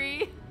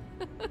story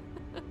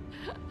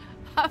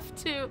up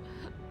to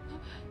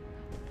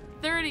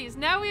 30s.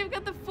 Now we've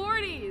got the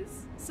 40s.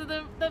 So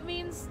that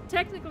means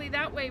technically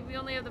that way we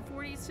only have the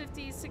 40s,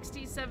 50s,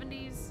 60s,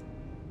 70s.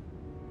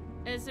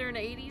 Is there an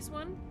 80s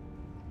one?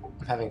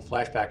 I'm having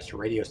flashbacks to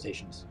radio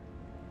stations.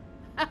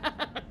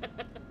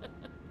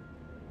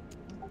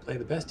 Play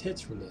the best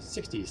hits from the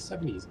 60s,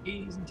 70s,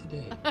 80s, and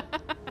today.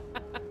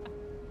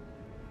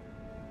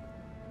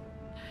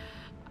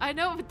 I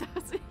know, but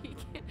that's you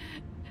can't.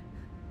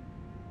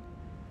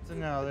 So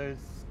no, there's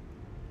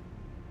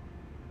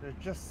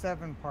just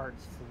 7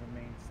 parts to the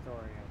main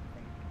story, I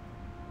think.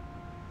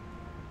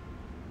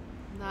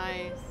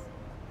 Nice.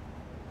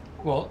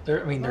 Well,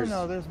 I mean, there's...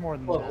 No, there's more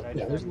than that.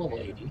 Yeah, there's level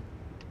 80.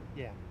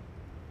 Yeah.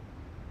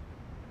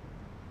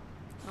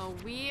 Oh,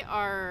 we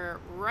are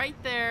right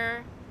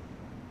there,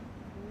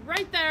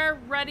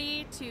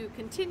 ready to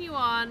continue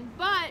on,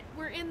 but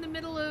we're in the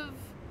middle of,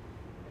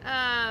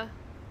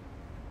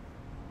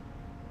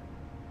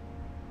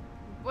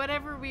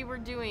 whatever we were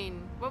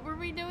doing. What were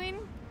we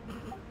doing?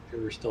 We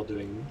were still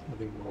doing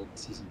Living World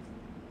Season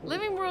 4.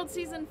 Living World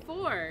Season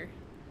 4.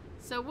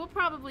 So we'll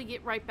probably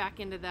get right back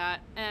into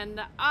that,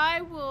 and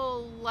I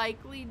will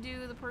likely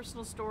do the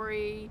personal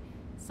story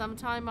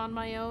sometime on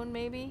my own,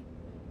 maybe?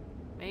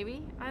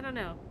 Maybe? I don't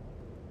know.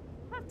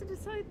 I'll have to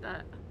decide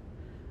that.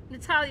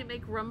 Natalia,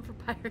 make rum for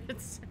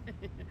pirates.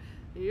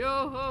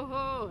 Yo ho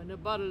ho, and a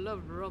bottle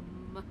of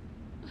rum.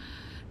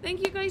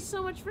 Thank you guys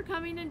so much for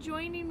coming and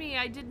joining me.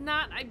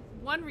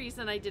 One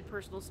reason I did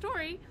personal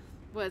story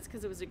was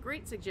because it was a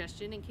great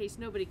suggestion in case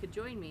nobody could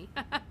join me.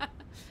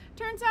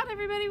 Turns out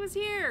everybody was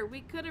here.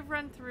 We could have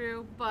run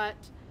through, but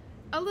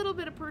a little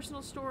bit of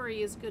personal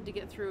story is good to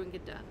get through and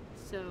get done.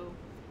 So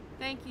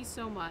thank you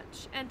so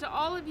much. And to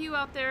all of you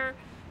out there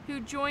who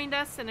joined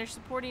us and are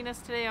supporting us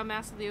today on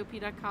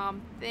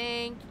massivelyop.com,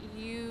 thank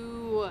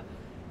you.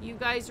 You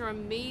guys are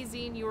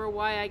amazing. You are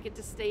why I get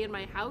to stay in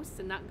my house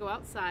and not go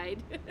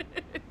outside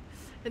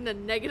in the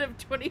negative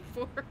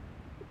 24.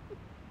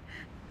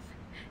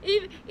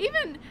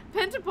 Even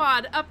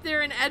Pentapod up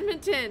there in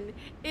Edmonton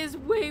is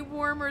way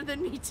warmer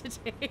than me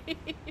today.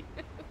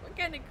 What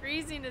kind of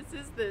craziness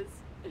is this?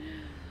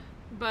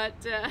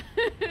 But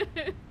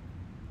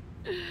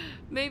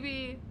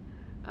maybe,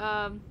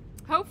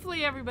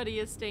 hopefully everybody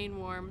is staying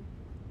warm.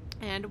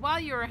 And while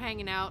you're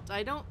hanging out,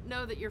 I don't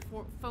know that your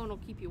phone will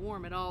keep you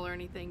warm at all or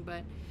anything,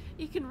 but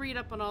you can read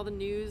up on all the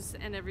news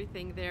and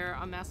everything there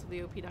on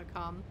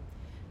massivelyop.com.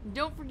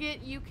 Don't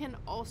forget, you can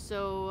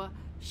also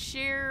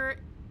share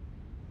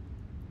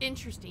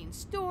interesting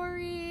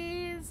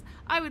stories.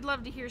 I would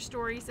love to hear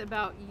stories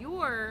about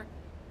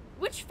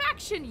which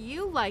faction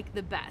you like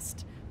the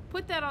best.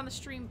 Put that on the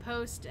stream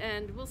post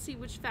and we'll see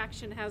which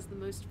faction has the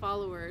most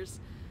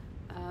followers.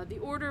 The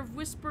Order of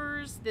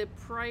Whispers, the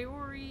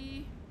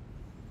Priori,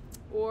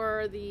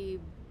 or the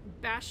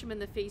Bash 'em in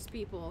the Face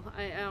people.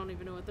 I don't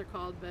even know what they're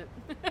called, but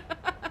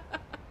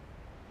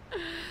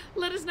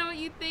let us know what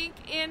you think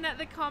in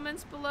the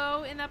comments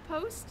below in that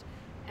post.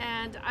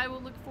 And I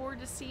will look forward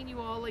to seeing you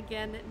all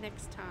again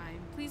next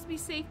time. Please be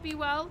safe, be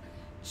well.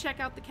 Check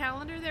out the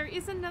calendar. There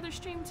is another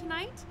stream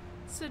tonight,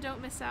 so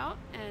don't miss out,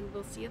 and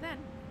we'll see you then.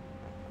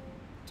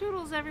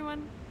 Toodles,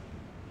 everyone.